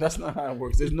 That's not how it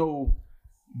works. There's no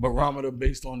barometer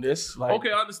based on this. Like,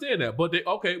 Okay, I understand that, but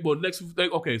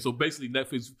so basically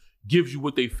Netflix gives you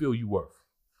what they feel you worth,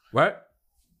 right?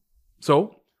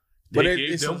 So But they it-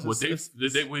 gave it's-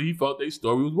 them what he felt their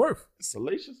story was worth.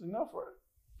 salacious enough,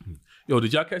 right? Yo,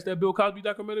 did y'all catch that Bill Cosby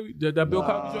documentary? That Bill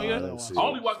Cosby joint I yet? didn't watch I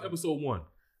only watched episode 1.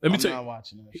 Let me I'm tell not you.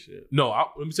 watching that shit. No,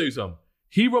 let me tell you something.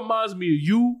 He reminds me of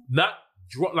you, not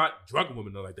drugging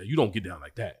women like that. You don't get down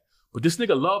like that. But this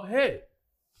nigga love head.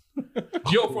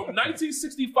 Yo, from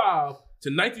 1965 to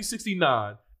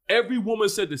 1969, every woman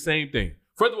said the same thing.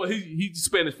 First of all, he's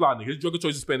Spanish fly nigga. His drug of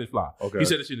choice is Spanish fly. Okay. He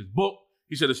said that shit in his book.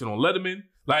 He said that shit on Letterman.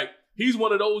 Like, he's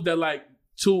one of those that like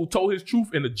told his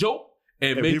truth in a joke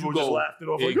and made people you go. Just laughed it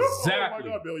off exactly. Like, oh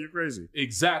my God, Bill, you're crazy.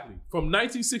 Exactly. From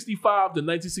 1965 to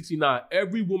 1969,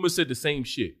 every woman said the same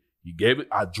shit. He gave it.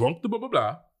 I drunk the blah blah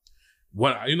blah.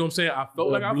 When you know what I'm saying, I felt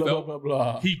like I felt. Blah, blah,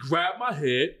 blah. He grabbed my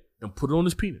head and put it on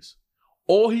his penis.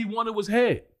 All he wanted was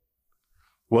head.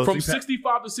 Well, from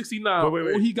 65 to 69,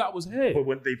 all he got was head. But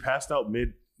when they passed out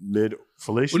mid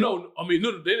fellatio? Well,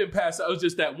 no, they didn't pass out. It was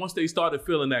just that once they started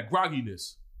feeling that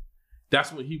grogginess,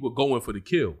 that's when he would go in for the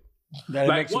kill. That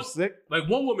makes you sick? Like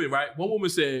one woman, right? One woman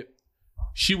said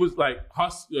she was like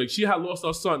she had lost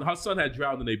her son. Her son had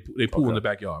drowned in they pool in the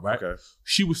backyard, right? Okay.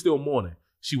 She was still mourning.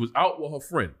 She was out with her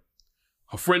friend.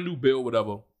 Her friend knew Bill,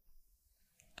 whatever.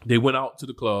 They went out to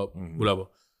the club, whatever.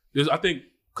 I think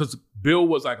because Bill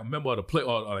was like a member of the Play,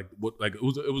 or like it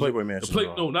was Playboy Mansion.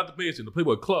 No, not the Mansion, the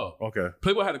Playboy Club. Okay.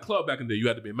 Playboy had a club back in the day. You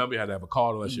had to be a member. You had to have a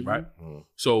card, all that shit, right?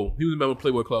 So he was a member of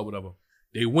Playboy Club, whatever.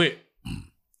 They went,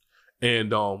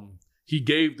 and he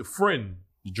gave the friend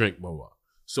the drink, blah.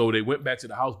 So they went back to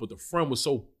the house, but the friend was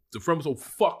so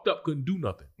fucked up, couldn't do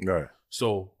nothing. Right.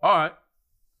 So all right,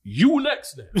 you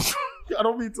next then. I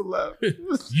don't mean to laugh.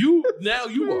 you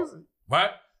are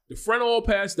right. The friend all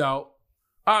passed out.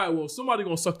 All right, well, somebody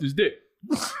gonna suck this dick.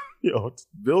 Yo,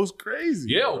 Bill's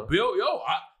crazy. Yo, Bill,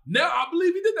 I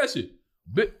believe he did that shit.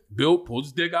 Bill pulled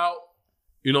his dick out.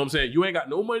 You know what I'm saying? You ain't got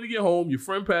no money to get home. Your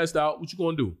friend passed out. What you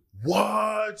gonna do?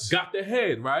 What? Got the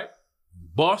head, right?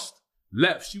 Bust,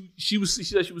 left. She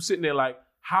said she was sitting there like,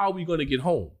 how are we gonna get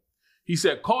home? He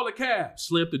said, call a cab,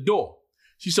 slammed the door.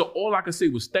 She said, all I could say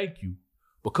was thank you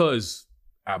because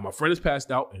my friend has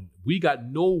passed out and we got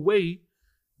no way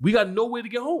to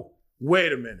get home.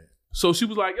 Wait a minute. So she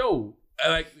was like, yo,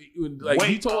 like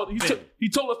he told us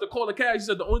to call the cab. She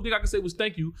said the only thing I could say was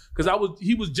thank you because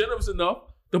he was generous enough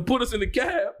to put us in the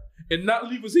cab and not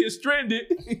leave us here stranded.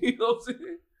 You know what I'm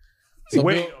saying? So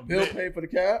Bill paid for the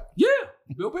cab? Yeah,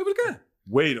 Bill paid for the cab.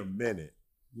 Wait a minute.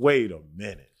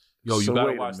 Yo, you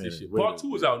gotta watch this shit. Part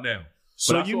 2 is out now.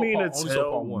 So you mean to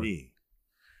tell me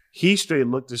he straight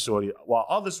looked at Shorty while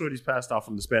other Shorties passed out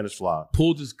from the Spanish Fly,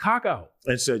 pulled his cock out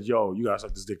and said, yo, you gotta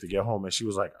suck this dick to get home. And she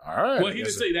was like, all right. Well, he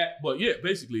didn't say that, but yeah,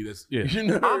 basically that's yeah.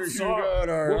 I'm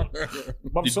sorry.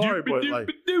 I'm sorry, but like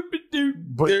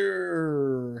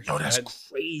yo, that's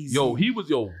crazy. Bill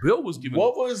was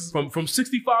giving from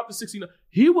 65 to 69.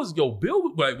 Bill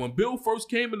was like when Bill first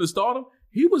came into stardom,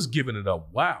 he was giving it up.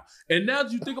 Wow. And now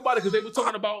that you think about it, because they were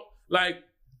talking about like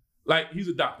he's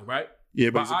a doctor, right? Yeah,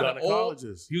 but he's a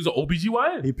gynecologist. He was an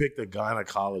OBGYN. He picked a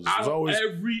gynecologist. Out of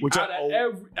every,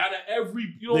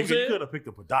 you know what I'm saying? You could have picked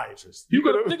a podiatrist. You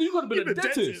could have been a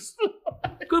dentist. You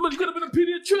could have been a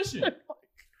pediatrician.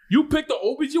 You picked the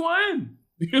OBGYN.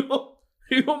 You know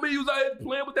what I mean? He was out here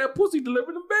playing with that pussy,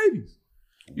 delivering them babies.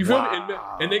 You feel me?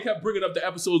 And they kept bringing up the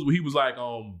episodes where he was like,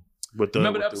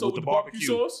 remember the episode with the barbecue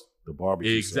sauce? The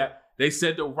barbecue exactly. Sauce. They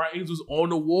said the writings was on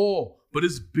the wall, but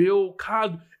it's Bill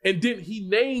Cosby. And then he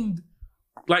named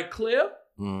like Claire.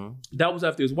 Mm-hmm. That was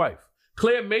after his wife.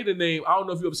 Claire made a name. I don't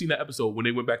know if you ever seen that episode when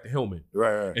they went back to Hillman.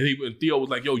 Right. And Theo was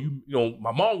like, yo, you know,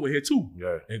 my mom went here too.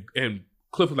 Yeah. And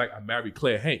Cliff was like, I married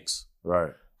Claire Hanks.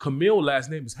 Right. Camille's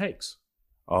last name is Hanks.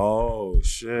 Oh,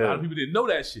 shit. A lot of people didn't know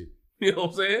that shit. You know what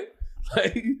I'm saying?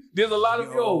 Like, there's a lot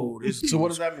of, So what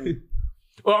does that mean?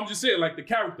 Well, I'm just saying, like, the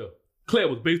character, Claire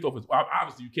was based off of,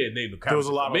 obviously you can't name the character. There was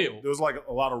a lot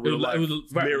of real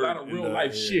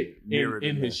life shit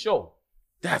in his show.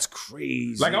 That's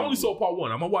crazy. Like, I only saw part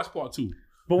 1. I'm going to watch part 2.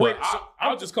 But wait,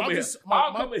 I'll just come in here.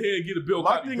 I'll come in here and get a Bill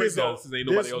Cosby breakdown since ain't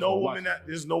nobody else gonna watch it.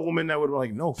 There's no woman that would be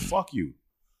like, no, fuck you.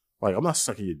 Like, I'm not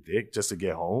sucking your dick just to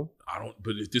get home.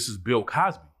 But this is Bill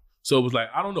Cosby. So it was like,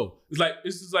 I don't know.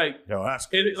 It's just like, yo, that's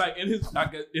in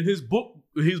his book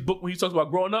when he talks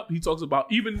about growing up, he talks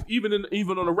about even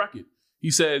on the record, he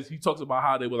talks about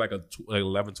how they were like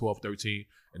 11, 12, 13,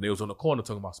 and they was on the corner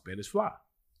talking about Spanish Fly,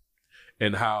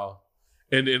 and how,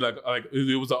 and then like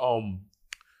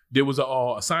there was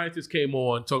a scientist came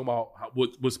on talking about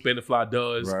what Spanish Fly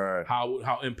does, right.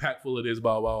 how impactful it is,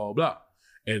 blah blah blah blah,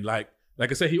 and like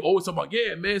I said, he always talk about,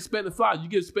 yeah, man, Spanish Fly. You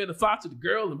give Spanish Fly to the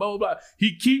girl and blah, blah, blah.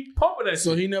 He keep pumping that shit.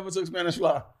 So he never took Spanish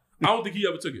Fly? I don't think he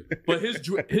ever took it. But his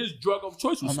drug of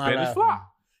choice was Spanish Fly.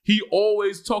 He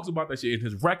always talks about that shit in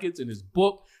his records, in his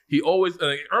book. He always,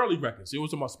 early records, he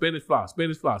always talking about Spanish Fly,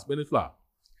 Spanish Fly, Spanish Fly.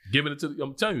 Giving it to,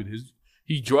 I'm telling you,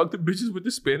 he drugged the bitches with the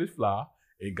Spanish Fly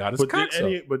and got his cock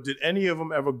sucked. But did any of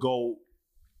them ever go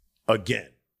again?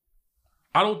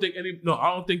 I don't think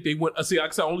they went. See, like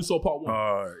I said, I only saw part 1.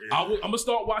 I'm gonna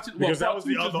start watching. Because that was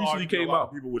the other argument a lot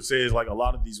of people would say is like a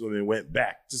lot of these women went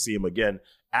back to see him again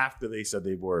after they said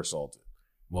they were assaulted.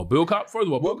 Well, Bill Cosby. First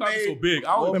of all, Bill Cosby was so big.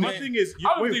 I don't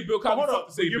think Bill Cosby fucked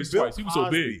the same bitch twice. He was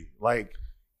so big. Like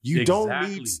you don't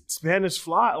need Spanish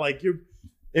Fly. Like you're.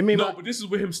 But this is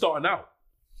with him starting out.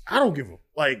 I don't give a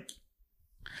like.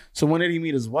 So when did he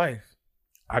meet his wife?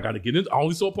 I got to get in. I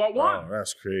only saw part 1. Oh,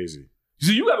 that's crazy.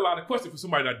 See, you got a lot of questions for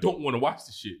somebody that don't want to watch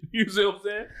the shit. You see what I'm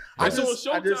saying? I seen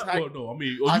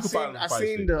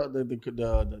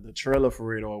the trailer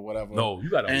for it or whatever. No, you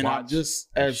got to watch.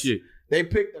 Shit. They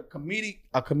picked a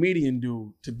comedian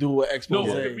dude to do an expose.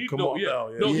 He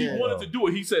wanted to do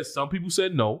it. He said some people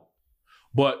said no,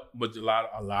 but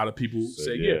a lot of people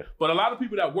said yeah. But a lot of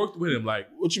people that worked with him, like,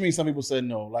 what you mean? Some people said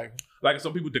no, like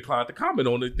some people declined to comment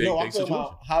on it. I'm talking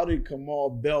about how did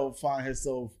Kamal Bell find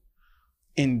himself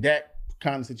in that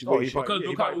kind of situation? Because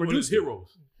Bill Cosby was one of his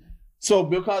heroes. So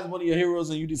Bill Cosby was one of your heroes,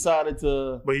 and you decided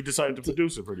to. But he decided to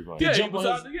produce it pretty much. Yeah, he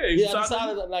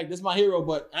decided like this is my hero,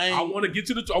 but I want to get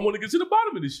to the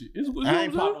bottom of this shit. I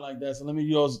ain't popping like that, so let me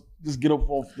just get up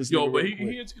off this. But he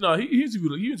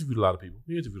interviewed a lot of people.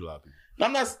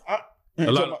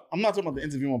 I'm not talking about the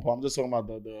interviewing part. I'm just talking about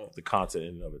the content in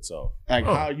and of itself. Like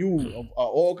how you,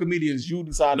 all comedians, you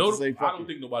decided to say. I don't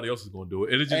think nobody else is going to do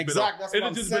it. It'd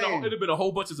have been a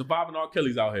whole bunch of surviving R.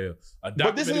 Kellys out here. A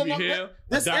documentary here.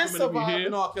 This is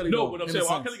surviving R. Kelly. No, but I'm saying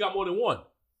R. Kelly got more than one.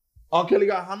 R. Kelly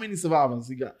got how many survivors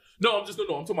he got? No, I'm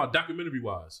talking about documentary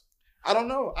wise. I don't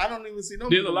know. I don't even see no.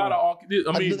 There's a lot of.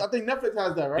 I think Netflix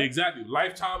has that, right? Exactly.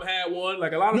 Lifetime had one.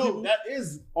 Like a lot of people. That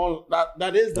is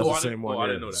the same one. I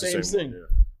didn't know that. Same thing. Yeah.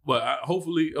 But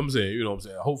hopefully, I'm saying, you know what I'm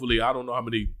saying. Hopefully, I don't know how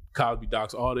many Cosby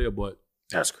docs are there, but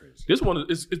that's crazy. This one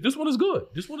is good.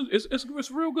 This one is it's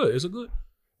real good. It's a good.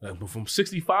 But from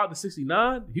 65 to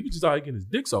 69, he was just out here getting his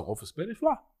dick sucked off of Spanish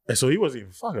Fly. And so he wasn't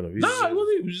even fucking him. He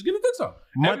was just getting his dick sucked.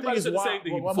 Everybody said the same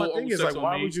thing. My thing is like,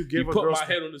 why would you give a girl? Put my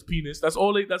head on his penis. That's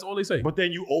all they say. But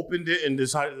then you opened it and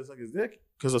decided to suck his dick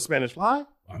because of Spanish Fly.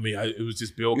 I mean, it was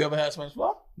just Bill. You ever had Spanish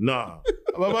Fly? Nah.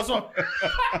 That's what I'm saying.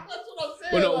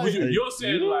 But no, you're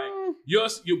saying like you're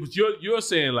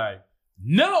saying like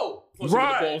no.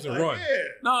 Right. The balls and run. Yeah.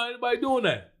 No, anybody doing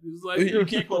that. It's like you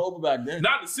can't go over back then.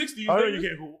 Not in the 60s. Oh, you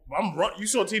can't go. I'm run. You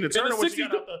saw Tina Turner when she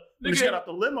got out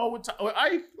the limo with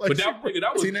Ike. Like, but that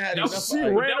was Tina had enough. That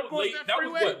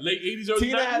was what, late 80s, early 90s.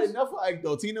 Tina had enough for Ike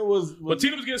though. Tina was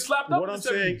getting slapped up. What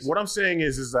I'm saying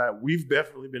is that we've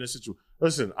definitely been in a situation.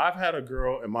 Listen, I've had a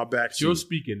girl in my back. You're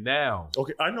speaking now.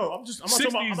 Okay, I know. I'm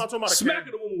not talking about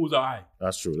smacking a woman was all right.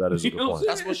 That's true. That is a good point.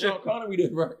 That's what Sean Connery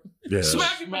did, right? Yeah.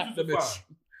 Smacking the bitch.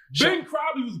 Ben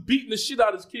Crosby was beating the shit out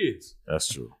of his kids. That's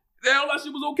true. All that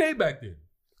shit was okay back then.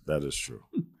 That is true.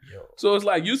 So it's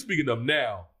like you speaking of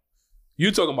now.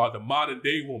 You talking about the modern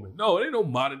day woman. No, it ain't no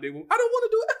modern day woman. I don't want to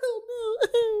do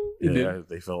it. Yeah,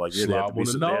 they felt like they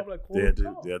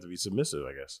had to be submissive,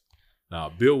 I guess. Nah,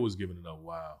 Bill was giving it up.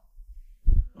 Wow.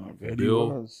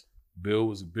 Bill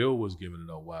was giving it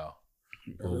up. Wow.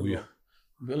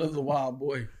 Bill is a wild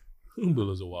boy. Bill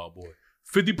is a wild boy.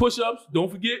 50 push-ups. Don't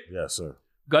forget. Yes, sir.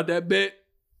 Got that bet.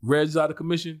 Red's out of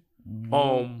commission.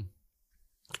 Mm-hmm.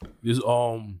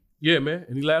 Yeah, man.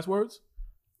 Any last words?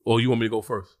 Or you want me to go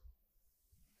first?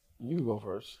 You can go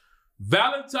first.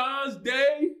 Valentine's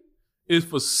Day is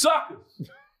for suckers.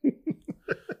 You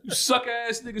suck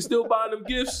ass niggas still buying them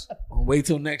gifts. Wait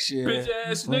till next year. Bitch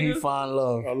ass when nigga. He find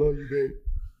love. I love you, babe.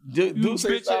 Do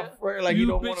say stop praying like you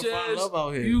don't want to find love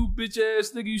out here. You bitch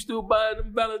ass nigga, you still buying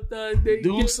them Valentine's Day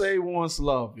Do gifts. say wants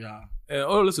love, y'all.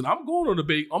 Listen, I'm going on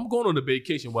the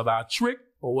vacation, whether I trick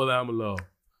or whether I'm in love.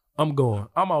 I'm going.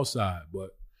 I'm outside,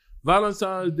 but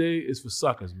Valentine's Day is for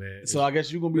suckers, man. So I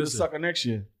guess you're gonna be the sucker next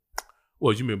year.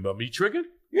 What you mean about me tricking?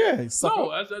 Yeah,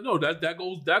 that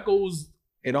goes.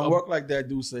 It don't work like that,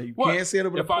 dude. Say you can't stand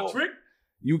up in the pulpit. If I trick,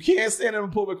 you can't stand up in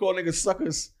the pulpit call niggas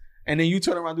suckers, and then you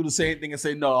turn around and do the same thing and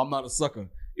say, "No, I'm not a sucker."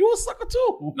 You a sucker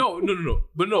too. No.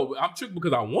 But no, I'm tricking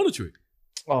because I want to trick.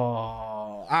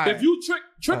 Oh, if you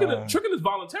tricking is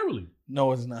voluntarily.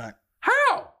 No, it's not.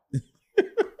 How?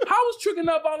 How is tricking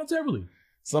not voluntarily?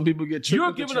 Some people get tricked.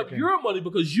 You're giving up your money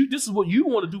because this is what you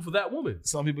want to do for that woman.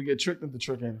 Some people get tricked into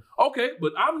tricking. Okay,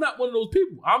 but I'm not one of those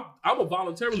people. I'm a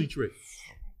voluntarily trick.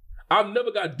 I've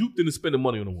never got duped into spending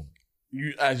money on a woman.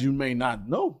 As you may not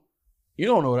know. You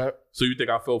don't know that. So you think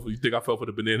I fell for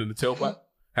the banana in the tailpipe?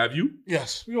 Have you?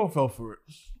 Yes, we all fell for it.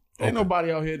 Ain't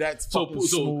nobody out here that's fucking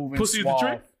smooth and pussy suave. Is the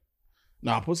trick?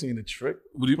 Nah, pussy ain't the trick.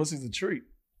 Pussy's the treat.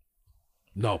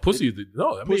 No, pussy is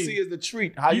the pussy is the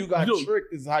treat. How you got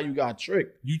tricked is how you got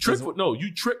tricked. You trick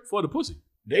for the pussy.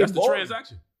 That's the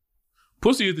transaction.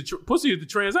 Pussy is the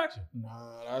transaction.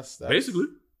 Nah, that's basically.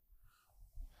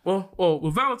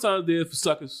 Well, Valentine's Day is for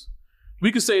suckers.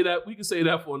 We could say that. We could say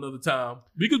that for another time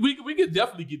because we could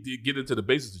definitely get into the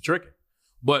basics of tricking.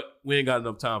 But we ain't got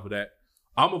enough time for that.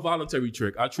 I'm a voluntary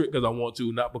trick. I trick because I want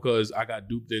to, not because I got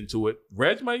duped into it.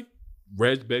 Reg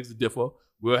begs to differ.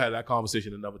 We'll have that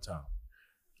conversation another time.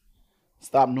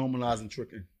 Stop normalizing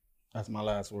tricking. That's my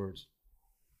last words.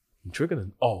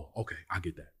 Tricking? Oh, okay. I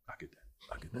get that.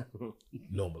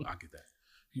 Normal. I get that.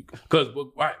 Because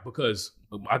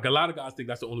a lot of guys think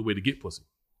that's the only way to get pussy.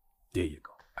 There you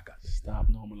go. I got it. Stop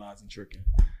normalizing tricking.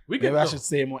 Maybe I should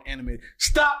say it more animated.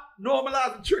 Stop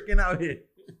normalizing tricking out here.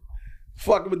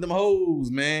 Fucking with them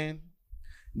hoes, man.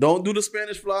 Don't do the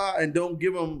Spanish fly and don't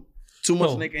give them too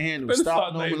much they can handle. Spanish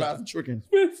Stop normalizing tricking.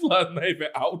 Spanish fly not even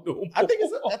out no more. I think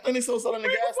they still selling the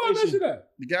gas station.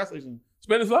 The gas station.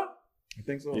 Spanish fly? I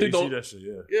think so. Yeah, you see that shit,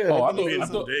 yeah. Oh, I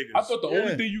thought the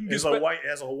only thing you can get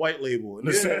it's a white label and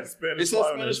it says Spanish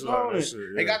fly on it.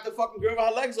 They got the fucking girl with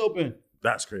her legs open.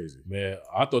 That's crazy. Man,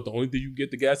 I thought the only thing you can get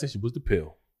at the gas station was the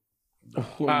pill.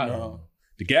 No.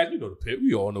 The gas, the pill.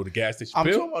 We all know the gas station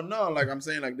pill. I'm talking about like I'm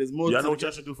saying, like there's more. Y'all know what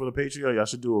y'all should do for the Patreon? Y'all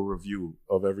should do a review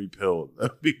of every pill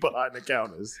that be behind the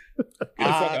counters.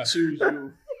 I choose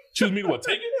you. Choose me to what?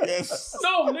 Take it? Yes.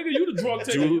 No, nigga, you the drug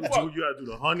taker. You gotta do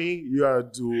the honey. You gotta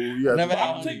do. I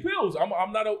don't take pills.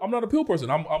 I'm not a pill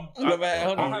person. I have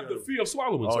the fear of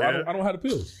swallowing, so I don't have the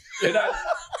pills.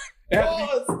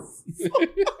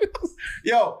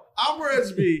 Yo, I'm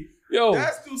Reg B. Yo,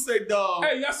 that's to say, dog.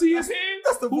 Hey, y'all see his hand?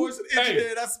 That's the voice of the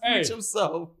engineer. That's Speech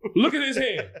himself. Look at his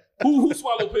hand. Who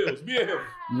swallow pills? Me and him.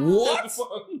 What?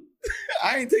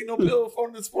 I ain't take no pill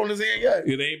from his hand yet.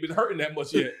 It ain't been hurting that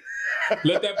much yet.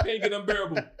 Let that pain get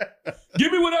unbearable. Give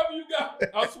me whatever you got.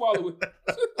 I'll swallow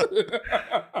it.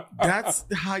 That's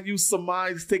how you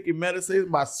surmise taking medicine,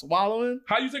 by swallowing?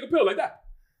 How you take a pill like that?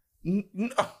 No.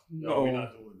 We're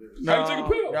not doing this. How you take a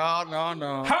pill?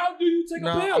 No. How do you take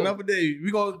a pill? Another day.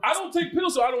 I don't take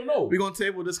pills, so I don't know. We're going to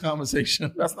table this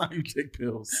conversation. That's not how you take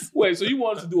pills. Wait, so you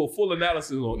want us to do a full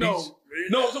analysis on each?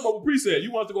 No, I'm talking about what Bree said.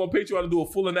 You want us to go on Patreon and do a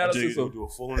full analysis? Do a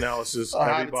full analysis.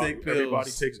 How to take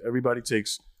pills. Everybody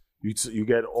takes. You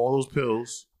get all those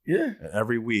pills. Yeah.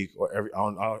 Every week or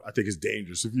I think it's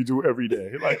dangerous if you do it every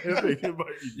day. Like I'm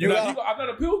not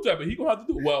a pill trapper. He gonna have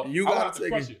to do it. Well, you gotta have to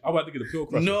crush it. I'm about to get a pill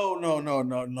crusher.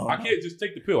 No. I can't just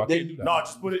take the pill. I can't do that. No,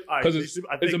 just put it because it's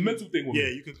a mental thing with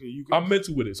me. You can. I'm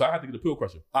mental with it, so I have to get a pill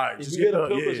crusher. All right, just get a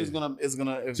pill crusher. It's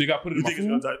gonna. So you got to put it in my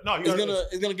food.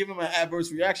 It's gonna give him an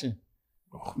adverse reaction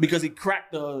because he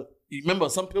cracked the. Remember,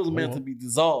 some pills are meant to be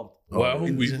dissolved. Well,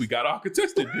 we got our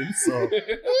contestant, dude. So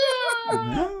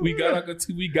we got our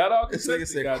contestant. This nigga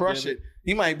said, "Crush it."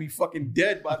 He might be fucking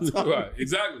dead by the time. Right,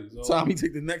 exactly. So, time he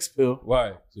take the next pill.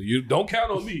 Right. So you don't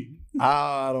count on me.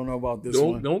 I don't know about this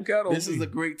one. Don't count on me. This is a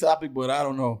great topic, but I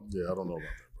don't know. Yeah, I don't know about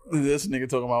that, bro. This nigga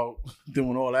talking about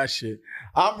doing all that shit.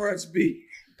 I'm Reg B.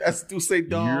 That's to say,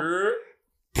 dog.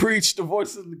 Preach the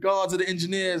voice of the gods of the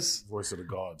engineers. Voice of the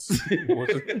gods.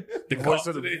 The voice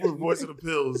of the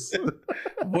pills.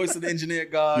 Voice of the engineer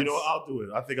gods. You know what? I'll do it.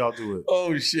 I think I'll do it.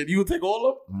 Oh shit. You will take all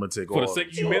of them? I'm gonna take all of them. For the sake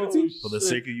of humanity? For the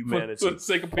sake of humanity. For the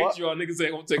sake of Patreon, niggas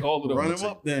ain't gonna take all of them. Run them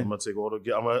up then. I'm gonna take all the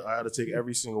I had to take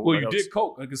every single one. Well, you did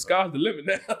coke. Like the sky's the limit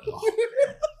now.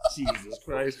 Jesus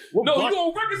Christ. You gonna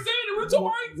record saying it with your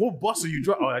mic? What bus are you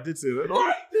driving? Oh, I did say that.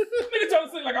 Right. Nigga trying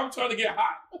to say like I'm trying to get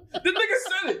hot. The nigga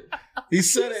said it. He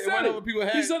said it. Whatever people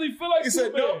had. He said he feel like he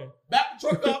said, no, back the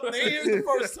truck up. They hear it the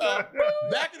first time.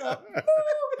 Back it up.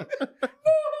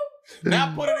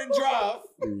 Now put it in drive.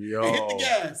 Yo. And hit the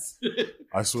gas.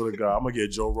 I swear to God, I'm gonna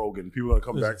get Joe Rogan. People gonna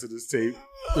come back to this tape.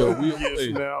 Years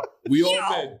from now. We all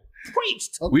men.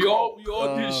 Preached. We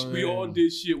all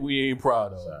did shit we ain't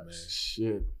proud of, man.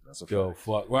 Shit. That's a fact.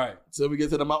 Fuck. Right. So we get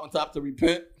to the mountaintop to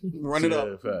repent. Run it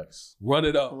up. Facts. Run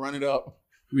it up. Run it up.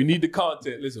 We need the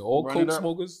content. Listen, all coke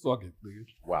smokers, fuck it, nigga.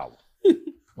 Wow.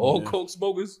 All coke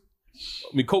smokers.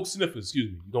 I mean, coke sniffers.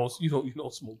 Excuse me. You don't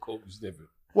smoke coke. You sniff it.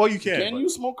 Well, you can. Can you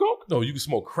smoke coke? No, you can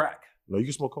smoke crack. No, you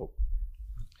can smoke coke.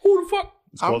 Who the fuck?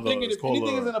 I'm thinking if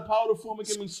anything is in a powder form, it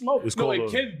can be smoked. No,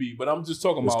 it can be, but I'm just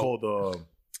talking about. It's called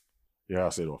yeah,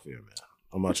 I'll say it off here, man.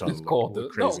 I'm not trying to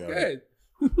look crazy. No, go ahead.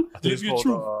 I think it's your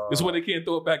truth. It's when they can't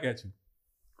throw it back at you.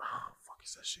 Fuck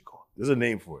is that shit called? There's a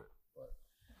name for it. But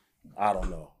I don't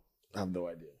know. I have no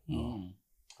idea. Mm.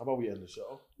 How about we end the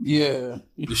show? Yeah.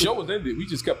 The show was ended. We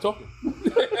just kept talking.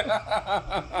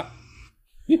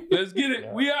 Let's get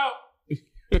it. We out.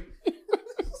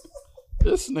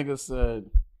 This nigga said.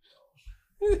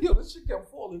 Yo, this shit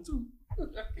kept falling too.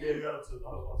 Yeah, you got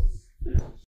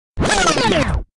to.